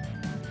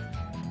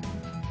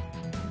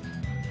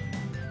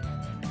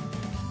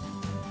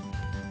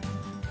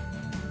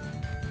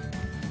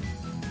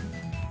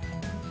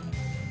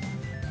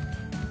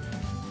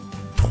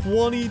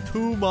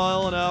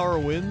 $22-mile-an-hour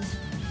winds.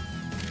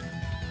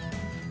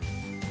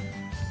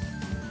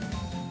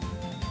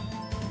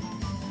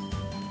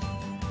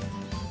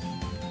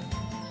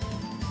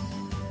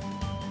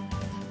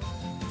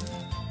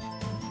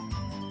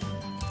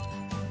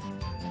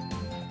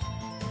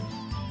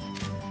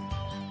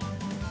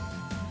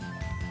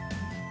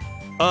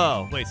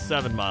 Oh, wait,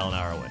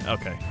 7-mile-an-hour wind.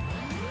 Okay.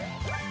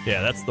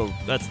 Yeah, that's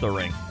the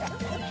ring.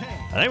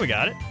 I think we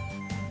got it.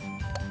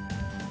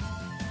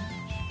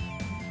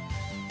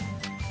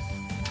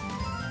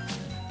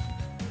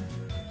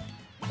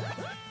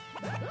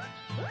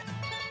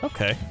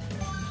 Okay.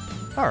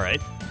 All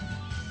right.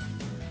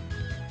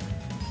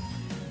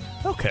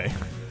 Okay.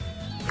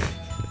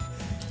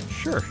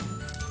 Sure.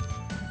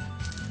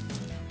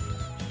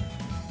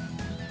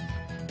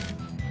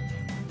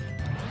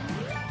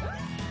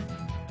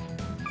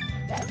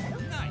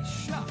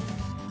 Nice shot.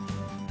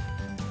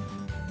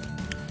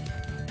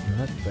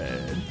 Not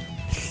bad.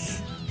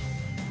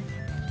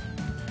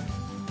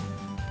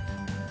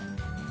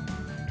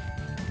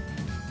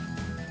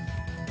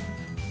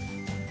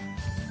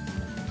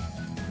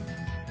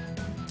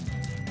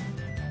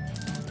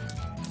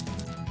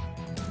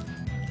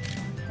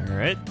 All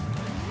right.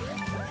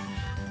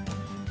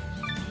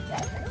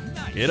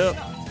 Nice Get up.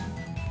 shot.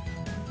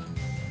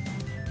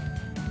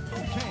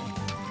 Okay.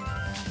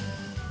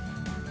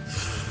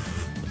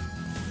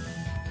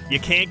 You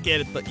can't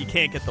get it. You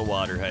can't get the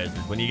water hazard.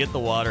 When you get the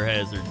water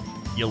hazard,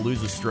 you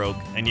lose a stroke,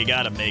 and you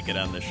gotta make it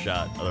on this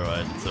shot.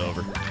 Otherwise, it's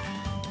over.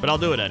 But I'll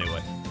do it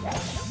anyway.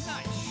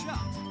 Nice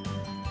shot.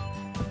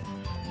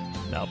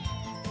 Nope.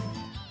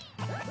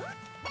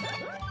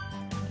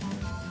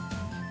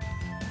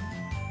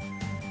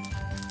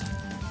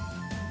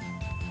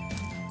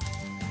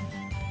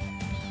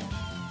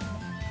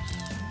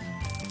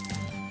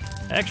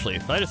 Actually,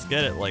 if I just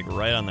get it like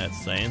right on that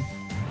sand,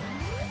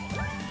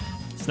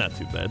 it's not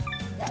too bad.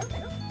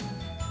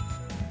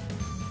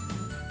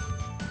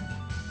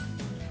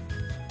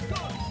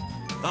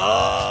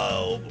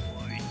 Oh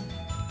boy.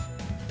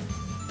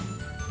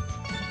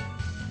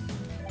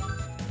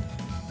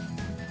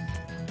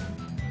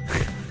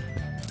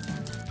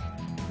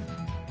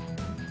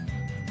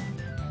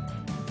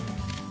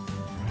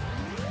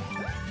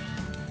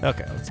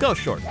 Okay, let's go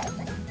short.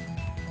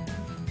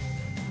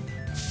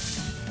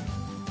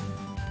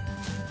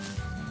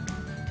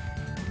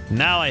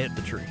 Now I hit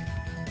the tree.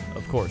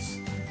 Of course.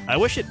 I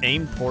wish it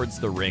aimed towards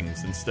the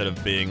rings instead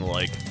of being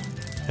like,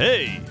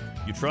 hey,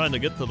 you trying to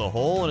get to the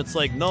hole? And it's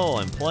like, no,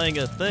 I'm playing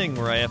a thing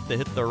where I have to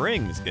hit the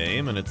rings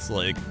game. And it's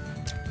like,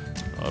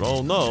 I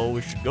don't know,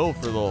 we should go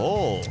for the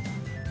hole.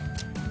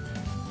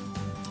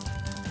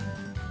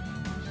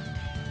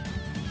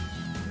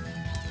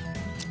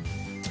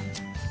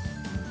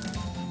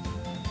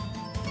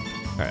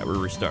 Alright, we're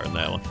restarting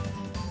that one.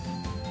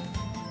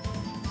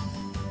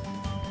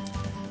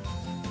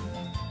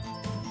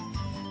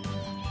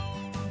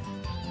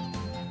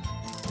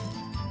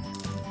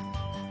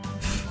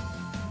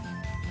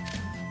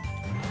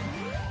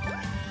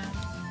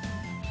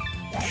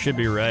 Should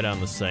be right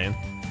on the same.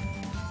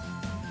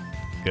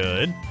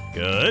 Good,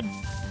 good,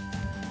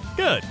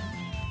 good.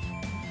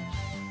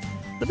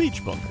 The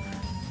beach bunker.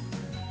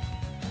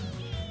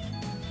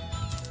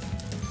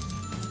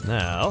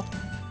 Now,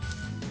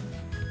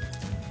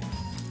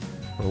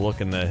 we're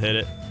looking to hit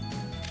it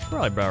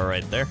probably about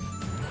right there.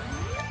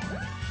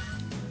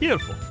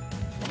 Beautiful.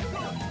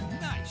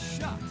 Nice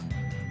shot.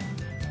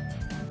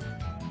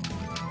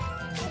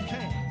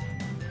 Okay.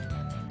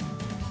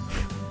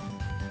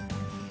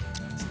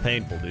 It's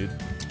painful, dude.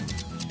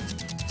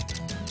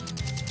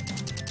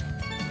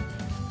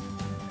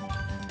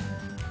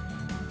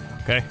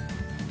 Okay.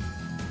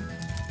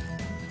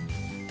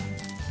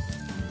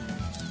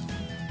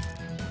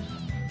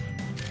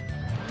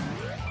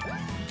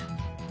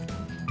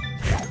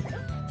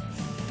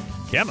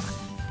 Come on.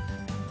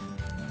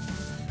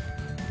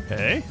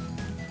 Okay.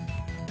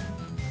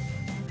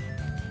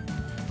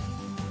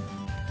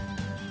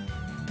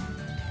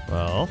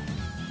 Well.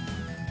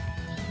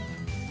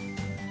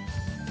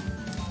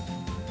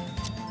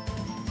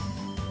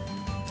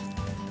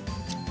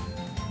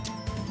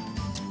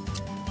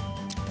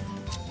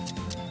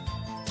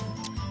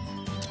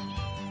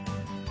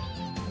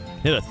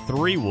 Hit a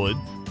 3-wood.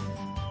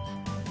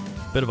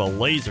 Bit of a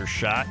laser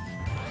shot.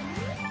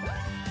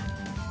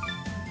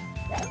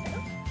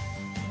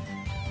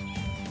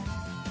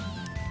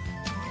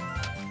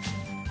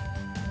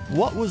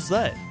 What was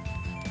that?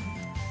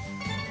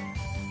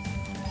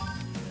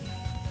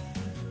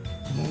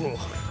 Whoa,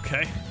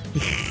 okay.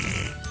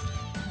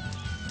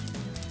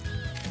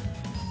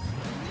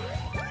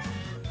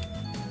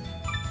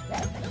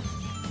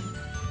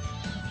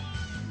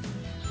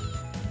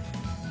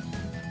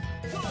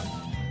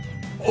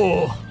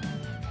 Oh,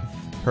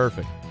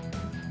 perfect.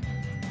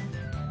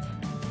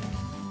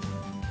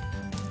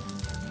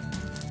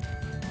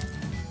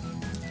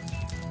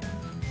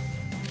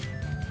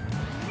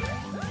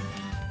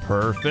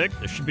 Perfect.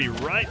 It should be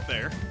right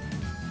there.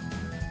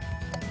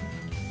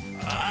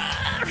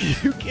 Ah, are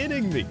you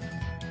kidding me?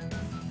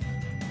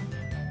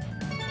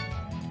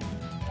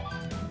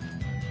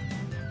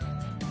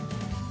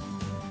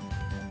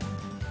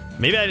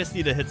 Maybe I just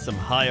need to hit some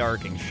high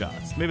arcing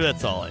shots. Maybe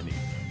that's all I need.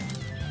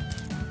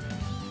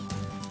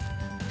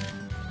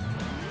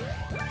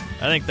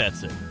 I think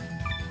that's it.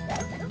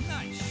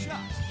 Nice shot.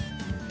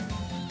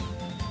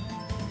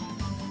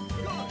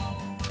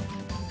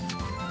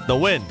 The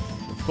wind,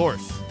 of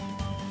course.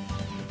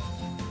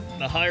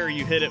 The higher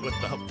you hit it with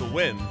the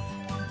wind,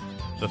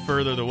 the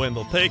further the wind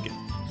will take it.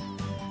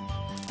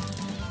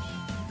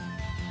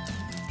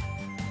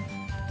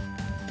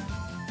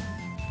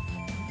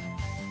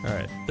 All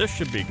right, this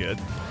should be good.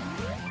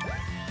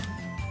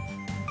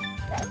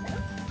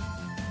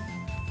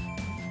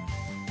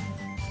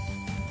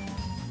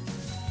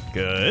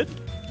 Good.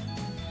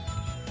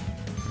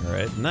 All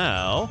right,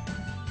 now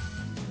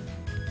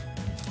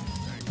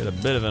get a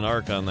bit of an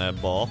arc on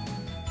that ball.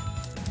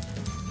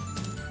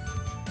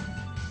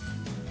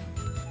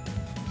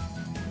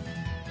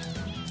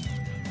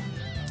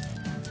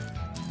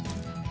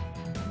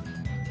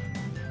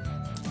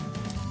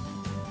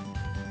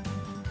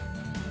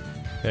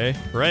 Okay,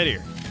 right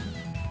here.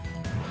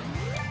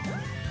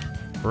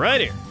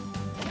 Right here.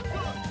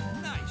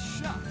 Nice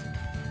shot.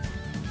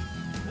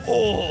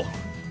 Oh,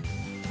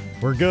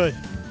 we're good.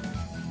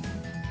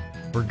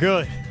 We're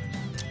good.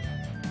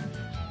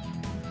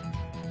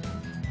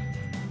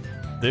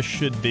 This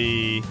should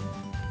be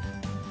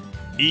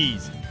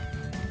easy.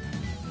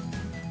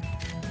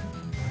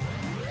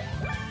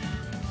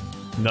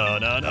 No,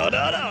 no, no,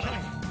 no, no.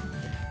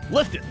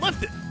 Lift it,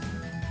 lift it.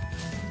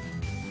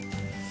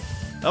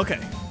 Okay,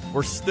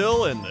 we're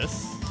still in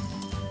this.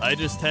 I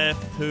just have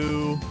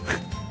to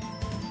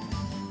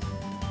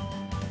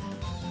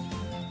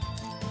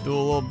do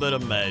a little bit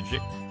of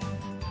magic.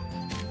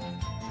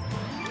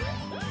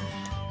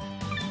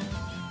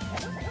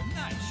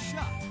 Nice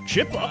shot.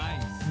 Chip up.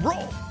 Nice.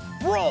 Roll.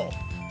 Roll.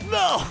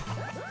 No.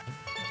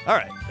 All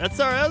right. That's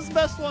all right. That was the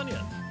best one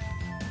yet.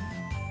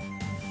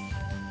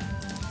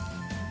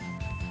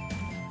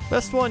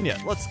 Best one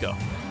yet. Let's go.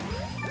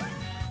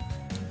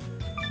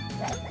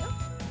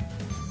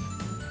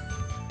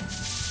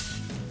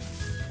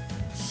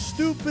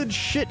 Stupid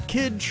shit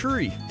kid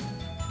tree.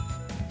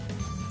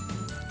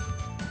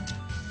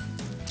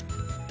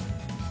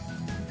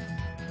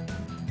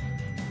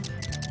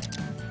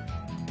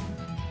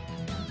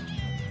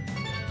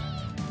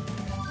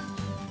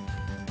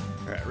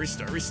 All right,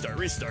 restart, restart,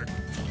 restart.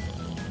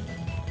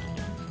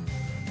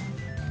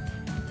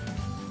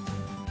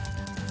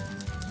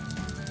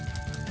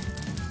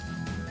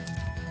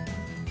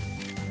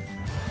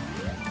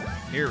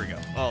 Here we go.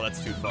 Oh,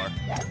 that's too far.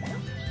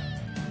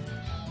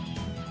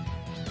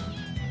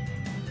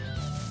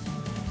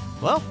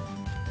 Well,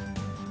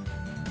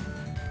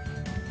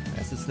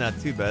 guess it's not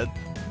too bad.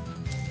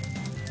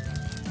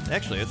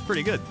 Actually, it's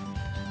pretty good.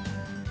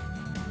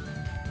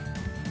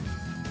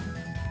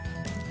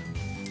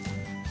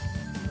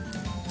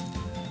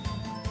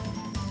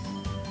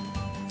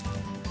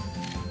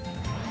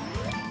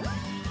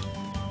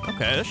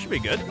 Okay, this should be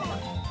good.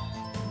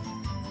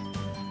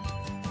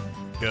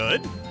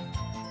 Good.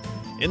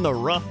 In the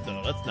rough,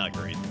 though, that's not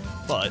great.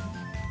 But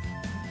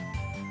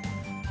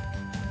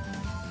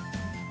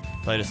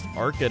if I just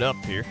arc it up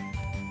here.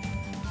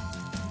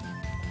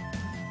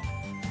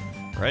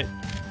 Right.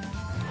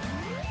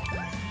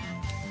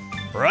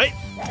 Right.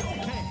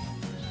 Okay.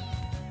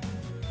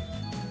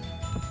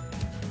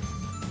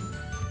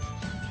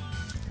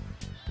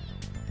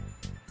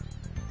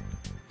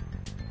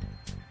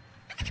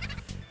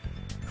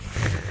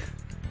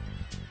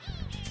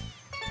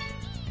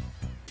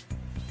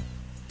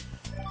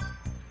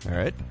 All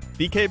right.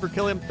 BK for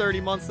killing him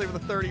 30 months. Thank you for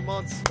the 30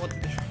 months. 1, 2,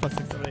 3, 4,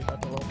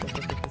 5,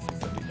 6,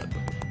 7, 8, 9,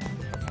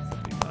 10,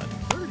 11, 12,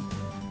 13, 14, 15, 16, 17, 18, 19, 20, 21, 22, 23, 24, 25,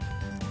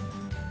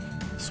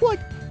 30. Swag.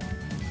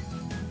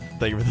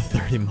 Thank you for the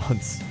 30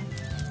 months.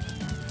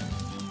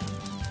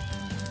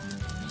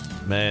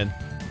 Man.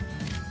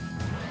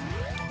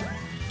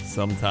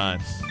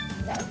 Sometimes.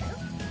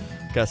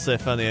 Gotta say, I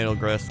found the annual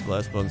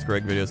Glassbones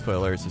Greg videos quite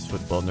hilarious as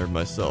football nerd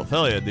myself.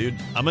 Hell yeah, dude.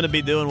 I'm gonna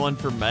be doing one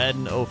for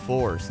Madden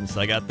 04 since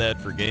I got that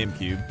for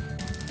GameCube.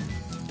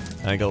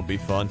 I think it'll be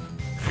fun.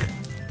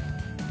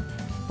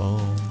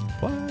 Boom,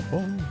 boom,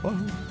 boom,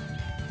 boom.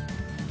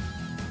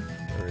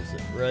 Where is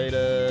it? Right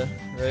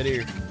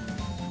here.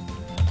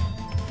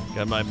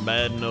 Got my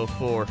Madden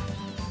 04.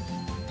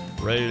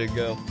 Ready to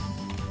go.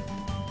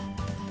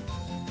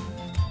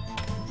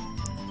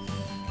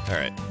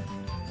 Alright.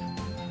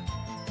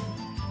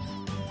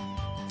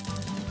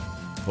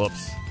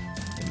 Whoops.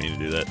 Didn't mean to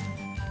do that.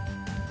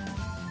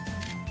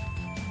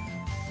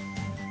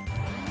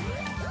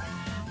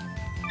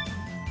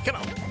 Come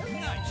on.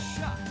 Nice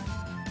shot.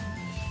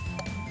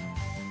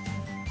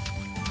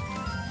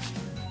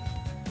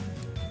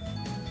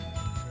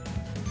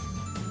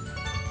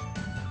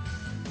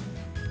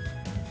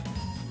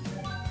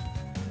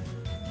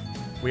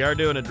 We are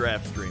doing a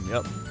draft stream,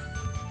 yep.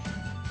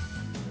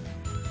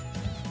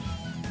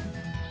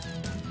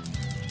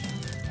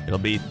 It'll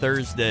be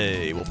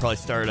Thursday. We'll probably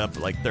start up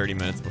like 30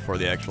 minutes before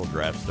the actual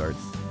draft starts.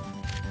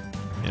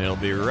 And it'll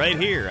be right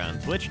here on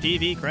Twitch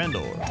TV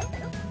Crendor.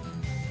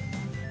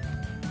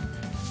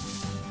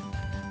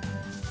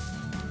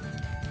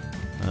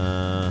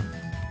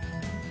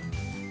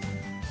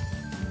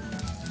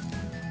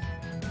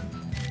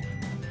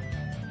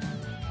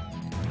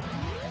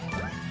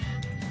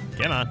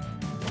 Come on.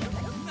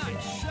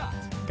 Nice shot.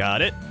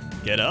 Got it.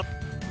 Get up.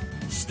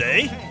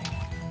 Stay.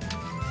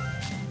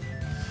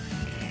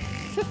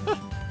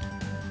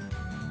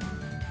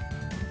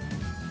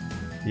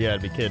 You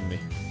gotta be kidding me.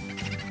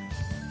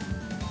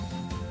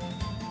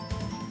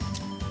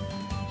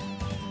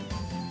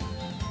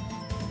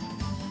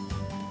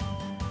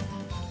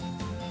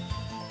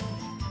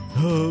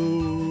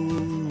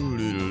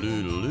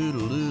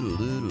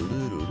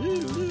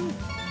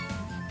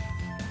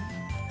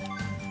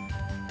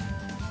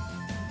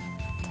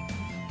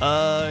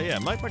 Yeah,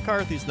 Mike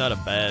McCarthy's not a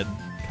bad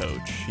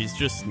coach. He's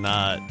just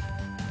not...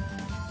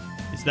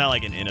 He's not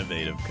like an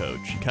innovative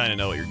coach. You kind of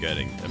know what you're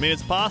getting. I mean,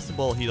 it's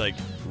possible he like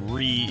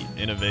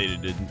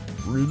re-innovated and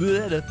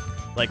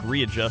like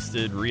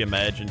readjusted,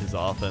 reimagined his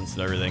offense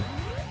and everything.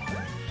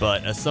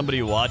 But as somebody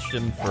who watched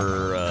him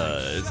for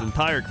his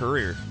entire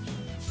career,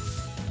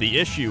 the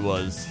issue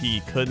was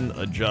he couldn't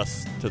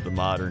adjust to the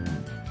modern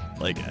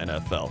like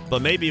NFL.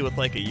 But maybe with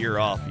like a year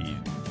off, he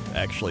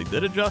actually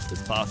did adjust.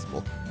 It's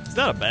possible. He's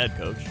not a bad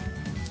coach.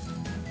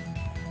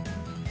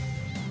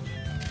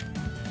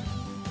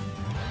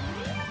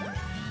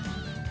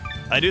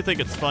 I do think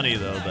it's funny,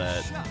 though,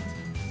 that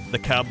the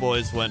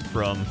Cowboys went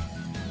from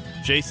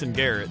Jason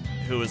Garrett,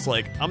 who was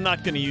like, I'm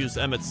not going to use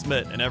Emmitt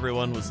Smith, and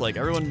everyone was like,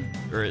 use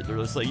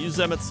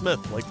Emmitt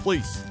Smith, like,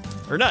 please.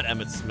 Or not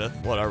Emmitt Smith,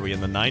 what are we, in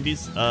the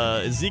 90s?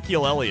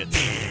 Ezekiel Elliott.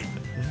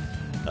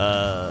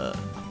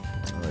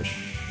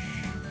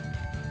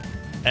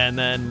 And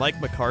then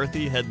Mike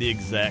McCarthy had the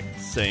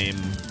exact same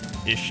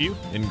issue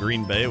in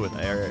Green Bay with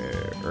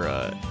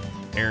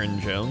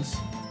Aaron Jones.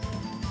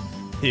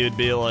 He would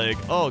be like,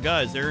 "Oh,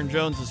 guys, Aaron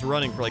Jones is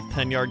running for like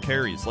 10-yard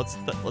carries. Let's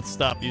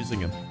stop using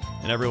him."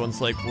 And everyone's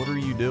like, "What are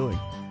you doing?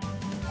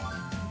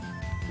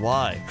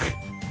 Why?"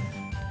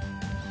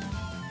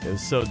 It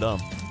was so dumb.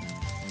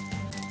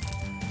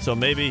 So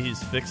maybe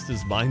he's fixed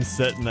his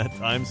mindset in that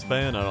time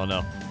span. I don't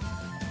know.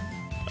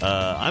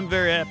 I'm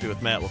very happy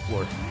with Matt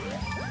LaFleur.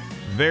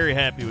 Very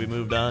happy we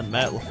moved on.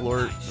 Matt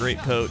LaFleur, great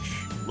coach.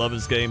 Love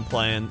his game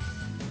plan.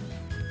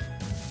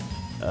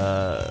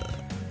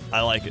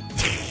 I like it.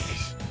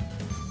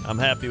 I'm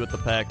happy with the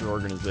Packer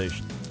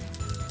organization.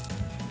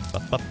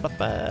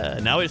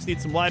 Now we just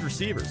need some wide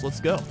receivers. Let's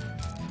go.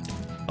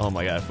 Oh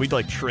my god, if we'd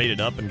like traded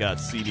up and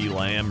got CD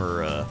Lamb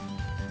or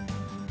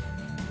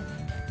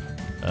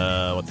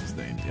what's his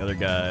name? The other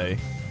guy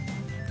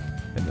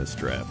in this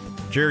draft.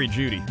 Jerry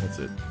Jeudy, that's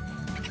it.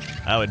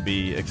 I would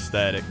be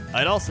ecstatic.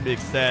 I'd also be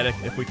ecstatic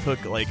if we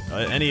took like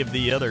any of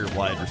the other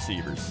wide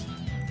receivers.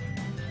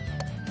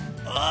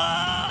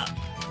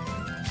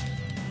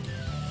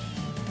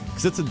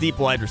 Because it's a deep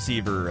wide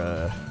receiver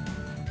draft.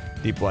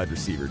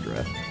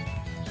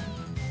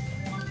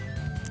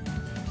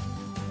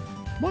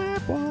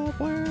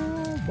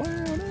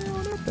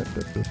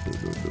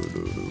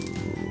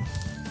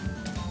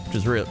 Which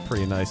is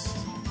pretty nice.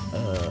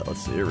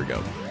 Let's see, here we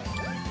go.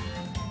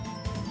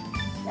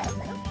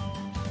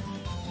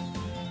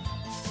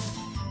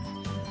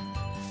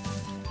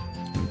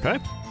 Okay.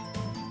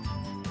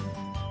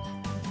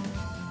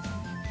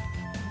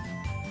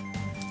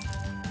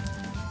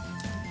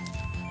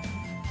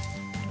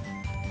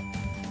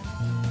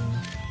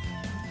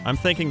 I'm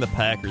thinking the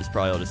Packers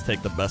probably will just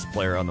take the best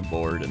player on the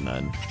board, and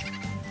then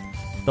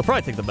they'll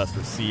probably take the best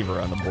receiver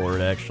on the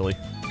board, actually.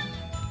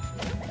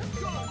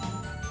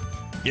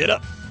 Get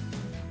up.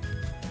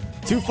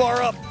 Too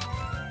far up.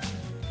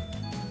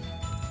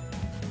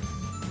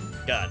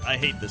 God, I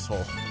hate this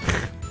hole.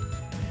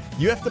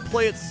 You have to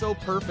play it so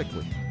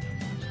perfectly.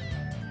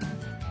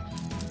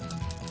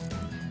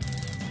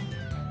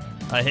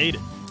 I hate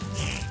it.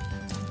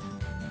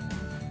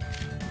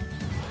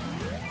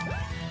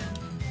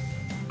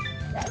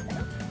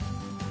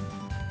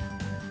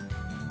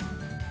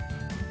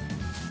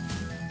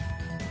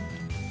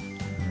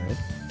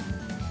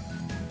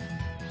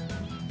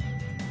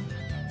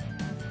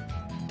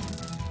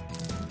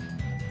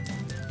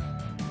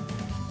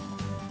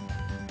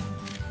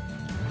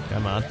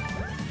 Come on.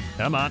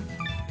 Come on.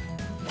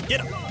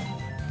 Get him.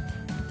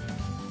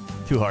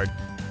 Too hard.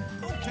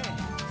 Okay.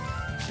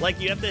 Like,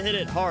 you have to hit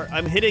it hard.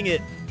 I'm hitting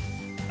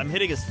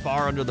as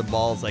far under the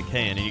ball as I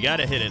can, and you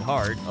gotta hit it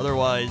hard.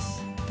 Otherwise,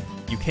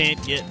 you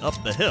can't get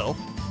up the hill.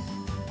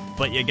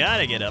 But you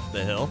gotta get up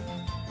the hill.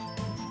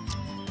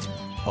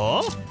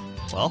 Oh?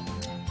 Well.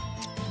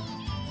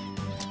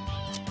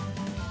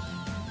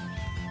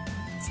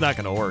 It's not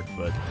gonna work,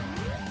 but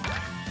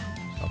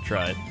I'll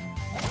try it.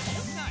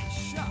 Nice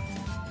shot.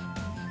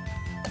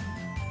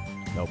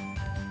 Nope.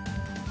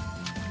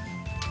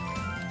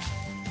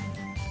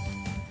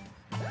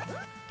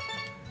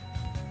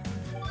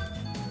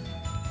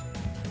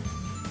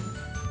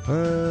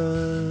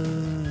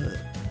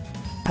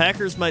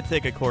 Packers might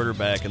take a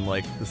quarterback in,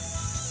 like,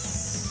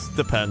 this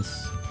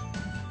depends.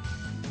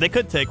 They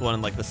could take one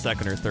in, like, the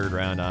second or third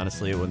round,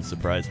 honestly. It wouldn't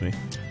surprise me.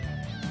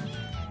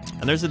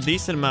 And there's a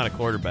decent amount of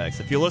quarterbacks.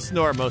 If you listen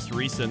to our most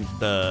recent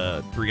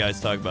Three Guys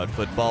Talk About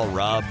Football,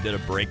 Rob did a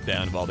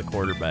breakdown of all the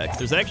quarterbacks.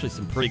 There's actually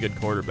some pretty good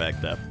quarterback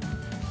depth.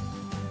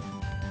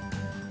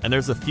 And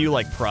there's a few,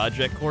 like,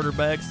 project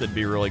quarterbacks that'd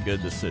be really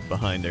good to sit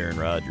behind Aaron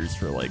Rodgers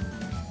for, like,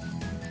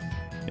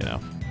 you know,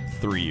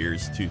 3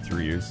 years,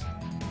 2-3 years.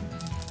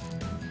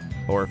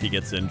 Or if he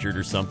gets injured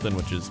or something,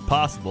 which is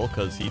possible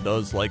because he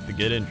does like to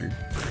get injured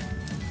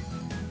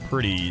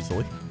pretty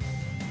easily.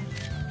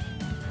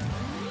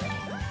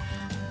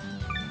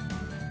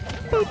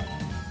 Boop.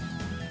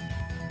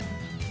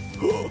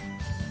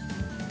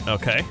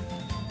 Okay.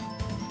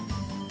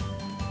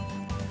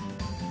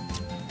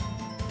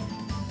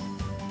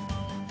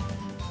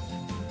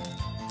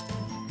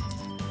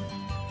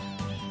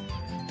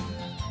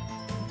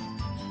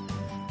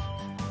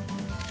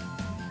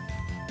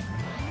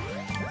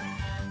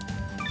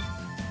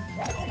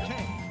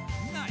 Okay.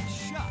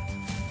 Nice shot.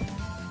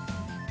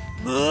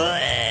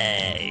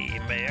 Hey,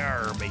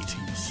 my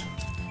mateys.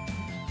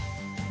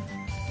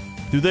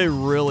 Do they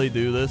really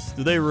do this?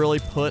 Do they really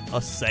put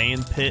a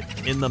sand pit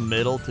in the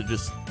middle to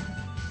just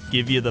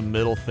give you the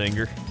middle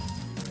finger?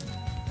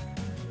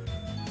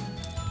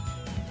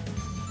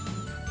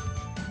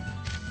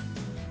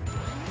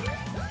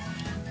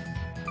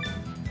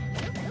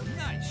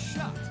 Nice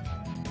shot.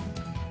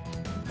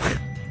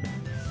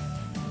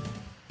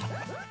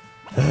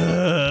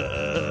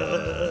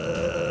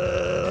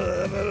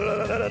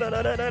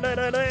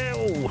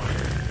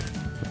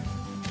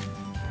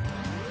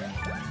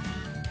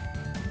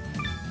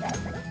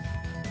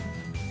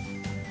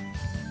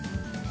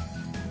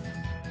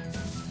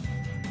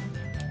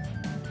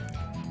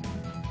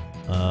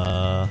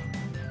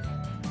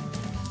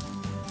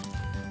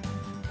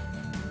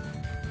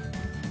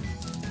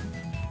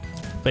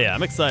 But yeah,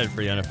 I'm excited for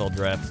the NFL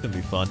draft. It's going to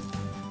be fun.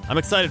 I'm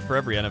excited for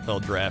every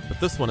NFL draft,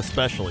 but this one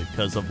especially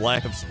because of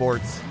lack of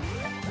sports.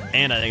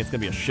 And I think it's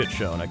going to be a shit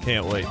show, and I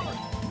can't wait.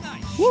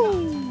 Nice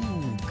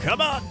Woo! Come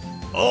on!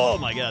 Oh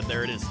my god,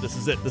 there it is. This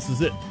is it. This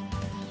is it.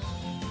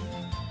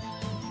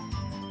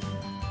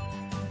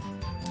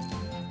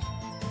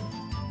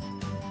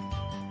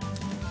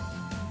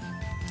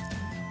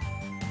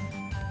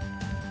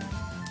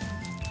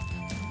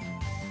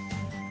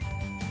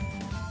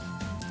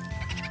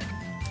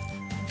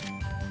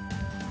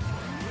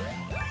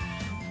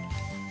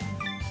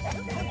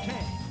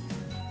 Okay.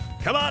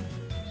 Come on!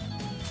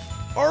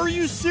 Are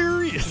you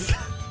serious?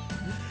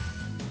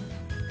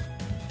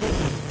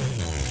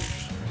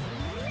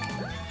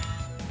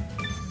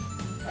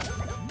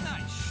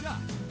 Nice shot.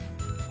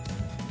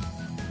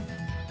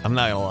 I'm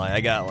not gonna lie,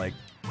 I got like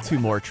 2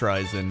 more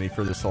tries in me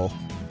for this hole.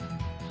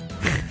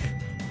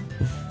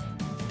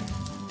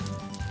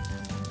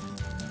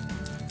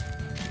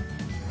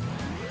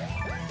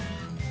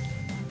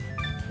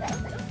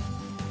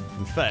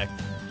 In fact,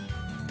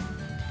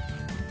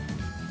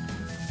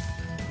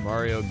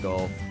 Mario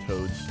Golf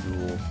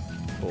Toadstool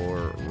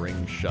or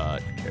Ring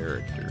Shot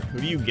character. Who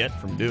do you get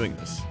from doing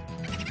this?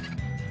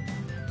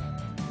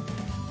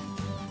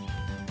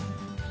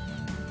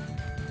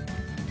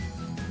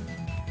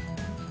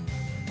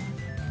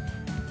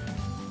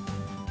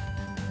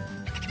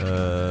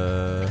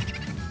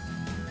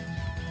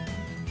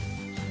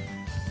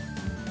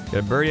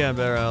 Got birdie on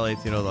better on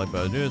 18 like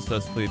about news,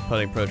 specifically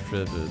putting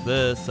pressure to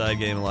this. Side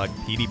game lock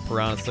PD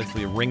Piranha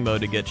successfully ring mode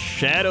to get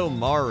Shadow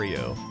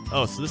Mario.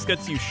 Oh, so this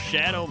gets you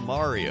Shadow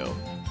Mario.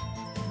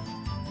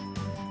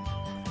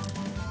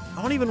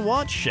 I don't even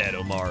want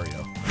Shadow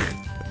Mario.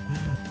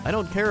 I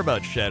don't care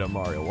about Shadow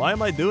Mario. Why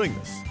am I doing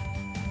this?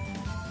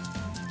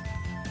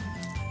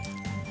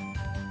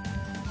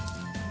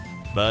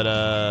 But,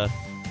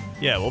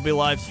 yeah, we'll be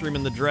live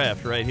streaming the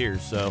draft right here,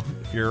 so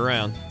if you're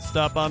around,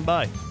 stop on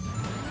by.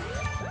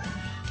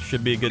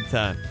 Should be a good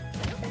time.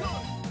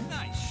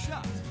 Nice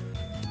shot.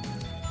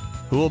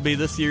 Who will be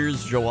this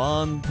year's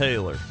Jawan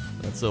Taylor?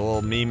 That's a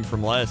little meme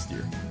from last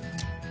year.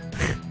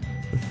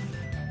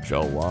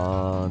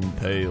 Jawan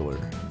Taylor.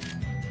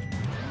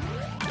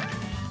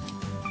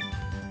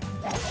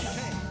 Okay.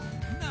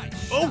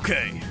 Nice shot.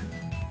 Okay.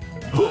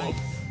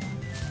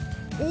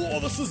 Oh,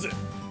 this is it.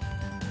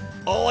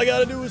 All I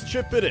gotta do is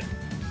chip it in.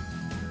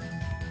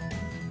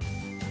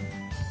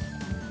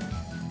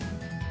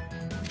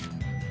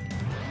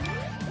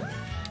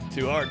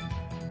 Too hard.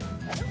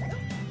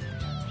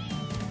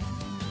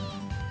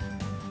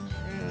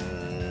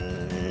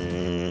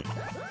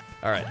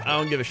 Alright, I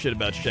don't give a shit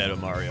about Shadow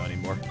Mario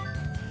anymore.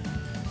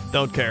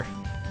 Don't care.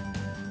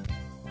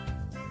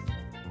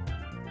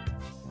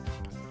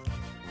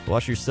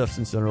 Watch your stuff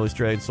since Unreleased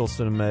Dragon, Soul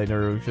Stone,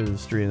 Magna, to the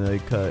stream, and they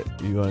cut.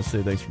 You want to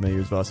say thanks for many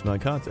years of awesome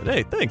amount of content.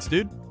 Hey, thanks,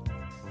 dude.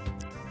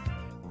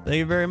 Thank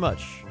you very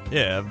much.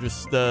 Yeah, I've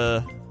just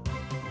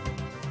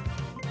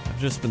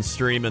been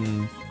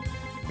streaming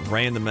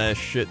random ass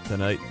shit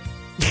tonight.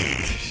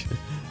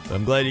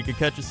 I'm glad you could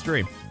catch a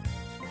stream.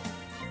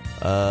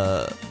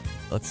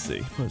 Let's see.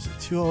 What is it?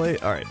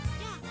 208? Alright.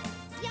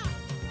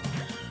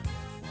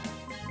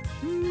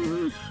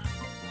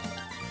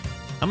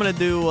 I'm gonna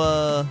do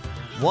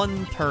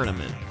one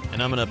tournament,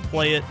 and I'm gonna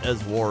play it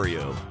as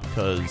Wario,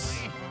 because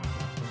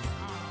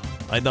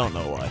I don't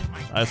know why.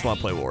 I just want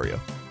to play Wario.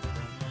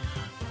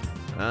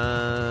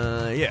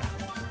 Yeah.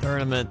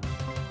 Tournament.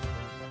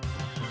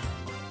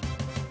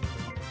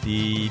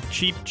 The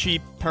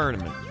Cheap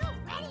Tournament.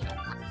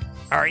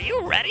 Are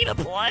you ready to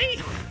play?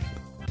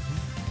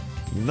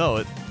 You know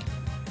it.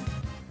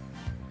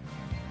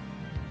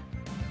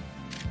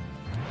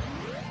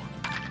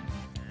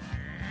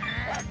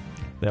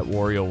 That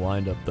Wario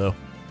wind-up, though.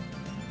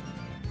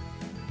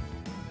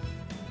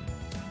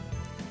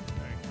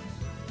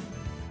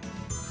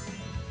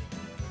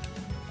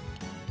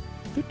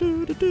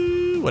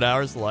 What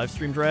hour is the live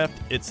stream draft?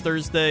 It's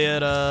Thursday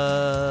at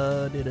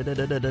I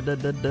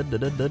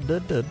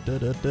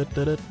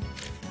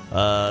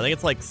think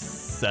it's like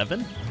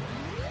 7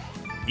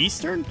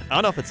 Eastern? I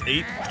don't know if it's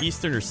 8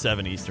 Eastern or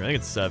 7 Eastern. I think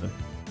it's 7.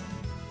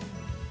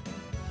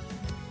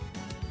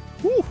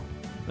 Woo!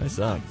 Nice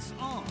sound.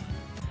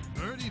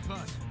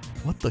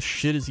 What the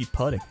shit is he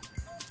putting?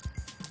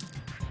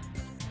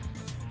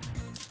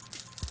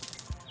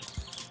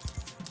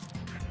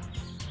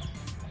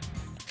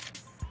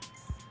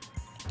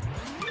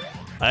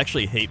 I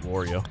actually hate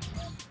Wario.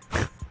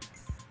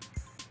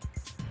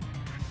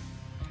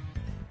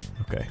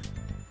 Okay.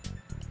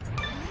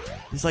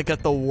 He's like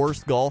got the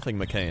worst golfing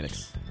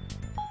mechanics.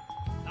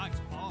 Nice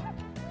ball.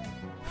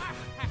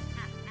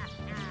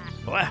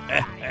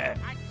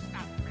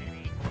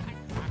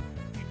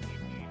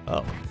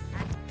 Oh.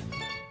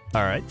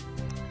 Alright.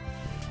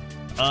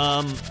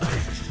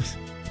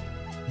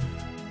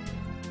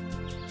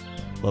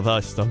 Love how I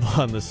stumble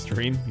on this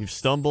stream. You've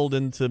stumbled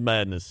into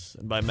madness.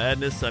 And by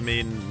madness, I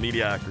mean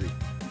mediocrity.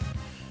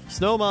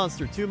 Snow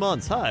Monster, 2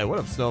 months. Hi, what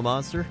up, Snow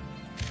Monster?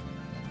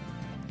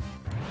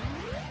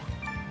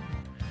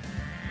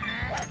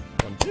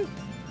 1, 2.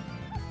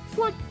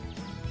 What?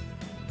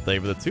 Thank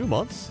you for the 2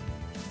 months.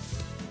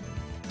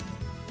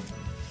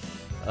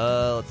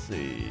 Let's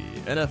see.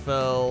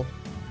 NFL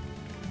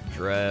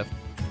draft.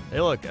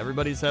 Hey, look,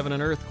 everybody's having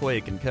an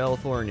earthquake in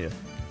California.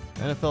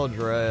 NFL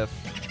draft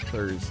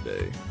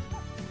Thursday.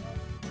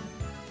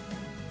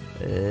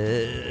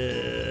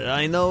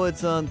 I know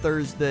it's on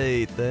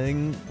Thursday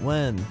thing.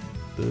 When?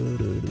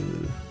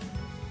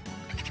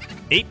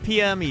 8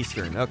 p.m.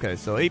 Eastern. Okay,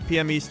 so 8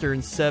 p.m.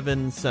 Eastern,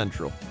 7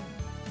 Central.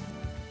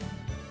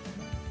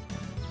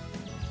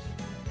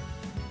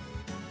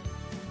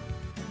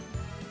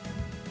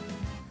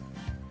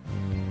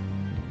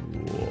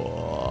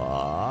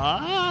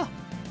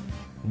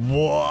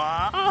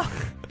 What?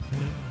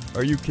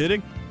 Are you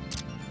kidding?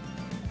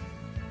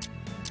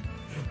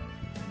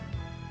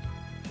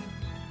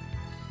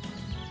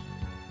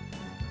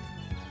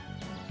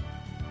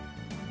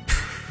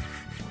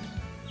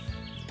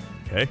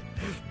 Okay.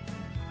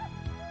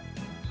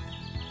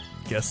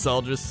 Guess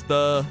I'll just,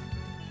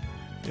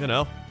 you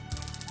know,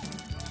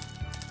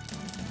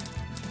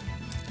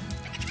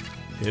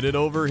 hit it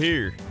over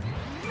here.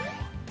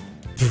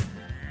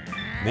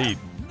 Neat.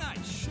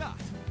 Nice shot.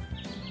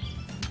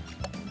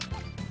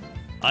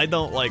 I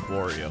don't like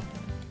Wario.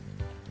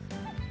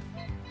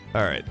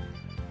 Alright.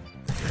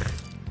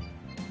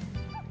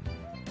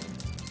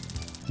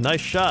 Nice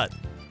shot.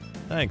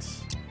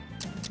 Thanks.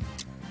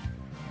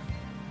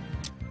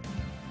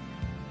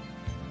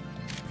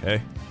 Okay.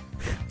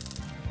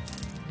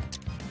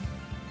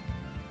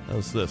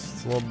 How's this?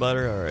 It's a little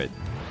better? Alright.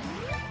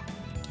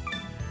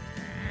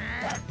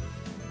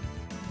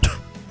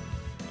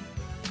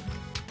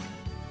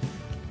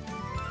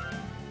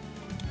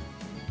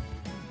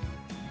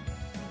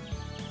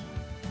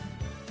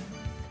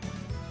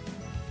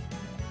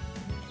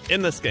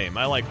 In this game,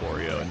 I like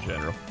Wario in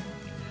general.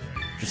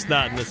 Just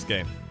not in this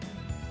game.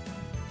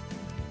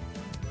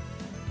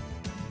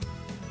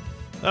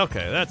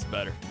 Okay, that's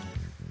better.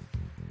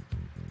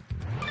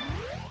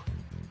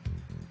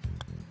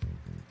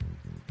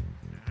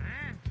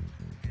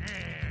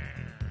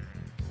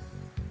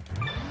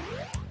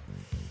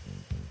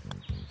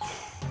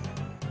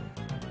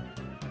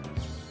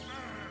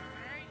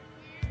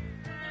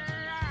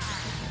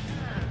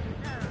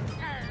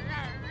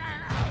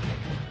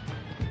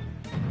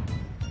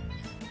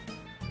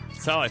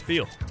 That's how I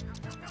feel.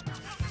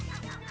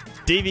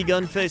 Davey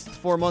Gunface,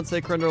 4 months.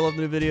 Hey, Crendor, love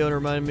the new video and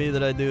remind me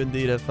that I do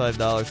indeed have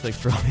 $5. Thanks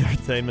for all the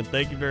entertainment.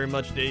 Thank you very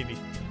much, Davey.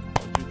 1,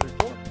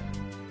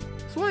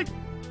 2, 3, 4. Sweet.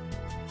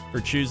 For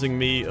choosing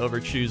me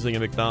over choosing a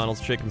McDonald's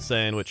chicken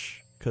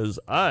sandwich. Because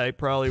I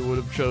probably would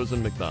have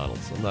chosen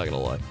McDonald's. I'm not going to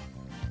lie.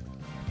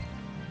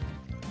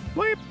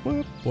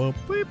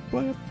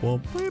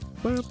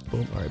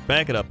 Alright,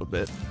 back it up a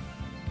bit.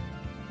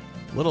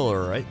 Little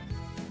alright.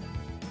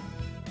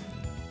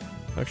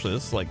 Actually,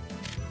 this is like...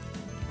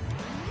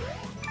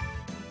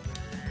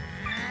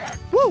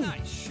 Woo!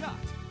 Nice shot.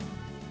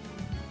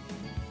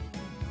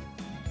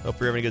 Hope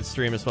you're having a good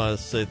stream. Just wanted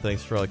to say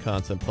thanks for all the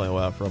content playing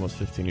WoW for almost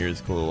 15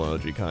 years. Cool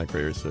OG content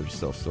creators, so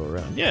yourself still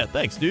around. Yeah,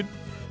 thanks, dude.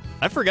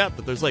 I forgot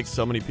that there's like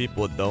so many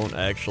people that don't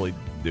actually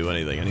do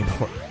anything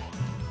anymore.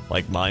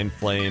 Like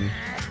Mindflame.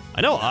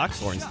 I know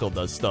Oxhorn still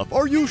does stuff.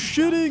 Are you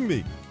shitting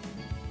me?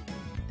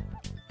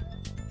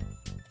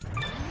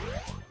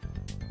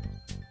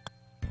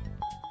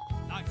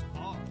 Nice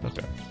ball.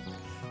 Okay.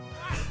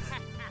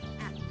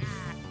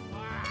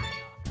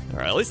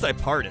 Alright, at least I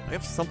parted. I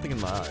have something in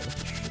my eye.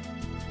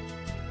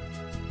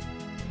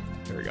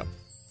 There we go.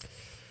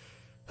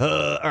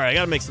 Alright, I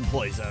gotta make some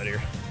plays out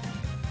here.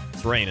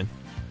 It's raining.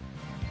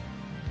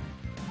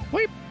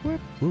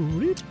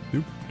 Let's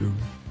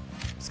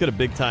get a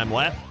big time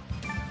lap.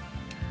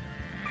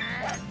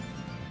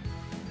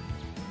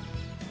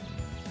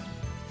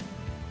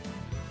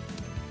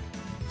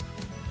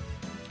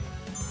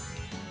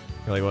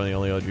 You're like one of the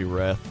only OG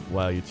Wrath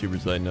WoW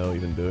YouTubers I know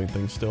even doing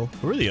things still.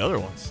 Who are the other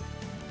ones?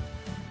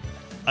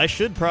 I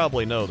should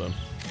probably know them.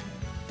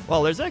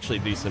 Well, there's actually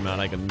a decent amount.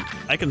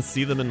 I can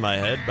see them in my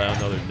head, but I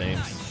don't know their names.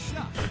 Nice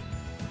shot.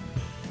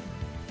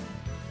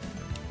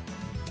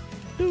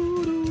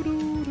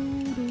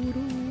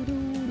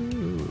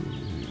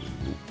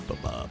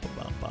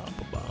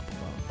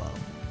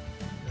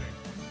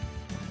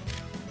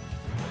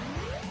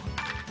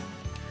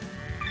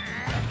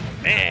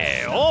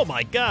 Man, oh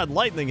my god,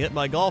 lightning hit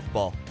my golf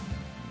ball.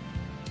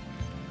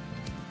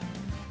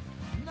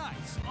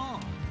 Nice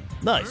on.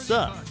 Nice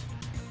Birdie up. putt.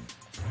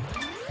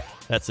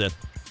 That's it.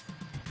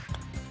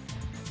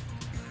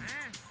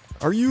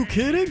 Are you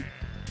kidding?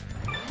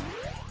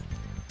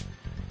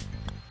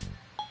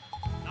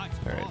 Nice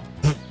All right.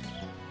 ball.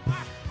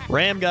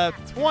 Ram got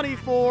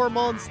 24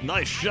 months.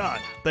 Nice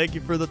shot. Thank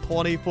you for the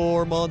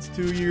 24 months,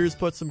 2 years.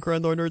 Put some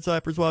Crendor Nerd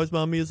Cyphers, Wise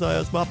Mom,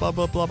 Miazias, bop, bop,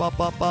 bop, bop, bop,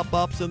 bop, bop,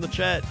 bops in the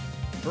chat.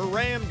 For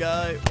Ram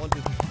Guy. 1,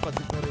 2, 3, 4, 5,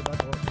 6, 7, 8, 9,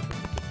 10,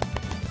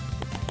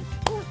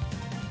 11.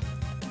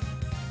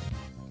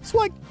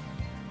 Swag.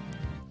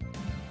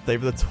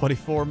 Thank you for the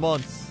 24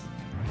 months.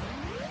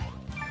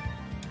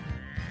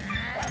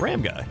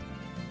 Ram Guy.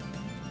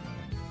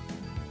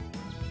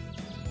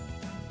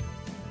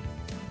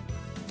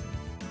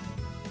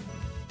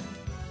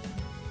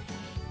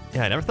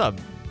 Yeah, I never thought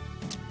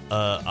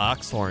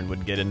Oxhorn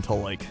would get into,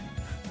 like,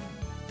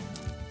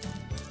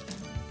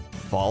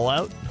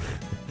 Fallout,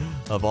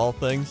 of all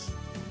things.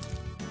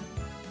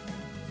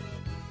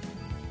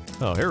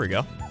 Oh, here we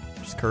go.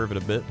 Just curve it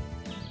a bit.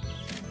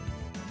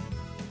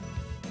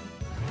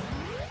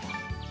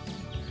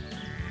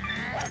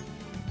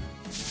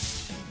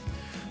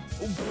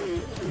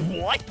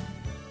 What?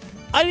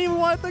 I didn't even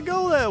want it to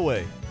go that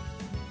way.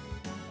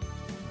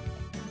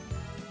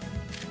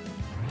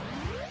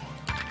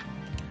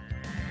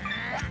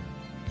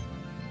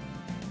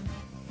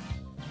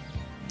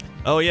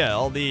 Oh yeah,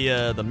 all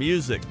the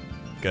music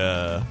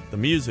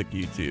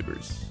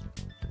YouTubers.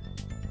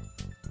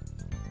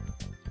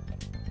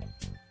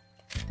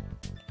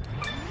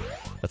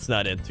 That's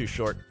not it. Too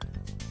short.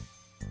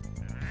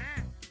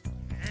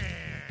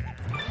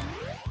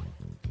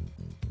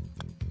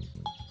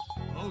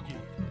 Bogey.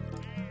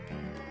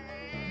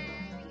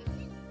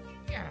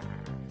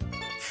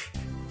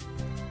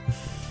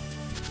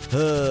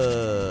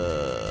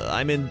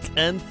 I'm in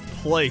 10th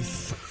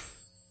place.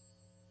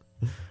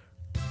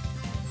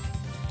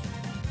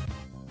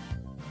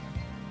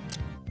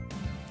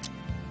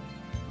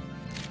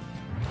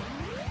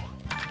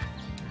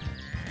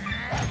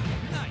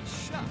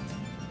 Nice shot.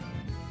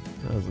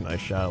 That was a nice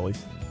shot, at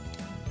least.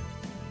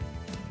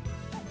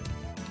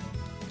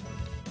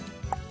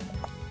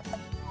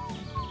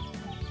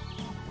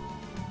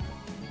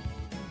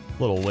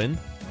 Little win.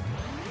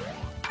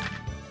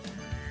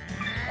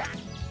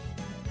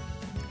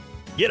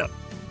 Get up.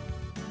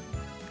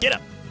 Get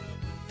up.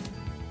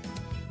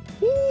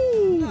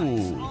 Woo.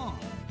 Nice on.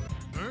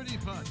 Birdie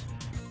putt.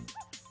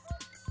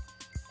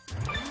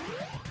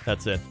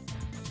 That's it.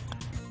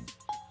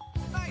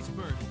 Nice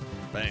birdie.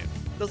 Bam.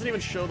 Doesn't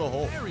even show the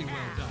hole. Very well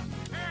done.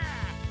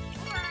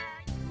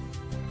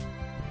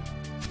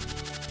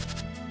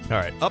 All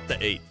right, up to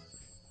 8.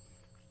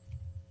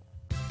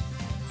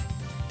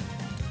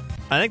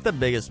 I think the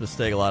biggest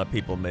mistake a lot of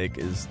people make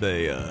is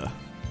they, oh,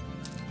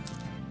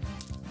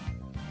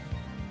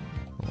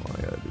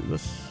 I gotta do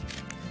this.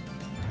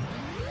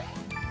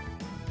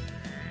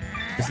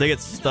 Is they get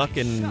stuck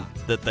in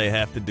that they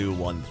have to do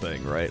one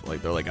thing, right?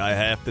 Like, they're like, I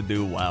have to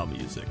do WoW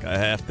music. I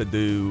have to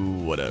do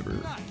whatever.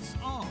 Nice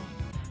on.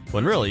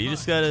 When really, you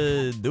just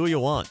gotta do what you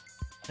want.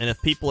 And if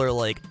people are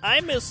like,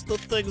 I miss the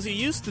things you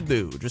used to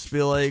do, just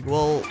be like,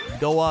 well,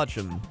 go watch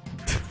them.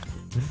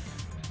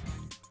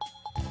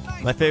 Nice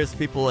My favorite is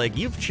people like,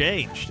 you've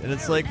changed. And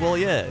it's like, well,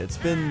 yeah, it's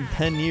been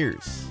 10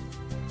 years.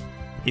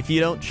 If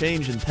you don't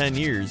change in 10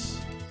 years,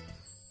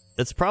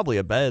 it's probably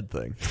a bad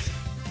thing.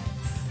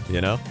 You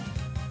know?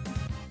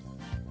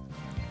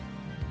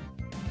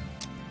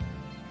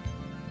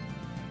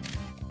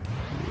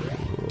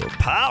 Ooh,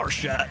 power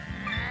shot.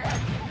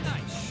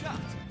 Nice shot.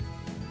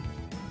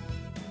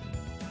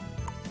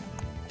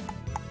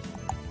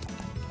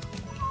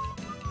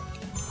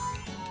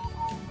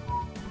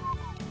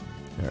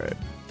 All right.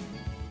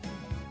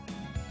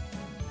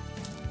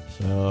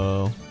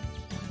 So,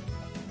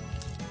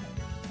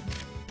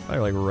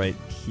 probably like right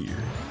here.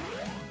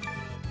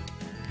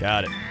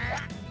 Got it.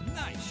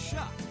 Nice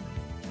shot.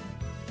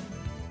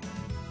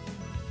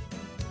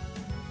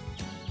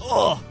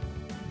 Oh,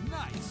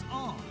 Nice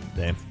on.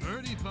 damn.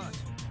 Birdie putt.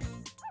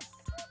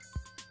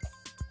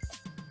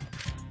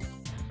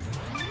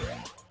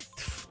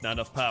 Not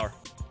enough power.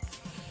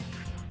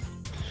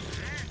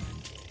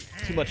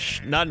 Too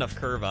much. Not enough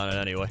curve on it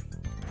anyway.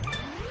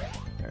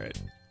 All right.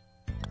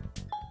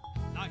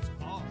 Nice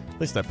ball.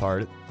 At least I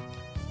parred it.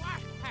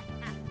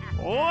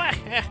 All right.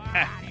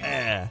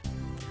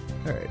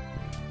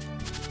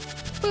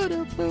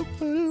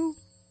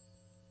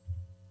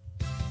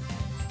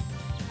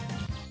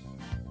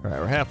 All right,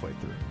 we're halfway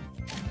through.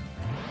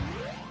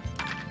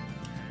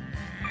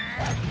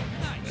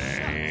 Nice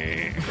shot.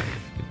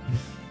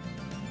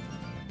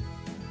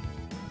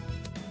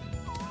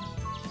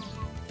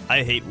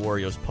 I hate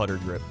Wario's putter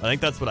grip. I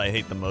think that's what I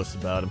hate the most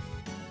about him.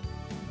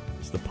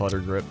 It's the putter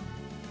grip.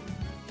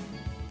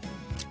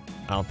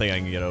 I don't think I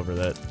can get over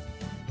that.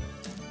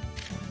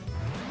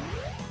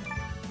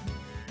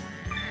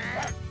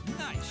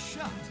 Nice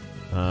shot.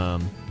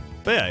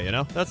 But yeah, you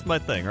know, that's my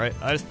thing, right?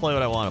 I just play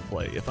what I want to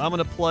play. If I'm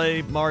going to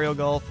play Mario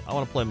Golf, I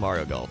want to play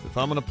Mario Golf. If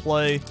I'm going to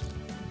play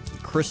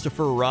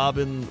Christopher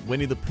Robin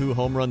Winnie the Pooh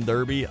Home Run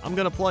Derby, I'm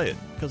going to play it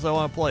because I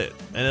want to play it.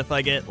 And if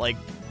I get like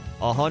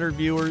 100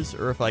 viewers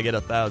or if I get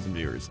 1,000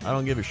 viewers, I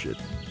don't give a shit.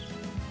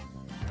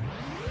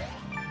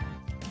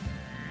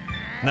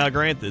 Now,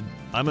 granted,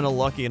 I'm in a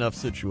lucky enough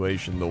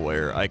situation to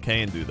where I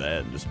can do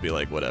that and just be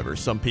like, whatever.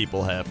 Some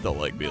people have to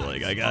like be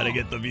like, I gotta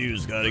get the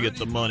views, gotta get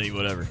the money,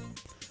 whatever.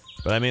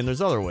 But I mean, there's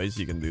other ways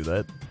you can do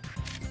that.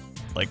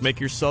 Like make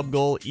your sub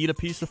goal, eat a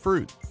piece of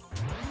fruit.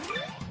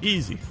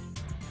 Easy.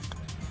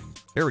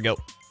 Here we go.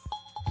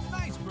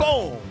 Nice birdie.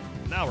 Boom!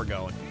 Now we're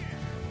going.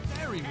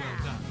 Very well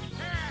done.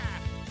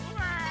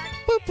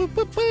 Boo, boo,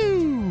 boo,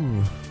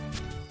 boo.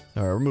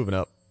 All right, we're moving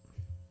up.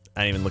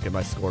 I didn't even look at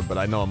my score, but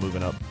I know I'm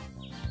moving up.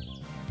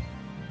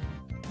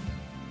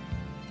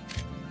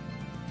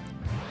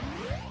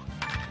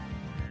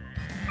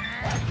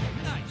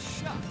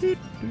 Nice shot.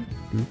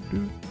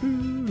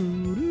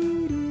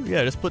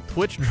 Yeah, just put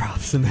Twitch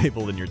drops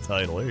enabled in your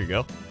title. There you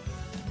go.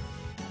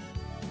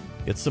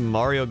 Get some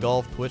Mario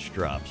Golf Twitch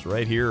drops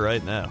right here,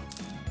 right now.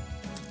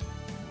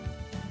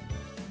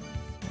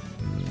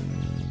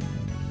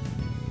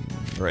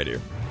 Right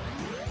here.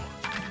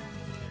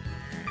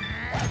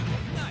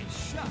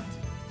 Nice shot.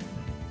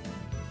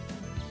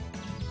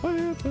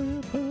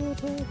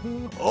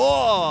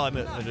 Oh,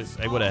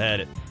 I would have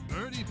had it.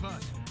 Birdie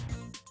putt.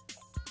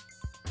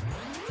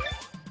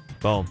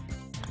 Boom.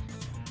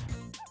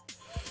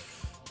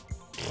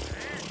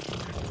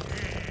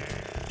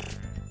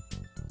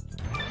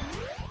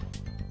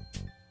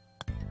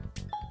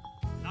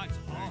 Nice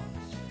ball.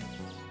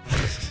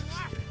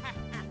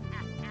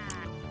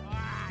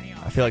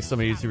 I feel like some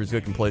YouTubers go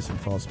complacent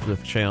and follow a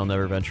specific channel,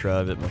 never venture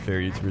out of it. My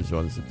favorite YouTubers are the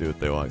ones that do what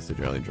they want because they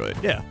generally enjoy it.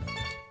 Yeah.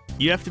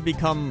 You have to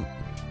become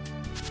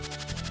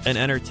an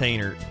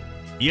entertainer.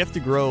 You have to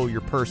grow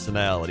your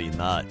personality,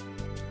 not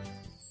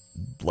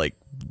like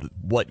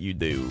what you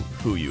do,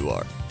 who you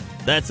are.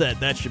 That's it.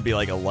 That should be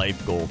like a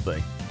life goal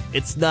thing.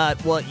 It's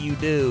not what you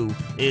do,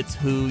 it's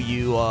who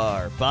you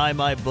are. Buy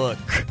my book.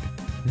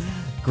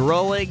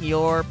 Growing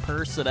your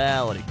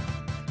personality.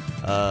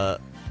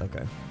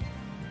 Okay.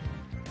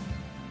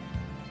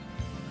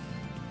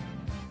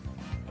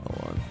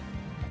 Hold on.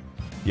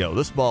 Yo,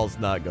 this ball's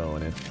not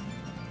going in.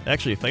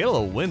 Actually, if I get a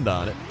little wind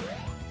on it.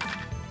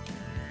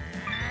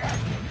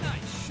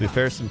 To be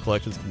fair, some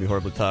collections can be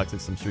horribly toxic.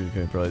 Some sure you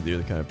can probably do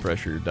the kind of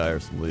pressure dire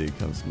some league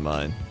comes to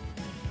mind.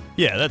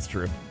 Yeah, that's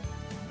true.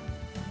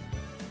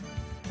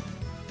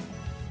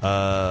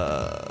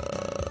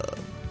 That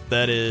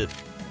is...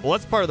 Well,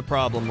 that's part of the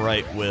problem,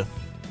 right, with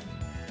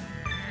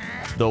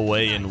the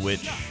way in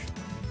which...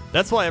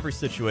 That's why every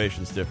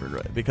situation's different,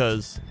 right?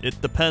 Because it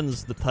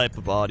depends the type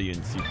of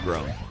audience you've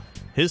grown.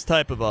 His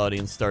type of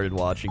audience started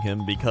watching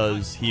him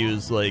because he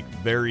was, like,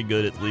 very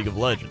good at League of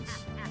Legends.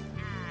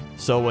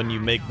 So when you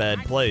make bad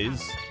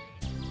plays,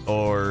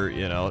 or,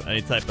 you know,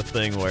 any type of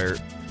thing where...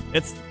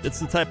 It's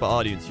the type of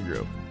audience you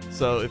grow.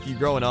 So if you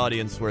grow an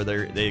audience where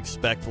they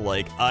expect,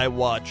 like, I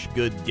watch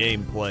good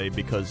gameplay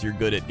because you're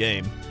good at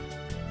game,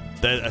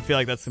 that I feel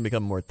like that's going to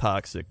become more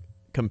toxic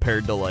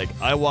compared to, like,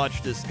 I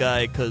watch this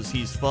guy because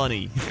he's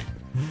funny.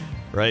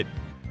 Right?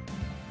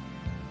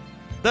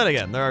 Then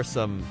again, there are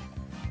some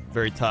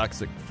very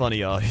toxic,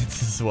 funny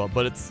audiences as well,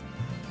 but it's...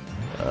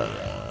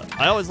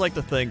 I always like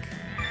to think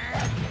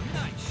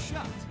Nice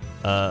shot.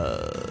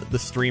 The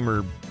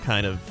streamer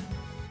kind of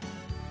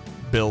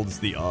builds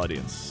the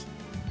audience.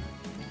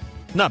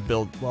 Not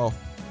build, well,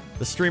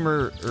 the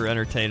streamer or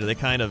entertainer, they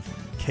kind of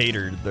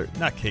cater,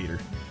 not cater,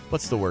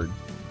 what's the word?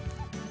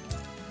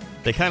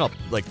 They kind of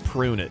like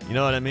prune it, you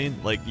know what I mean?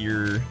 Like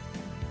you're,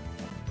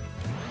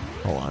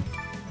 hold on.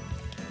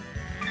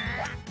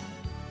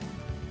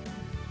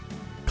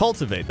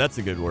 Cultivate, that's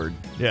a good word.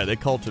 Yeah, they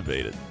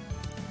cultivate it.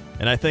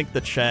 And I think the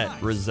chat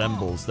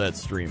resembles that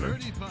streamer.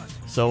 Birdie putt.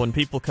 So when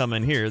people come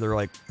in here, they're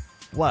like,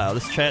 wow,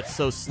 this chat's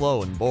so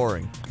slow and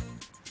boring.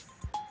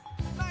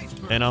 Nice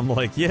birdie. And I'm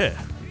like, yeah,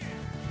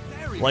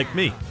 Very like good.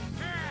 me.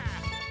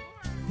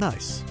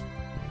 Nice.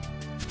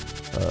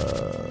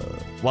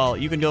 Well,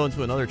 you can go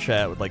into another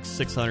chat with like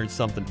 600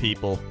 something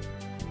people,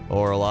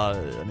 or a lot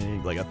of, I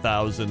mean, like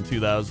 1,000,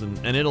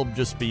 2,000, and it'll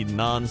just be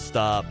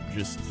non-stop,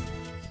 just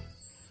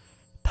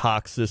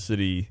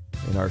toxicity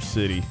in our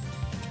city.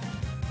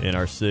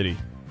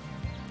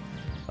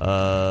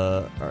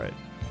 All right.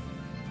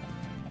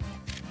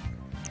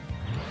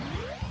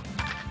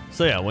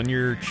 So yeah, when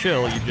you're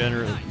chill, you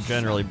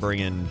generally bring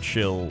in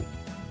chill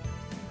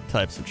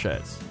types of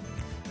chats.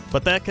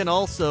 But that can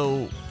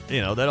also,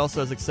 you know, that also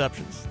has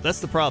exceptions. That's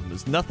the problem,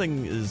 is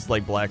nothing is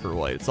like black or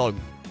white. It's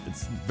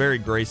very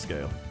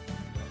grayscale.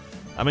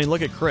 I mean,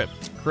 look at Crip.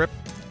 Crip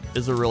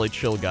is a really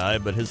chill guy,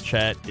 but his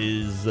chat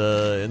is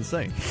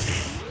insane.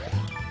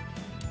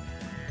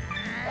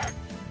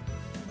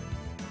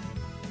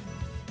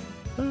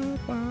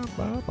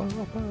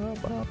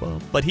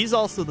 But he's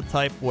also the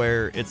type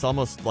where it's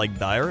almost like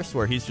Dyrus,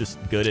 where he's just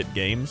good at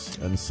games,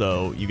 and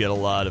so you get a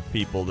lot of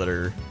people that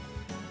are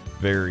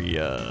very,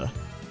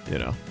 you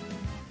know,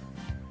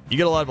 you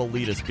get a lot of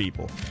elitist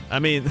people. I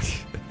mean,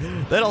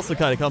 that also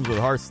kind of comes with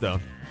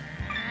Hearthstone.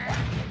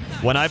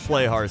 When I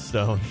play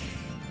Hearthstone,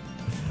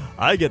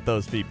 I get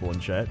those people in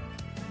chat,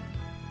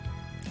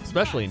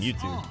 especially in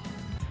YouTube.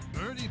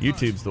 Birdie putt.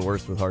 YouTube's the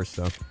worst with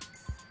Hearthstone.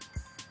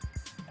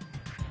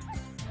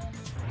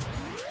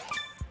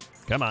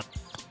 Come on.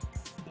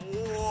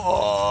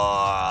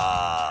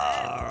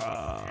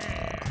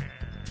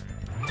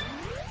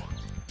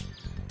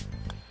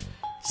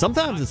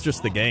 Sometimes it's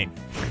just the game.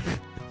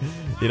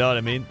 You know what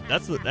I mean?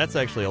 That's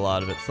actually a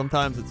lot of it.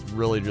 Sometimes it's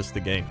really just the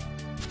game.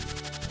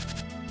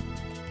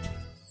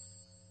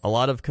 A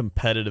lot of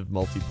competitive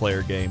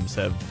multiplayer games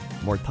have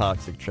more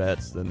toxic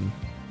chats than,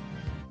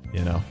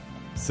 you know,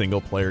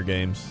 single player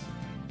games.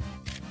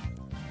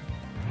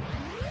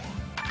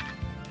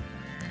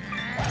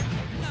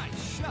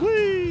 Nice shot.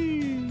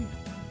 Whee!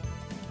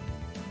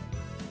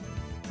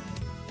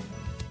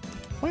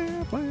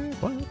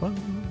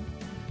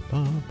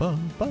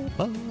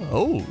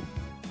 Oh,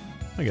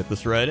 I get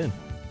this right in.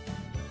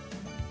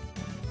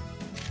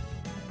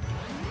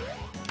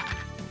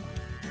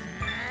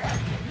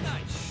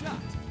 Nice shot.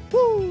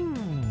 Woo!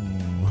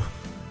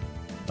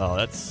 Oh,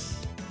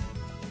 that's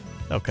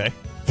okay.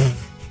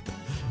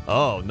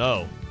 Oh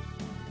no.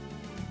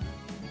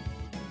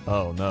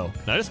 Oh no.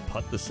 Can I just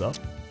putt this up?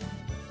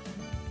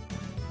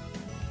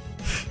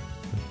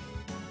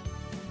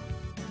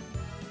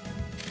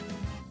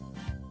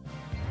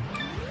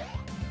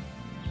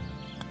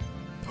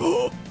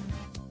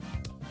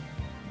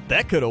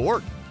 That could have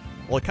worked.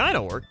 Well, it kind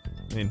of worked.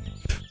 I mean,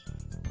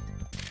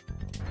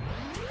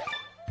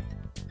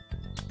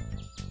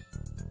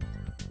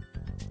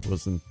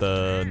 wasn't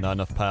not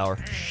enough power.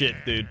 Shit,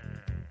 dude.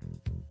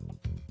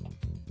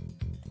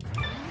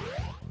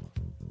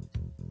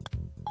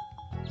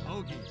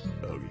 Bogey.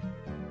 Bogey.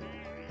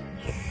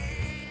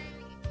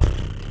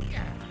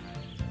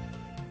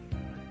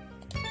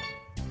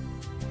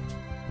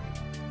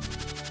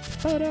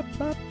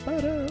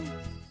 Ba-da-ba-ba-da.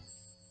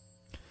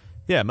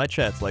 Yeah, my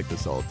chat's like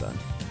this all the time.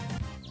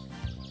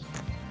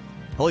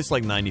 At least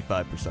like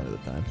 95% of the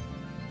time.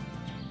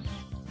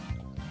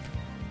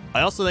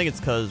 I also think it's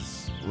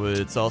because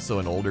it's also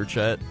an older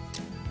chat.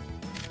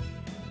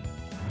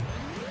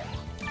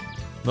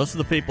 Most of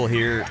the people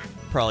here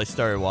probably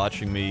started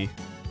watching me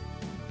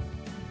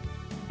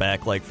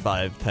back like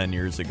 5-10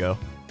 years ago.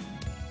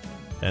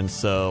 And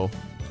so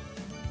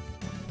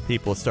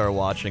people started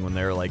watching when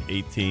they were like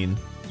 18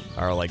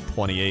 or like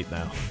 28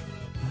 now.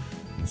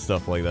 And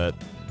stuff like that.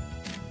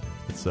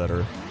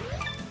 Etc.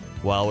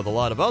 While with a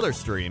lot of other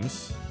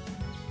streams,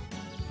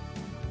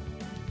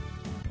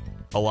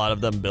 a lot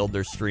of them build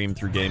their stream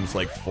through games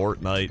like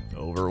Fortnite,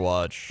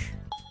 Overwatch.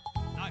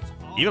 Nice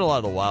ball. Even a lot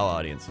of the WoW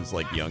audience is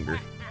like younger.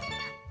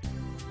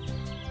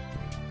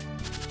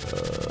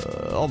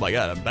 Oh my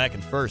god, I'm back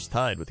in first,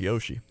 tied with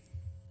Yoshi.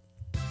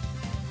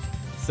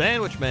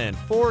 Sandwich Man,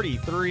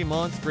 43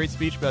 months. Great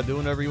speech about doing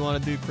whatever you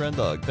want to do,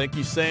 Crendor. Thank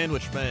you,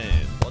 Sandwich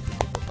Man.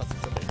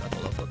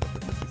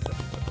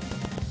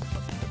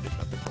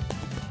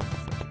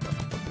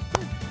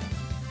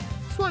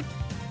 Sweet.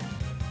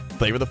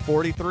 They were the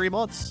 43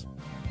 months.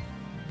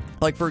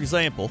 Like, for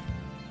example,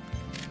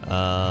 there's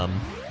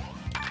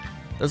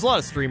a lot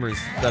of streamers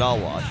that I'll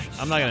watch.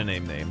 I'm not going to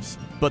name names.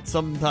 But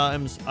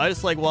sometimes I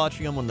just like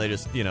watching them when they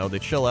just, you know, they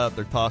chill out,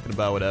 they're talking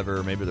about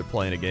whatever, maybe they're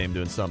playing a game,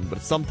 doing something.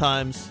 But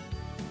sometimes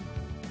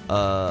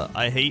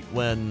I hate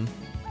when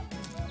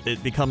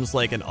it becomes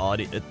like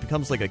it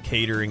becomes like a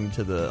catering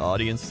to the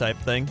audience type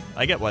thing.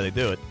 I get why they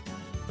do it,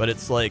 but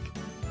it's like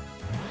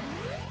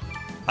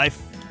I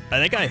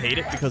think I hate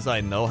it because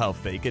I know how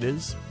fake it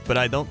is, but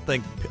I don't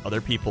think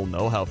other people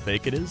know how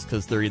fake it is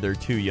because they're either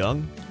too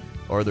young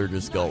or they're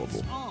just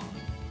gullible.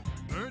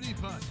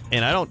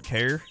 And I don't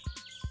care.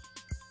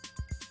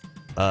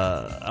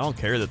 I don't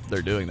care that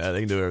they're doing that.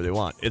 They can do whatever they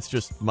want. It's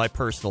just my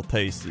personal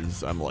taste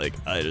is I'm like,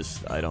 I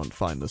don't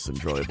find this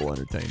enjoyable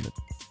entertainment.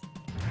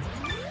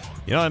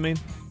 You know what I mean?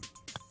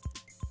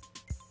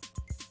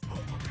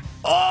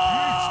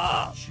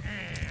 Ah!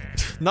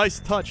 Nice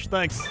touch,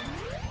 thanks.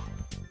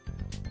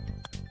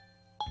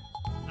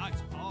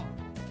 Nice ball.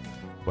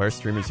 Where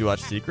streamers you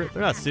watch secret?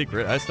 They're not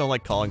secret. I just don't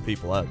like calling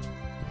people out.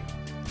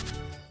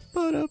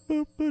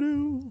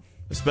 Ba-da-ba-ba-doo.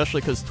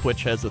 Especially because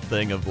Twitch has a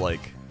thing of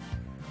like,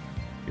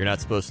 you're not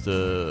supposed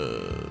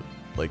to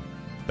like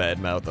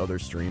badmouth other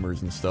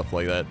streamers and stuff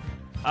like that.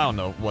 I don't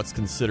know what's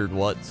considered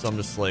what, so I'm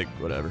just like,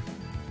 whatever.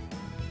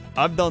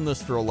 I've done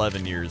this for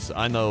 11 years.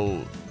 I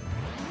know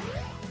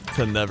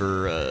to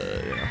never,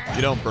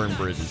 you don't burn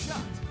bridges.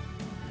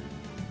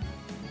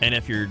 And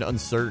if you're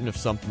uncertain if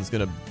something's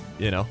gonna,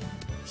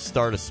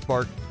 start a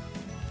spark,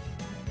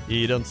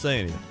 you don't say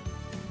anything.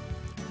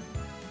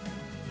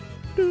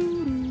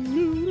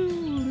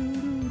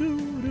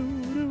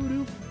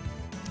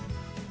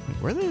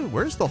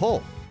 Where's the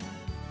hole?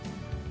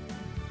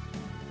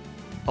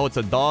 Oh, it's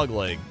a dog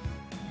leg.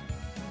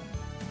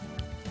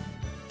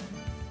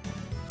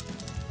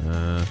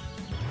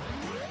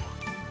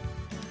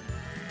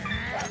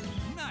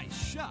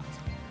 Nice shot.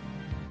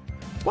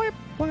 Whap,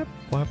 whap,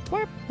 whap,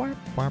 whap, whap,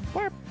 whap,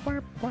 whap,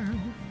 whap, whap.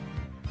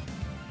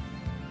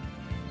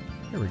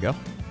 There we go.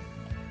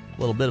 A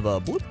little bit of a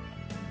bloop.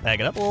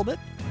 Back it up a little bit.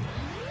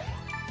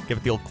 Give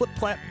it the old clip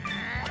clap.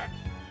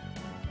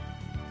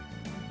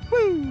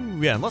 Woo!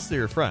 Yeah, unless they're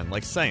your friend,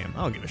 like Sam.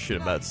 I don't give a shit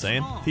about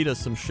Sam. If he does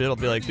some shit, I'll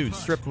be like, dude,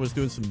 Strip was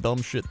doing some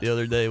dumb shit the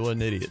other day. What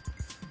an idiot.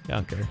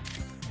 I don't care.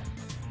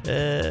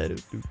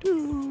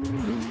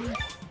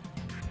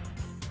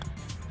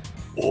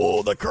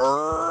 Oh, the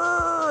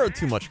curve!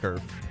 Too much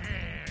curve.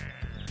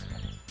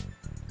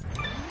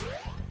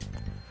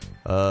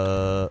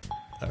 Alright.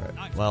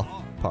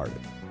 Well, pardon.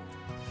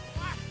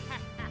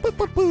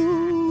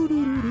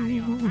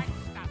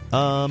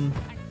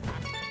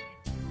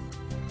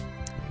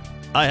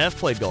 I have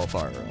played golf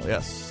IRL,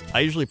 yes.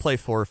 I usually play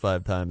 4 or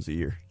 5 times a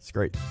year. It's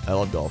great. I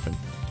love golfing.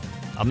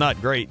 I'm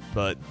not great,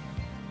 but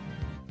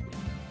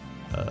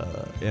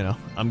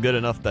I'm good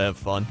enough to have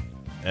fun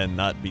and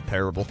not be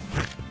terrible.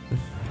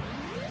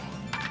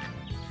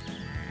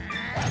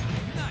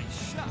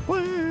 Nice shot.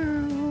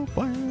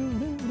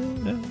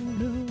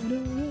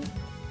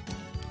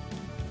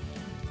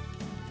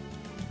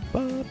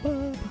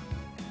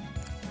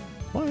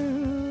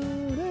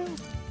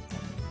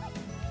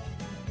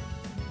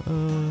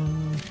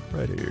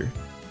 Right here.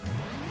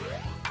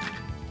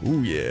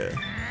 Ooh, yeah.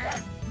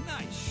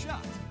 Nice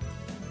shot.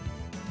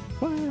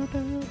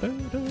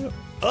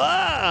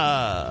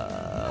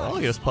 Ah!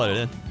 I'll just put it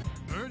in.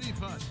 Birdie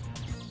putt.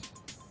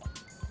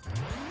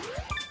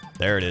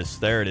 There it is.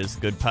 There it is.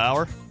 Good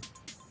power.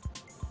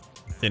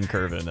 Didn't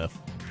curve it enough.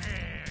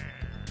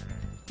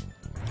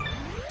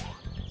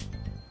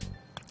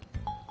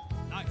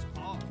 Nice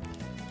ball.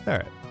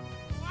 Alright.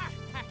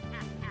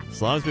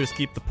 As long as we just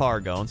keep the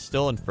par going.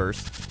 Still in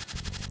first.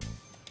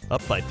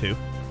 Up by 2.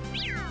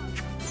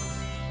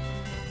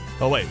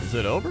 Oh, wait. Is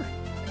it over? New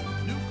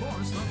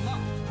course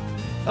unlocked.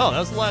 Oh, that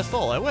was the last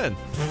hole. I win.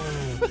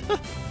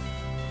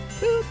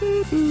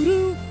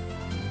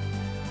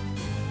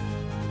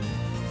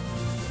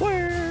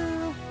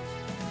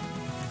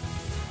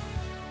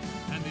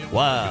 And the award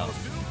Wow. goes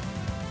to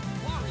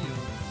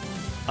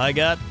Wario. I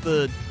got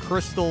the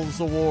Crystals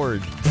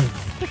Award.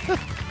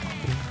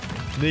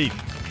 Neat.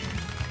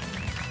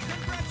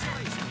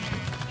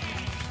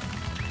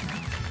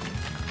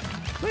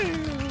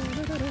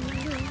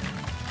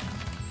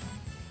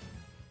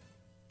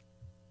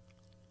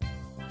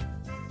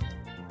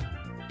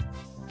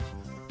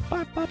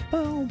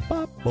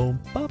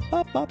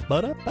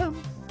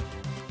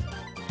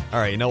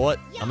 Alright, you know what?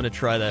 I'm gonna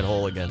try that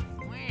hole again.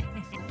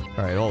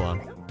 Alright, hold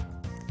on.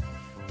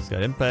 It's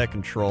got impact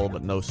control,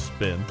 but no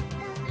spin.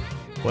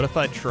 What if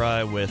I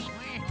try with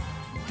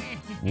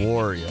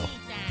Wario?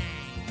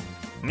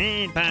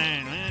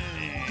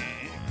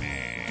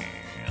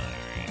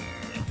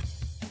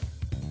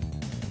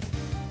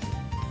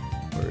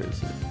 Where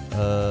is it?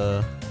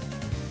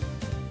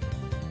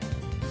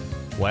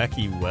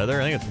 Wacky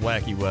weather? I think it's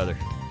wacky weather.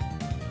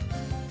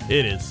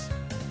 It is.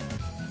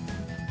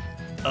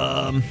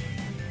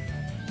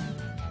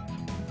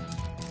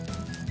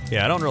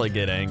 Yeah, I don't really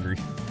get angry.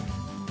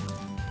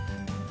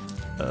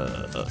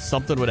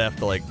 Something would have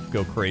to, like,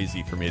 go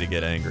crazy for me to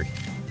get angry.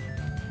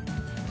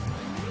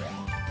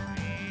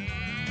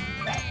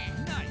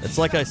 It's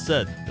like I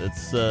said,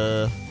 it's,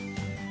 yeah,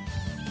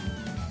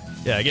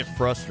 I get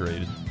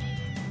frustrated.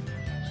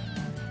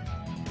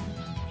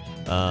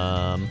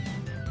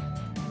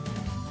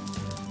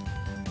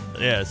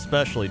 Yeah,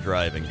 especially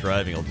driving.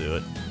 Driving will do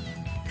it.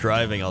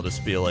 Driving, I'll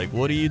just be like,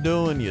 what are you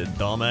doing, you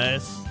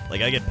dumbass?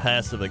 Like, I get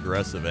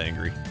passive-aggressive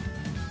angry.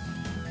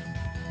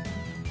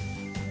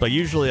 But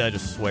usually I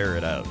just swear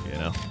it out, you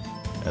know?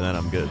 And then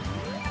I'm good.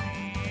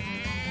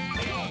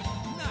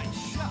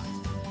 Nice shot.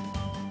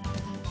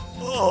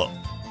 Oh!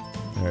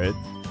 Alright.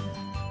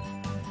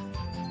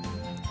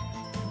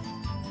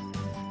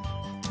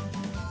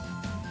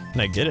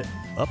 Can I get it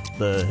up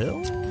the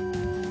hill?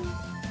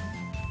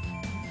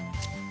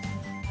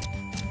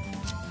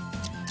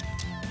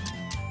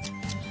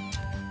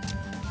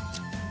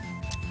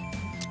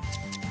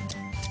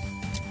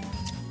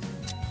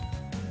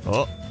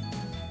 Oh.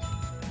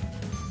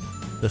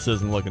 This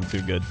isn't looking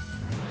too good.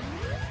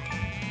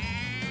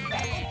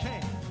 Okay.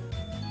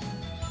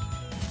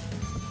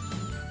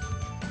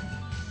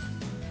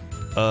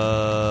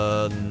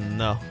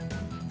 No.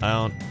 I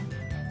don't.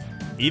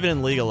 Even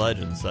in League of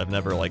Legends, I've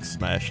never, like,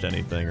 smashed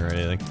anything or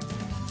anything.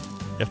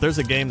 If there's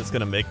a game that's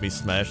gonna make me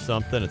smash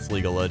something, it's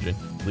League of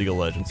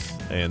Legends.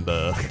 And,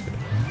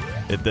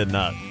 it did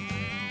not.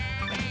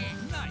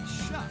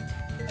 Nice shot.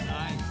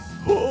 Nice.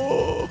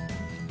 Oh.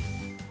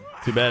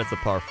 Too bad it's a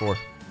par 4.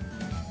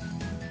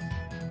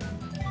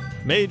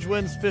 Mage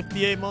wins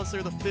 58 months.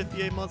 They're the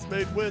 58 months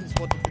Mage wins.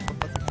 1, 2, 3, 4,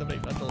 5, 6, 7,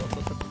 8, 9, 10, 11, 12,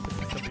 13, 14,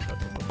 15, 16,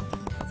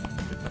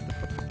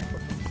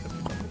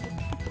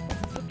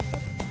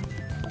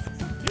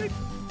 17, 18.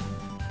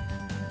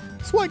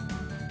 Swing.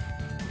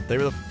 They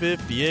were the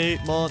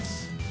 58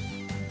 months.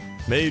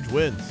 Mage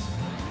wins.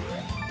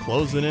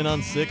 Closing in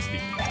on 60.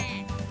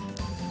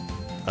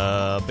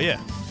 But yeah.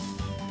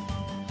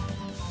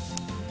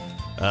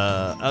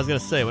 I was gonna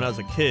say, when I was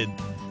a kid,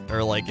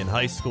 or like in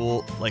high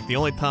school, like the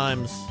only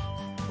times,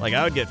 like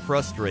I would get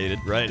frustrated,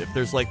 right? If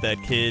there's like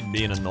that kid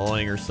being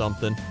annoying or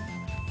something.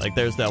 Like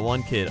there's that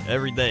one kid,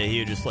 every day he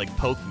would just like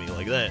poke me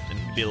like that. And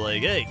he'd be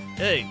like, hey,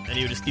 hey, and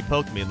he would just keep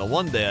poking me. And the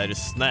one day I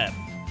just snapped.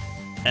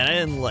 And I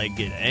didn't like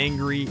get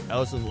angry. I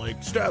wasn't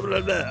like, stop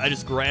it, I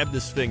just grabbed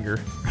his finger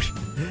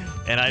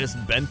and I just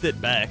bent it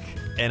back.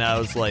 And I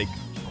was like,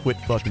 quit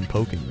fucking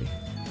poking me.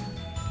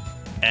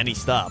 And he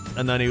stopped.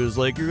 And then he was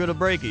like, you're gonna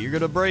break it, you're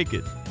gonna break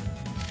it.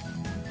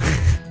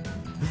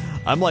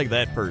 I'm like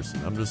that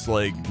person. I'm just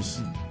like,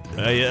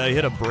 I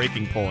hit a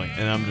breaking point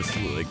and I'm just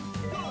like.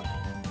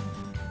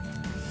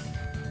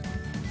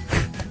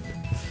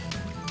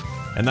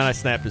 And then I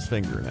snapped his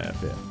finger in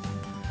half, yeah.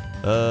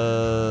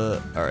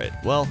 Alright,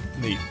 well,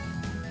 neat.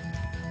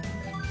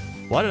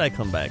 Why did I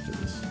come back to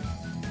this?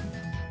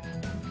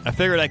 I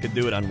figured I could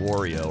do it on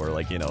Wario or,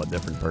 like, you know, a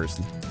different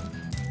person.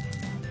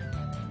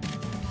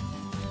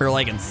 Or,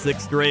 like, in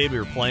 6th grade, we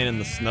were playing in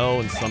the snow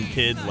and some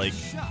kid, like,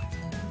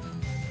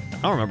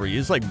 I don't remember, he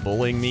was, like,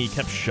 bullying me, he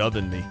kept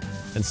shoving me.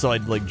 And so I,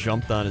 like,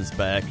 jumped on his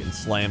back and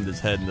slammed his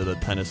head into the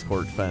tennis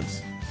court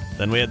fence.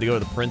 Then we had to go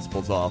to the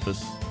principal's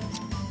office.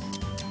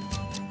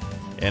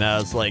 And I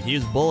was like, he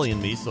was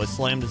bullying me, so I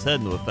slammed his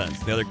head into a fence.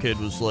 The other kid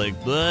was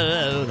like,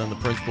 blah, and then the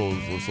principal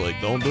was like,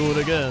 don't do it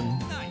again.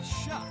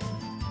 Nice shot.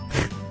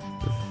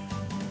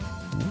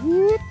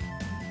 Whoop.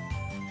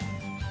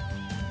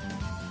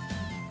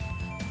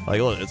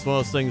 Like, look, it's one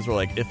of those things where,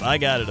 like, if I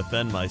gotta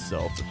defend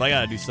myself, if I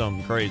gotta do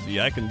something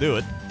crazy, I can do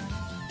it.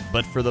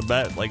 But for the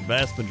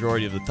vast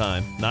majority of the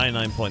time,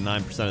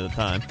 99.9% of the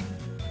time,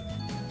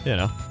 you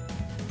know,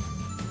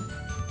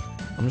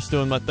 I'm just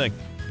doing my thing.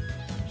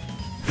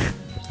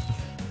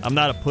 I'm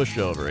not a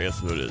pushover, I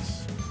guess what it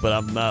is. But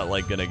I'm not,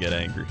 like, gonna get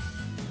angry.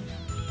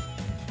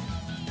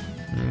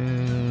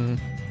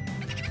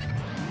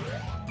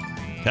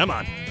 Come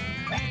on.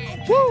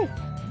 Woo!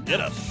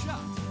 Get up. Shot.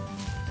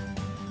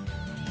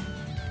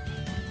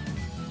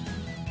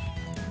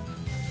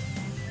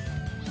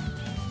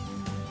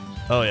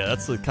 Oh, yeah,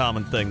 that's the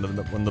common thing.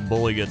 When the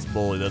bully gets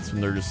bullied, that's when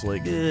they're just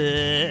like,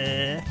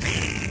 eh.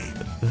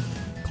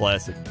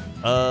 Classic.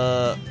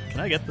 Can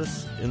I get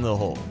this in the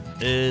hole?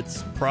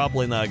 It's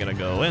probably not gonna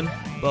go in,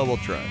 but we'll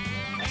try.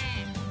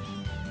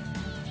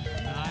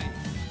 Nice.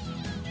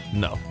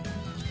 No.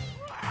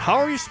 How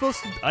are you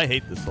supposed to... I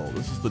hate this hole.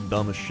 This is the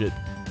dumbest shit.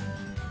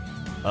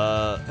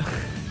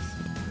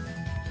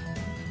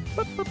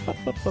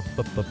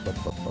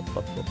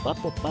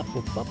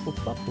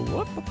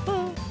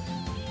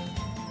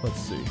 Let's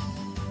see.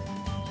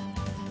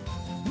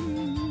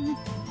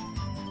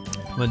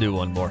 I'm gonna do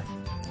one more.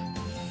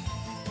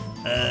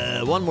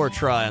 One more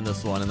try on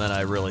this one, and then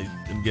I really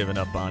am giving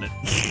up on it.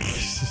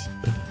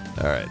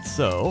 Alright,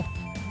 so...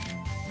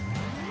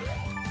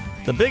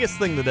 the biggest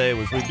thing today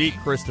was we beat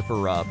Christopher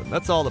Robin.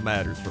 That's all that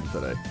matters from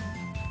today.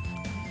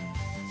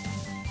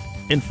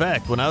 In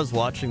fact, when I was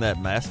watching that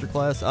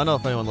masterclass, I don't know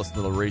if anyone listened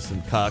to the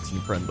recent Cox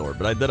and Crendor,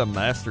 but I did a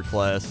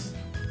masterclass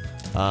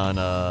on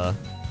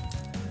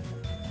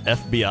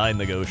FBI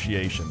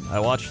negotiation. I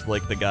watched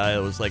like the guy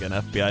that was like an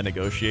FBI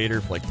negotiator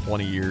for like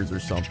 20 years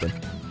or something.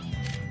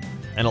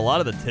 And a lot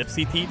of the tips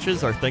he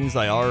teaches are things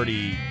I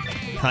already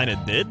kind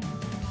of did,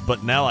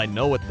 but now I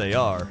know what they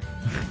are.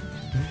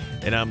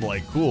 And I'm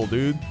like, cool,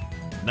 dude.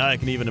 Now I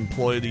can even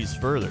employ these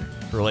further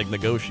for like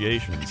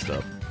negotiation and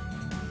stuff.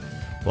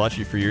 Watched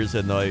you for years,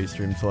 had no idea you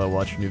streamed until I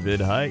watched your new vid.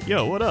 Hi,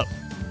 yo, what up?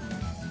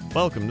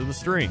 welcome to the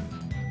stream.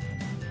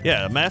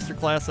 Yeah, a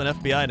masterclass on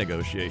FBI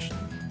negotiation.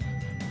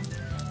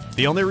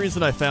 The only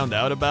reason I found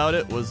out about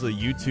it was a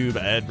YouTube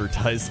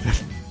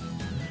advertisement.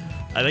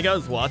 I think I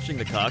was watching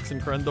the Cox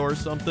and Crendor or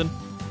something,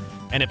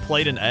 and it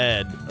played an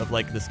ad of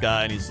like this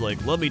guy, and he's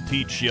like, let me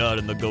teach you how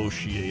to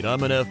negotiate.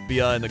 I'm an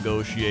FBI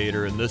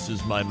negotiator, and this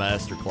is my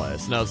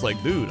masterclass. And I was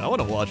like, dude, I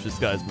want to watch this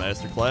guy's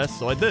masterclass,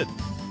 so I did.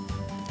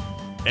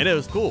 And it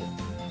was cool.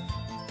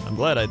 I'm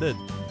glad I did.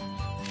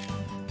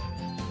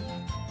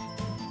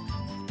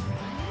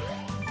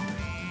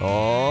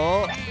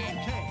 Oh.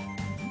 Okay,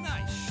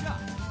 nice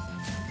shot.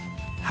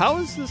 How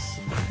is this?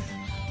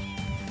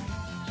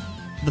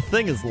 The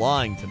thing is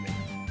lying to me.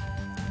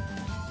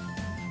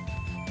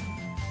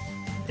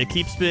 It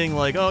keeps being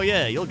like, oh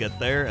yeah, you'll get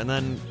there, and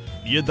then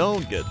you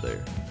don't get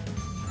there.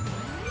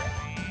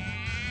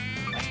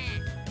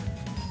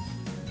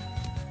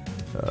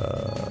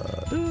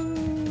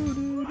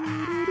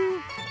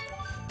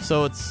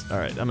 So it's...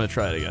 Alright, I'm gonna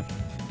try it again.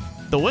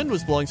 The wind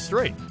was blowing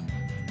straight.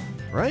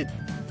 Right?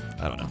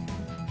 I don't know.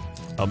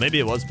 Oh, maybe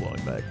it was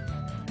blowing back.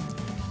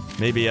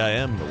 Maybe I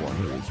am the one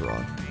who was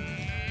wrong.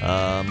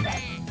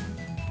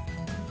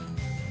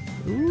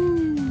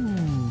 Ooh,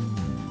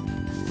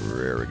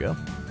 there we go.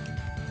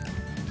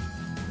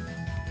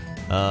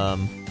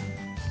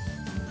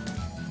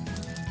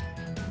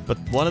 But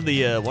one of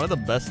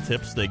the best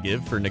tips they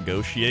give for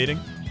negotiating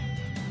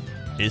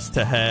is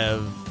to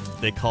have,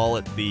 they call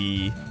it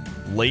the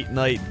late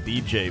night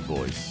DJ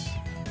voice,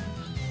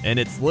 and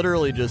it's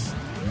literally just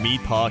me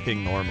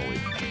talking normally.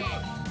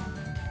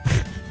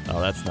 Oh,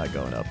 that's not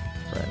going up,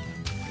 right?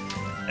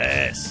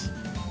 Yes.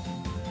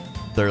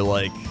 They're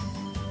like,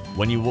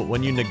 when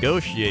you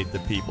negotiate the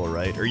people,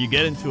 right, or you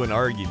get into an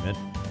argument,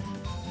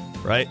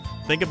 right?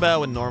 Think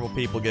about when normal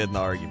people get in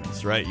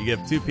arguments, right? You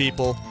get two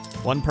people,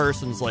 one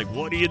person's like,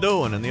 what are you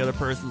doing? And the other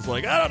person's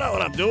like, I don't know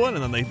what I'm doing.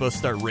 And then they both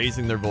start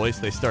raising their voice.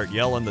 They start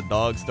yelling. The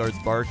dog starts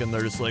barking.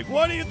 They're just like,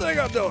 what do you think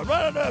I'm doing?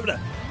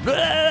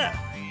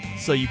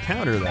 So you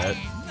counter that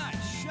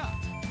Nice shot.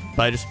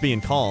 by just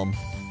being calm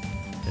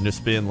and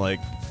just being like,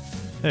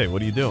 hey,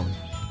 what are you doing?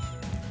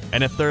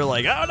 And if they're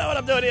like, I don't know what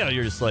I'm doing,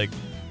 you're just like,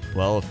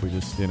 well, if we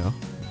just,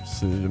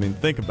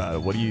 think about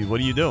it. What are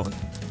you doing?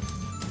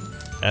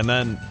 And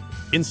then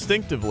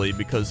instinctively,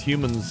 because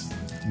humans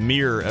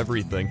mirror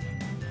everything,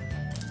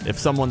 if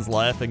someone's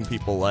laughing,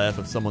 people laugh.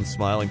 If someone's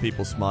smiling,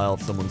 people smile.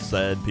 If someone's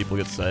sad, people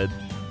get sad.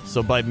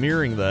 So by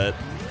mirroring that,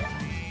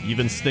 you've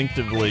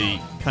instinctively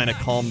kind of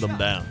calmed them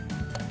down.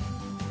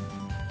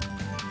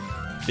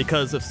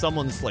 Because if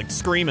someone's like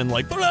screaming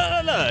like, blah,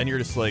 blah, blah, and you're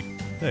just like,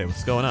 hey,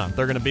 what's going on?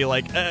 They're going to be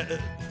like,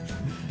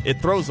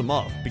 it throws them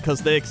off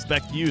because they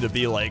expect you to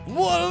be like,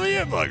 what are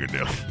you fucking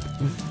doing?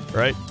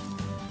 Right?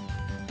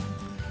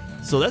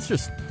 So that's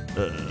just,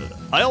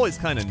 I always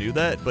kind of knew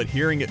that, but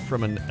hearing it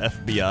from an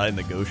FBI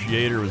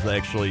negotiator was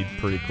actually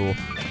pretty cool.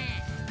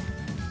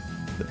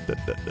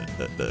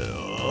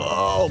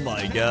 Oh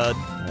my god.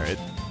 Alright.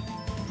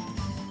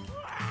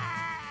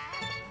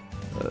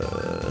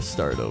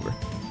 Start over.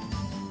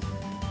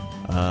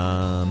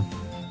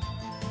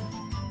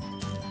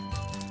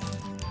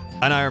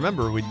 And I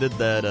remember we did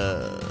that,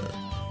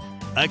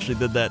 I actually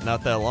did that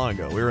not that long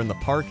ago. We were in the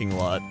parking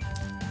lot,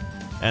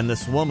 and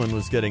this woman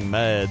was getting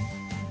mad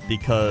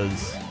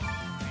because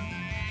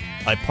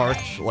I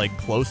parked, like,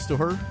 close to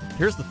her.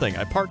 Here's the thing.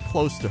 I parked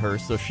close to her,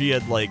 so she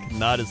had, like,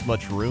 not as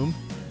much room.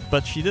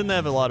 But she didn't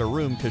have a lot of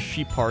room because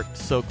she parked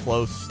so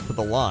close to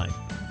the line.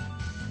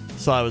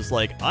 So I was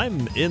like,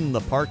 I'm in the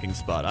parking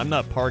spot. I'm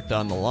not parked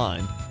on the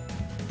line.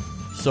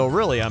 So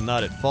really, I'm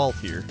not at fault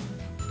here.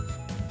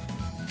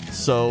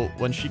 So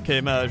when she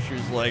came out, she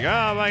was like,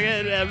 oh my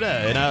god,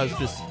 and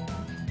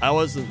I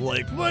wasn't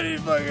like, what do you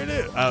fucking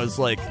do? I was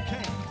like,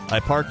 I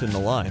parked in the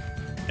line.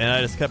 And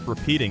I just kept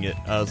repeating it.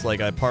 I was like,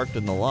 I parked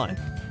in the line.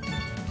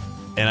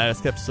 And I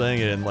just kept saying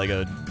it in like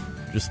a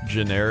just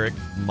generic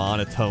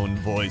monotone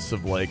voice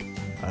of like,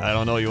 I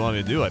don't know what you want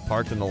me to do. I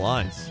parked in the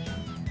lines.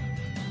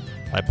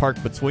 I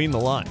parked between the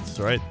lines,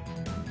 right?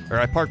 Or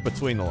I parked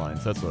between the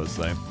lines. That's what I was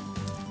saying.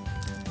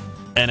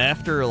 And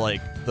after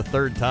like the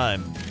third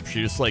time,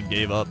 she just like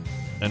gave up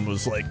and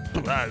was like,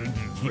 and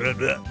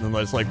then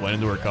just like went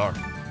into her car.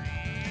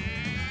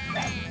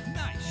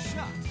 Nice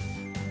shot.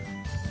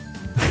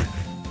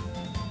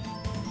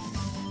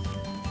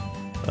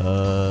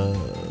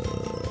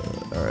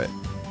 Alright.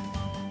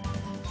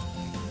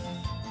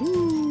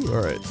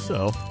 Alright,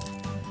 so.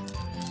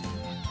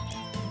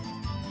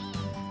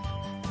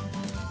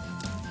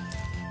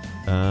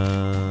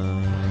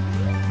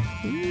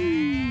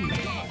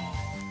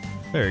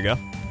 There you go.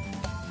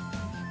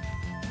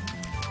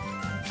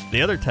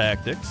 The other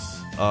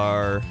tactics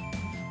are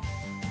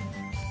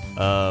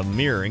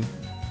mirroring.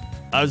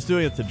 I was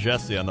doing it to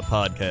Jesse on the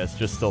podcast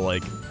just to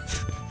like,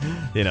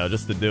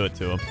 just to do it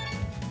to him.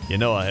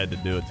 I had to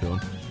do it to him.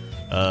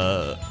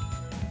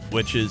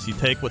 Which is you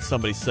take what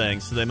somebody's saying,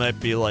 so they might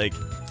be like,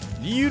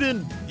 you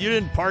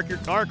didn't park your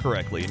car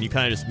correctly, and you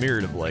kind of just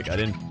mirrored it like, I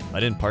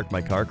didn't park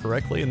my car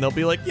correctly, and they'll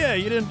be like, yeah,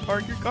 you didn't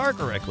park your car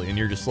correctly, and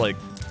you're just like,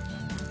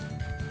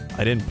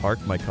 I didn't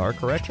park my car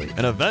correctly.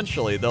 And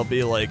eventually they'll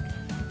be like,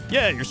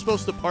 yeah, you're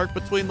supposed to park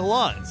between the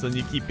lines. And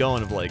you keep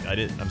going of like,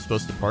 I'm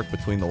supposed to park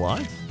between the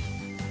lines?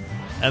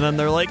 And then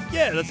they're like,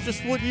 yeah, that's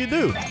just what you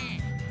do.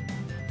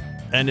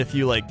 And if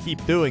you like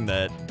keep doing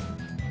that,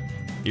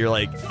 you're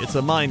like, it's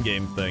a mind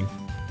game thing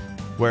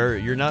where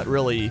you're not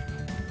really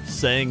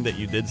saying that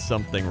you did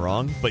something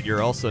wrong, but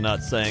you're also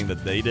not saying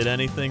that they did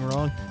anything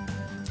wrong.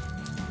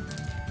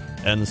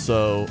 And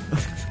so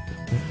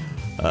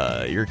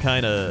you're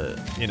kind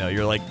of, you know,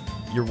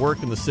 you're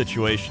working the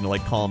situation to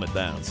like calm it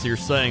down. So you're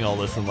saying all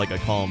this in like a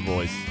calm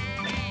voice.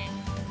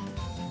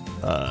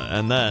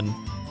 And then,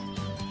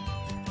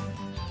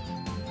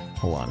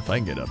 hold on, if I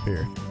can get up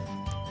here.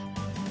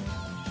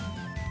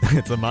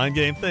 It's a mind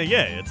game thing.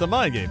 Yeah, it's a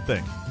mind game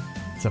thing.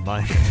 It's a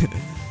mind.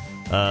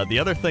 The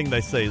other thing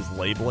they say is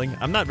labeling.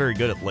 I'm not very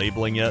good at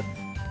labeling yet.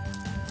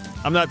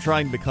 I'm not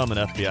trying to become an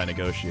FBI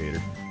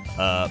negotiator.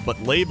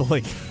 But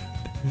labeling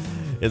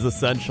is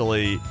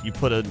essentially you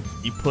put a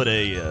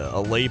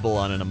label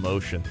on an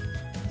emotion.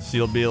 So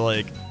you'll be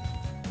like,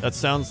 that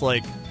sounds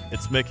like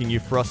it's making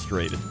you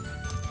frustrated.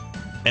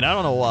 And I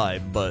don't know why,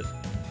 but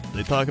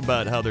they talk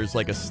about how there's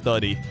like a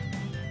study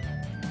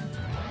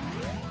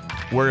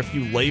where if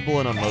you label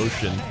an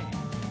emotion,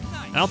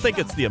 I don't think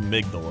it's the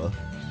amygdala.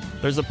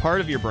 There's a part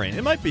of your brain,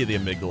 it might be the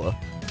amygdala,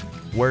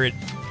 where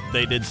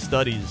they did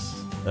studies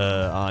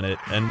on it,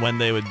 and when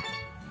they would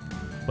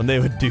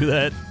do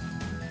that,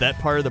 that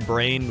part of the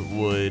brain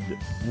would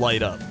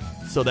light up.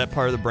 So that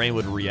part of the brain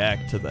would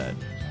react to that.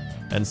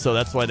 And so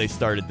that's why they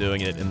started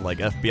doing it in like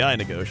FBI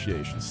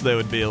negotiations. So they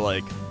would be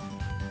like,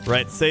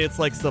 right, say it's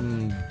like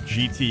some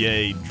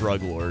GTA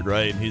drug lord,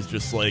 right? And he's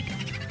just like,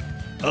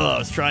 oh, I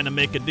was trying to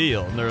make a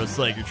deal. And they're just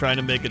like, you're trying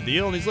to make a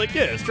deal? And he's like,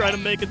 yeah, I was trying to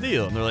make a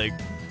deal. And they're like,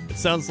 it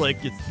sounds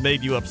like it's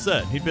made you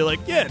upset. And he'd be like,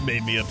 yeah, it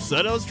made me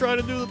upset. I was trying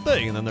to do the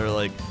thing. And then they're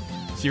like,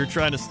 so you're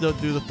trying to still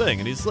do the thing?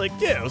 And he's like,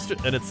 yeah, I was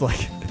and it's like,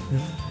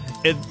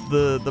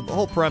 the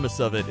whole premise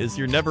of it is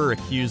you're never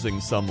accusing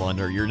someone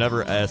or you're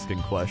never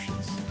asking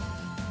questions.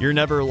 You're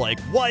never like,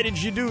 why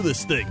did you do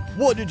this thing?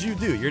 What did you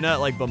do? You're not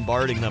like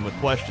bombarding them with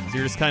questions.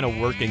 You're just kind of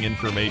working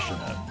information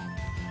out.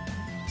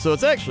 So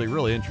it's actually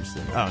really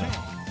interesting. I don't know.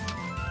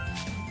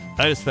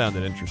 I just found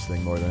it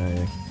interesting more than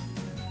anything.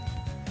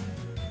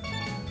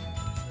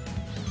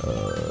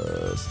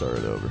 Start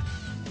it over.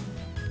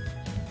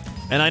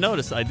 And I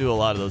notice I do a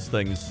lot of those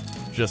things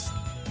just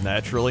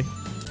naturally.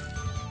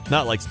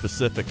 Not like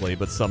specifically,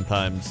 but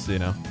sometimes, you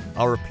know,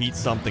 I'll repeat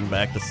something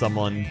back to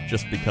someone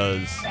just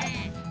because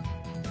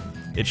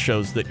it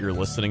shows that you're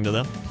listening to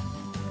them.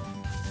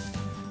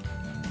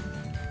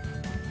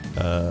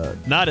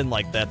 Not in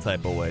like that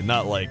type of way.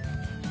 Not like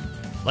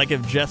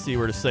if Jesse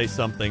were to say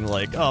something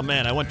like, oh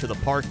man, I went to the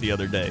park the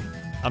other day.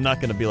 I'm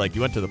not going to be like,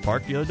 you went to the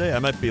park the other day? I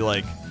might be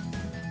like,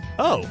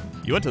 oh,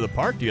 you went to the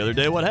park the other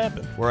day? What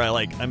happened? Where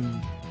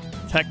I'm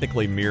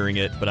technically mirroring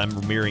it, but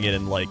I'm mirroring it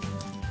in like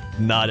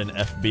not an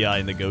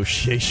FBI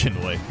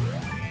negotiation way.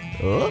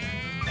 Oh.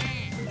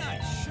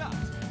 Nice shot.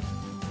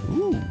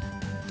 Ooh.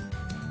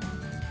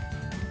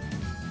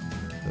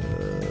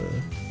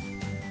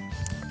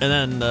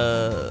 And then,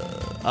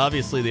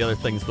 obviously the other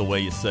thing's the way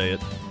you say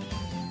it.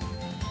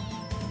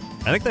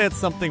 I think they had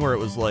something where it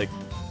was like,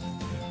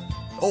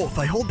 oh, if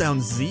I hold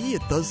down Z,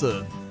 it does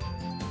a...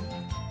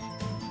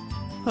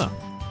 Huh.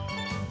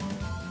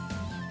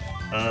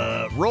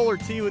 Roller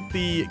T with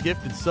the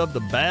gifted sub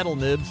to Battle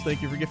Nibs.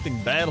 Thank you for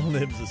gifting Battle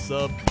Nibs a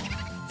sub.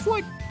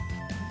 Swipe.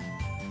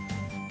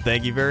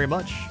 Thank you very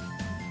much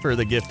for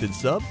the gifted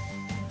sub.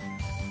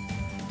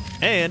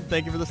 And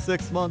thank you for the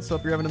 6 months.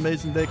 Hope you're having an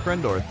amazing day,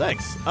 Crendor.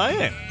 Thanks. I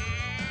am.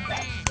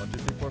 1, 2,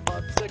 3, 4,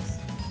 5, 6.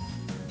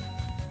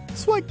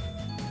 Swipe.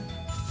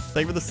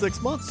 Thank you for the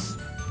 6 months.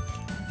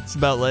 It's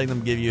about letting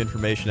them give you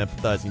information,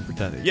 empathizing,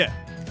 pretending. Yeah.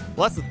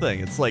 Well, that's the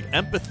thing. It's like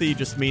empathy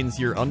just means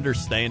you're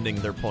understanding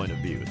their point of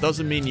view. It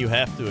doesn't mean you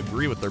have to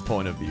agree with their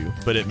point of view,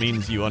 but it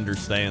means you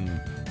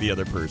understand the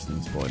other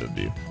person's point of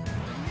view.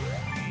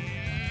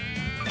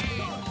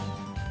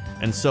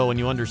 And so when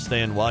you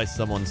understand why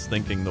someone's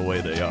thinking the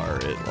way they are,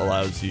 it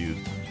allows you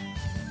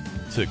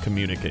to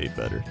communicate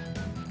better.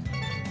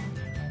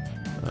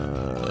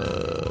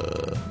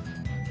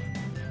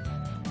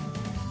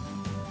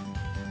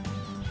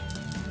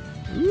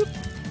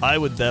 I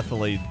would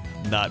definitely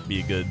not be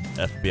a good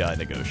FBI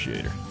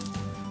negotiator.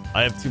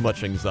 I have too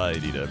much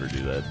anxiety to ever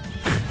do that.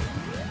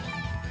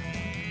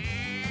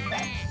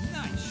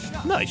 Nice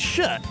shot. Nice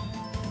shot.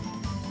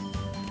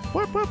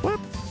 Whoop, whoop,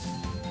 whoop.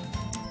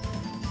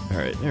 All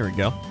right, there we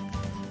go.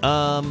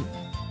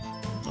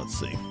 Let's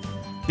see.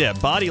 Yeah,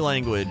 body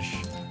language.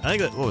 I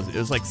think that, what was it? It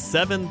was like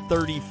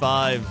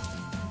 735,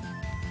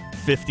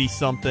 50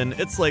 something.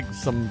 It's like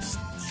some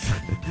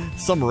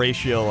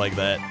ratio like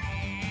that,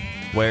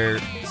 where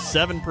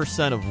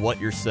 7% of what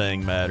you're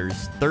saying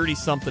matters, 30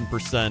 something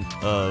percent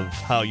of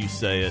how you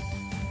say it,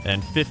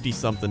 and 50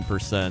 something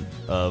percent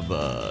of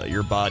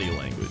your body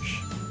language.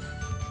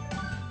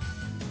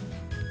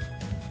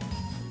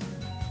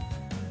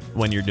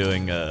 When you're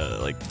doing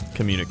like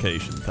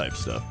communication type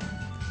stuff.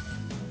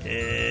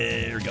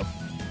 There we go.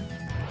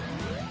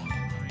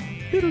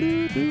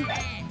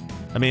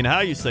 I mean,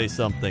 how you say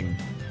something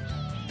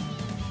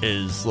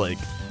is, like,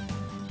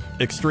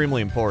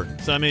 extremely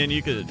important. So, I mean,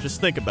 you could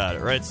just think about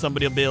it, right?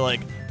 Somebody will be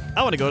like,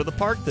 I want to go to the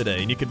park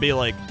today. And you could be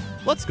like,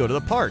 let's go to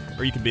the park.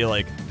 Or you could be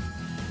like,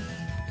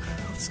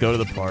 let's go to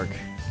the park.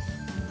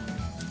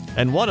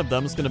 And one of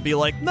them is going to be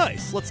like,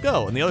 nice, let's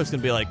go. And the other's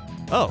going to be like,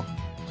 oh,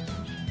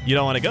 you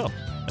don't want to go.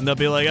 And they'll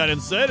be like, I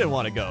didn't say I didn't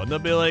want to go. And they'll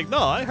be like, no,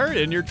 I heard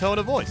it in your tone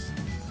of voice.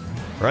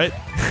 Right?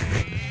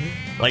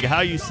 Like,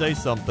 how you say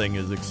something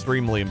is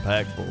extremely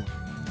impactful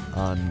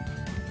on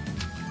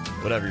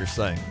whatever you're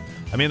saying.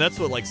 I mean, that's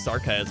what, like,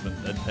 sarcasm and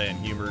deadpan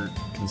humor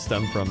can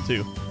stem from,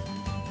 too.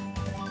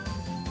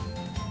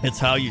 It's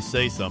how you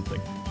say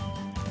something.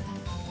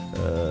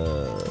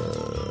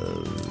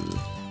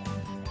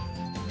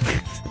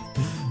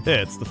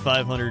 Yeah, it's the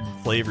 500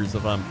 flavors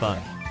of I'm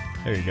fine.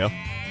 There you go.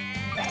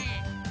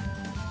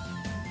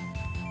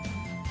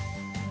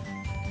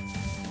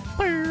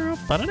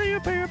 I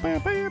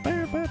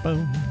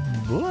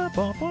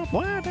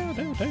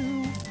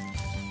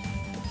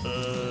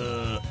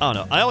don't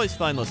know. I always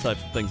find those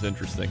types of things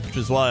interesting, which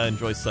is why I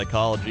enjoy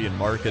psychology and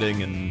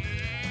marketing and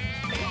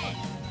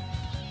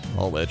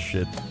all that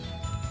shit.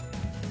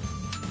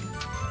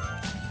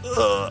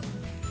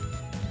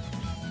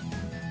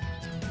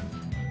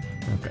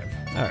 Okay.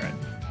 All right.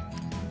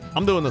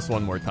 I'm doing this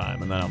one more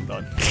time, and then I'm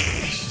done.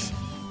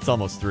 It's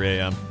almost 3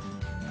 a.m.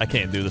 I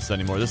can't do this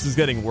anymore. This is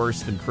getting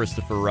worse than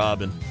Christopher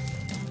Robin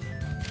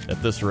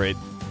at this rate.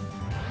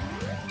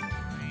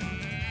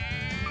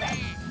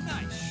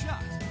 Nice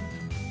shot.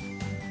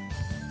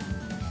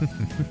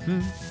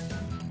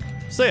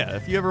 So yeah,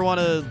 if you ever want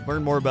to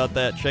learn more about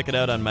that, check it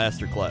out on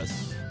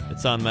Masterclass.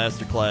 It's on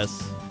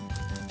Masterclass.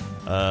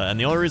 And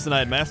the only reason I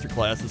had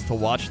Masterclass is to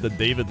watch the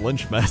David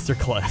Lynch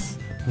Masterclass.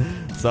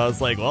 So I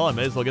was like, well, I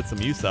may as well get some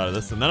use out of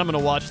this. And then I'm going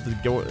to watch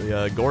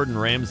the Gordon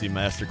Ramsay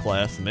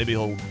Masterclass, and maybe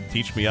he'll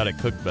teach me how to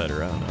cook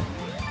better. I don't know.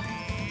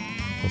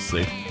 We'll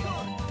see.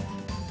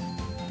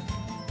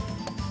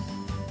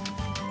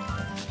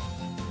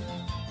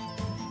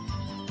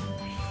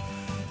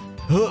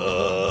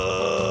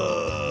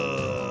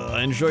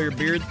 I enjoy your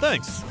beard.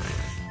 Thanks.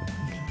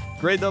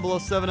 Grade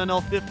 007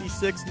 NL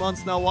 56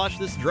 months. Now watch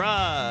this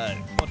drive.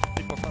 1, 2,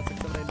 3, 4, 5,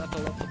 6, 7, 8, 9,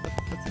 10, 11, 12,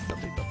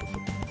 13, 14,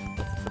 15,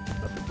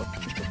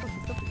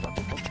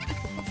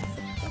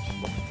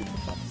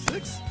 16,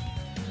 6.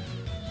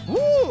 Woo!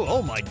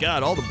 Oh my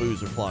god, all the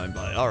boos are flying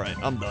by. Alright,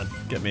 I'm done.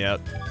 Get me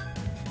out.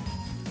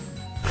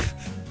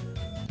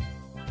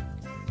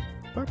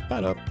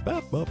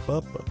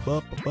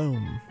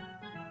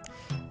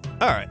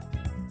 Alright.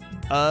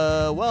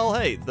 Well,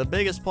 hey, the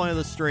biggest point of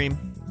the stream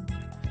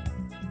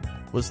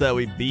was that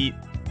we beat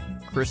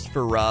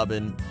Christopher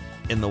Robin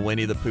in the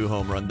Winnie the Pooh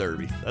Home Run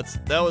Derby.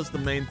 That was the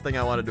main thing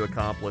I wanted to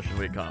accomplish, and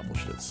we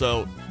accomplished it.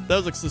 So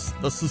that was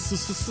a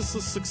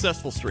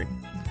successful stream.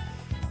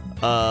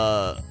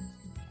 Oh,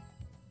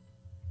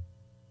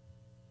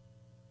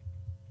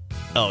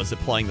 is it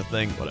playing the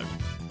thing? Whatever.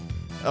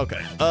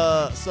 Okay.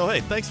 So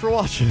hey, thanks for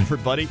watching,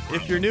 everybody.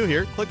 If you're new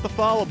here, click the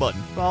follow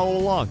button. Follow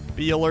along.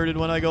 Be alerted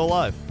when I go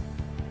live.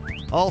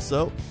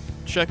 Also,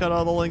 check out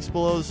all the links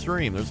below the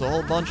stream. There's a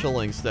whole bunch of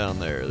links down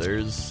there.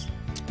 There's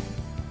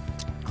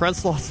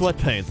Crensloth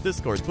Sweatpants,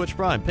 Discord, Twitch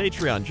Prime,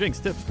 Patreon, Jinx,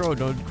 Tips, Chrono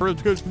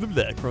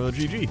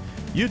GG,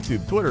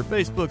 YouTube, Twitter,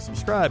 Facebook,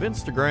 subscribe,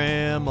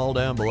 Instagram, all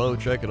down below.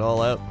 Check it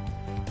all out.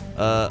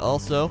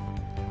 Also,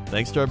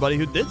 thanks to everybody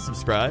who did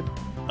subscribe.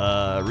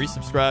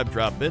 Resubscribe,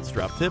 drop bits,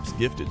 drop tips,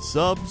 gifted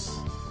subs,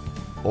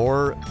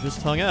 or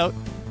just hung out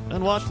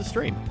and watched the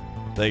stream.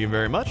 Thank you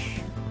very much.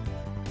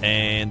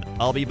 And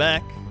I'll be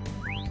back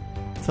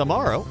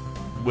tomorrow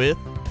with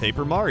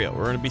Paper Mario.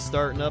 We're going to be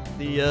starting up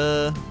the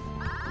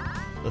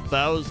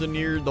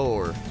 1,000-year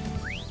door.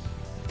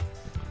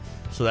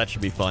 So that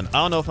should be fun. I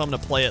don't know if I'm going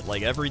to play it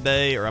like every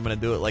day, or I'm going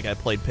to do it like I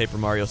played Paper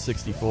Mario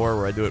 64,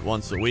 where I do it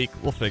once a week.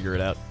 We'll figure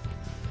it out.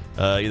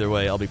 Either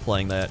way, I'll be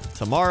playing that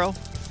tomorrow.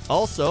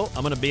 Also,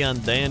 I'm going to be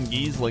on Dan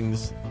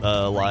Giesling's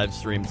live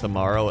stream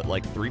tomorrow at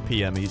like 3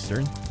 p.m.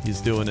 Eastern. He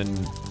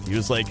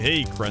was like,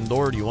 hey,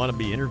 Crendor, do you want to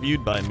be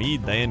interviewed by me,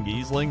 Dan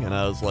Giesling? And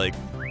I was like,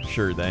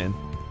 sure, Dan.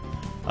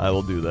 I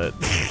will do that.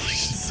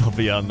 So I'll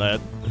be on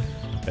that.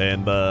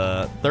 And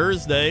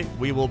Thursday,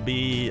 we will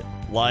be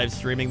live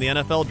streaming the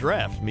NFL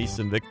Draft. Me,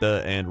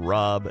 Sinvicta, and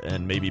Rob,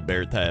 and maybe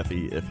Bear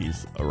Taffy if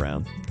he's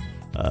around.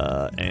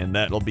 And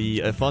that'll be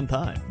a fun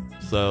time.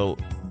 So,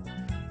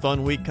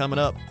 fun week coming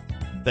up.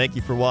 Thank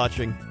you for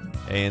watching,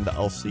 and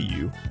I'll see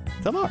you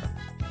tomorrow.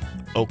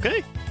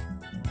 Okay?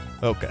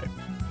 Okay.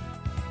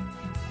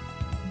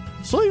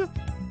 See ya.